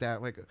about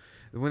that. Like,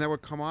 when that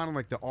would come on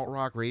like the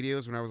alt-rock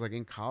radios when I was, like,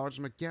 in college,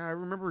 I'm like, yeah, I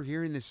remember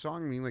hearing this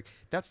song. I mean, like,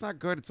 that's not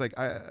good. It's like,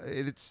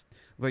 it's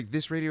like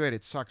this radio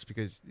edit sucks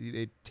because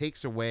it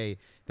takes away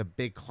the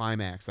big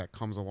climax that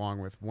comes along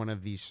with one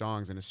of these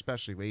songs, and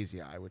especially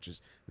Lazy Eye, which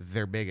is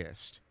their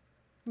biggest.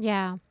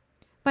 Yeah.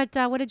 But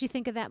what did you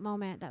think of that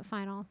moment, that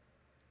final?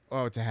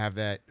 Oh, to have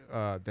that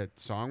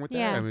song with that,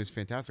 Yeah. I mean, it was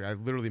fantastic. I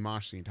literally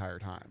moshed the entire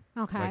time.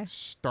 Okay. Like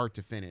start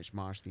to finish,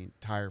 moshed the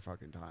entire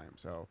fucking time.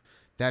 So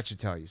that should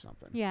tell you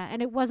something. Yeah,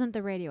 and it wasn't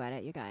the radio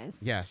edit, you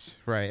guys. Yes,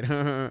 right.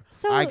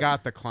 So I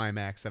got the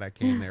climax that I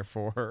came there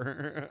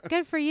for.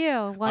 good for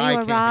you. While you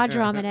were raw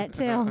drumming it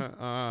too.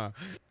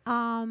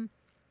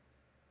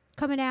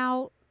 Coming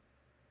out,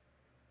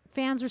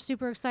 fans were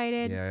super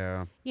excited.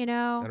 Yeah. You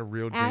know, Had a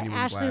real genuine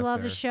Ashley blast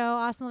loved there. the show.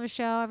 Austin loved the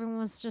show. Everyone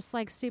was just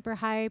like super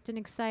hyped and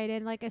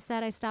excited. Like I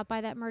said, I stopped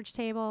by that merch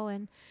table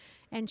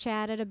and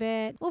chatted a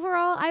bit.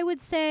 Overall, I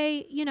would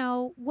say,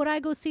 would I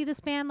go see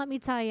this band? Let me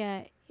tell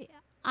you,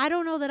 I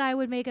don't know that I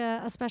would make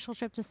a special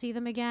trip to see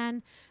them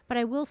again, but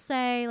I will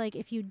say, like,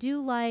 if you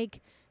do like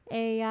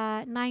a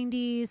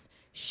 90s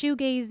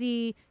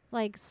shoegazy,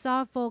 like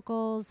soft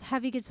vocals,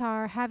 heavy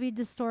guitar, heavy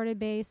distorted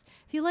bass,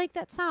 if you like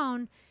that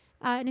sound,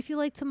 and if you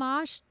like to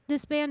mosh,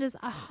 this band is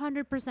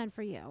 100%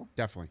 for you.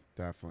 Definitely.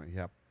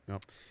 Yep.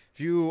 If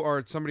you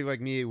are somebody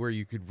like me where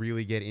you could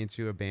really get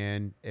into a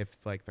band if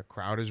like the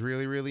crowd is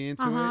really, really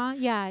into it.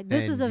 Yeah,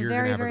 this then is a you're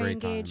gonna very, have a very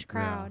great time. engaged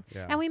crowd.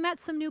 Yeah. And we met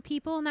some new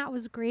people, and that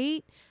was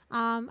great.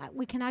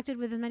 We connected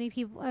with as many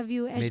people of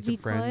you as Made we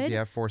some friends. could.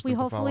 Yeah, forced We them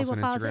to follow hopefully us will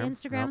on follow us on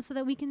Instagram. Instagram so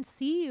that we can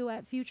see you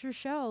at future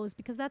shows,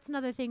 because that's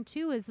another thing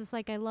too, is just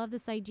like I love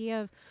this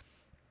idea of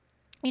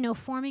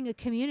forming a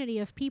community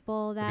of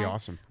people that That'd be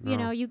awesome.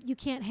 you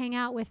can't hang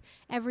out with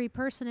every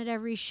person at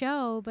every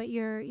show, but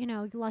you're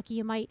lucky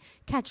you might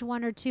catch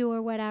one or two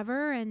or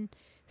whatever and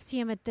see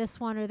them at this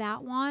one or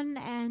that one.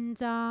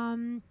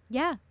 And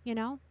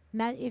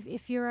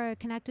if you're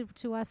connected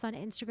to us on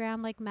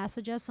Instagram, like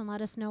message us and let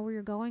us know where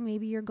you're going.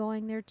 Maybe you're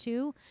going there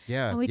too.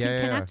 Yeah. And we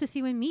can connect with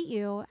you and meet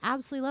you.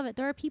 Absolutely love it.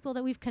 There are people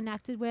that we've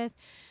connected with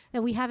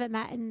that we haven't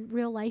met in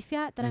real life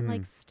yet that I'm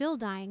like still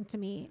dying to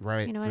meet.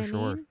 Right, You know for what I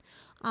sure. mean?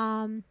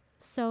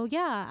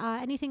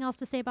 Anything else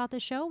to say about the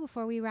show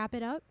before we wrap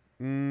it up?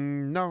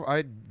 No,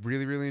 I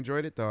really, really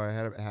enjoyed it, though. I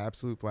had an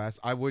absolute blast.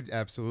 I would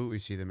absolutely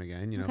see them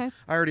again. Okay.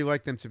 I already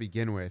liked them to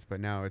begin with, but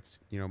now it's,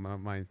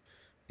 my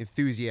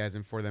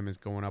enthusiasm for them is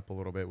going up a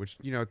little bit, which,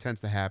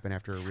 tends to happen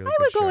after a really good I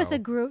would go show. with a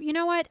group. You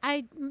know what?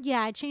 I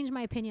changed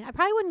my opinion. I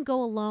probably wouldn't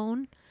go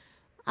alone.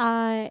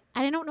 I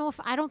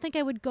don't think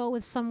I would go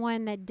with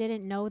someone that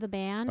didn't know the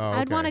band. Oh,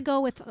 I'd okay. want to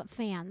go with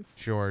fans.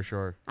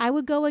 Sure. I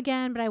would go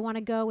again, but I want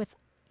to go with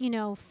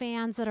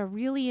fans that are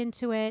really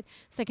into it,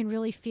 so I can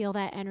really feel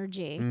that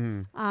energy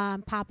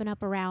popping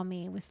up around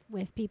me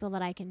with people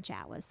that I can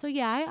chat with. So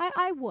yeah,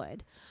 I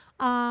would.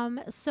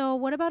 So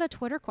what about a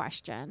Twitter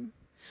question?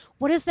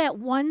 What is that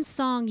one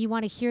song you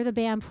want to hear the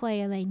band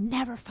play and they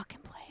never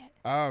fucking play it?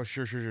 Oh,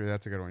 sure.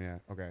 That's a good one. Yeah.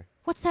 Okay.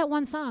 What's that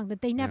one song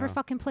that they never Yeah.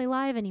 fucking play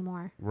live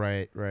anymore?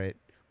 Right.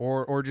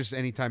 Or just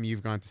anytime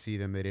you've gone to see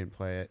them, they didn't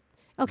play it.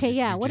 Okay,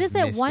 yeah. You What just is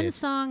that missed one it.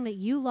 song that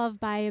you love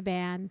by a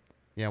band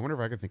Yeah, I wonder if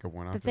I could think of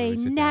one. I'll have that to really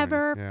they sit down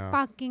never and- yeah.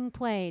 fucking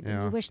played and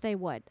Yeah. you wish they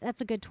would?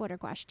 That's a good Twitter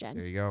question.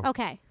 There you go.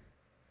 Okay.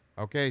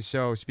 Okay,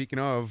 so speaking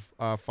of,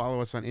 follow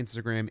us on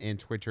Instagram and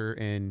Twitter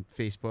and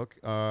Facebook,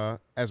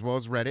 as well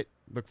as Reddit.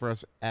 Look for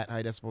us at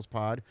High Decibels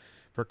Pod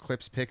for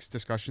clips, pics,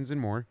 discussions,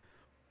 and more.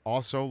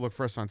 Also, look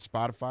for us on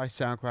Spotify,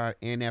 SoundCloud,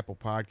 and Apple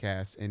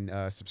Podcasts. And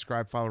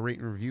subscribe, follow, rate,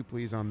 and review,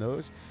 please, on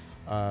those.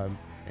 And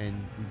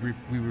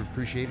we would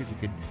appreciate it if you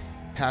could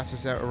pass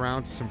us out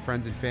around to some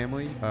friends and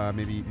family.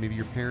 Maybe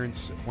your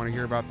parents want to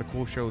hear about the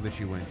cool show that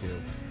you went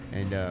to,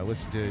 and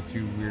listen to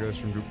two weirdos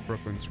from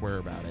Brooklyn swear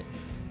about it.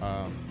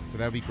 So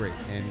that would be great.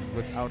 And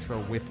let's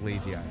outro with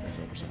Lazy Eye by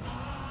Silversong.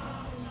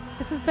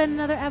 This has been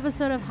another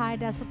episode of High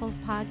Decibels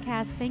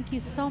Podcast. Thank you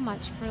so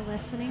much for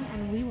listening,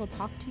 and we will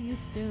talk to you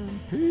soon.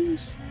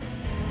 Peace.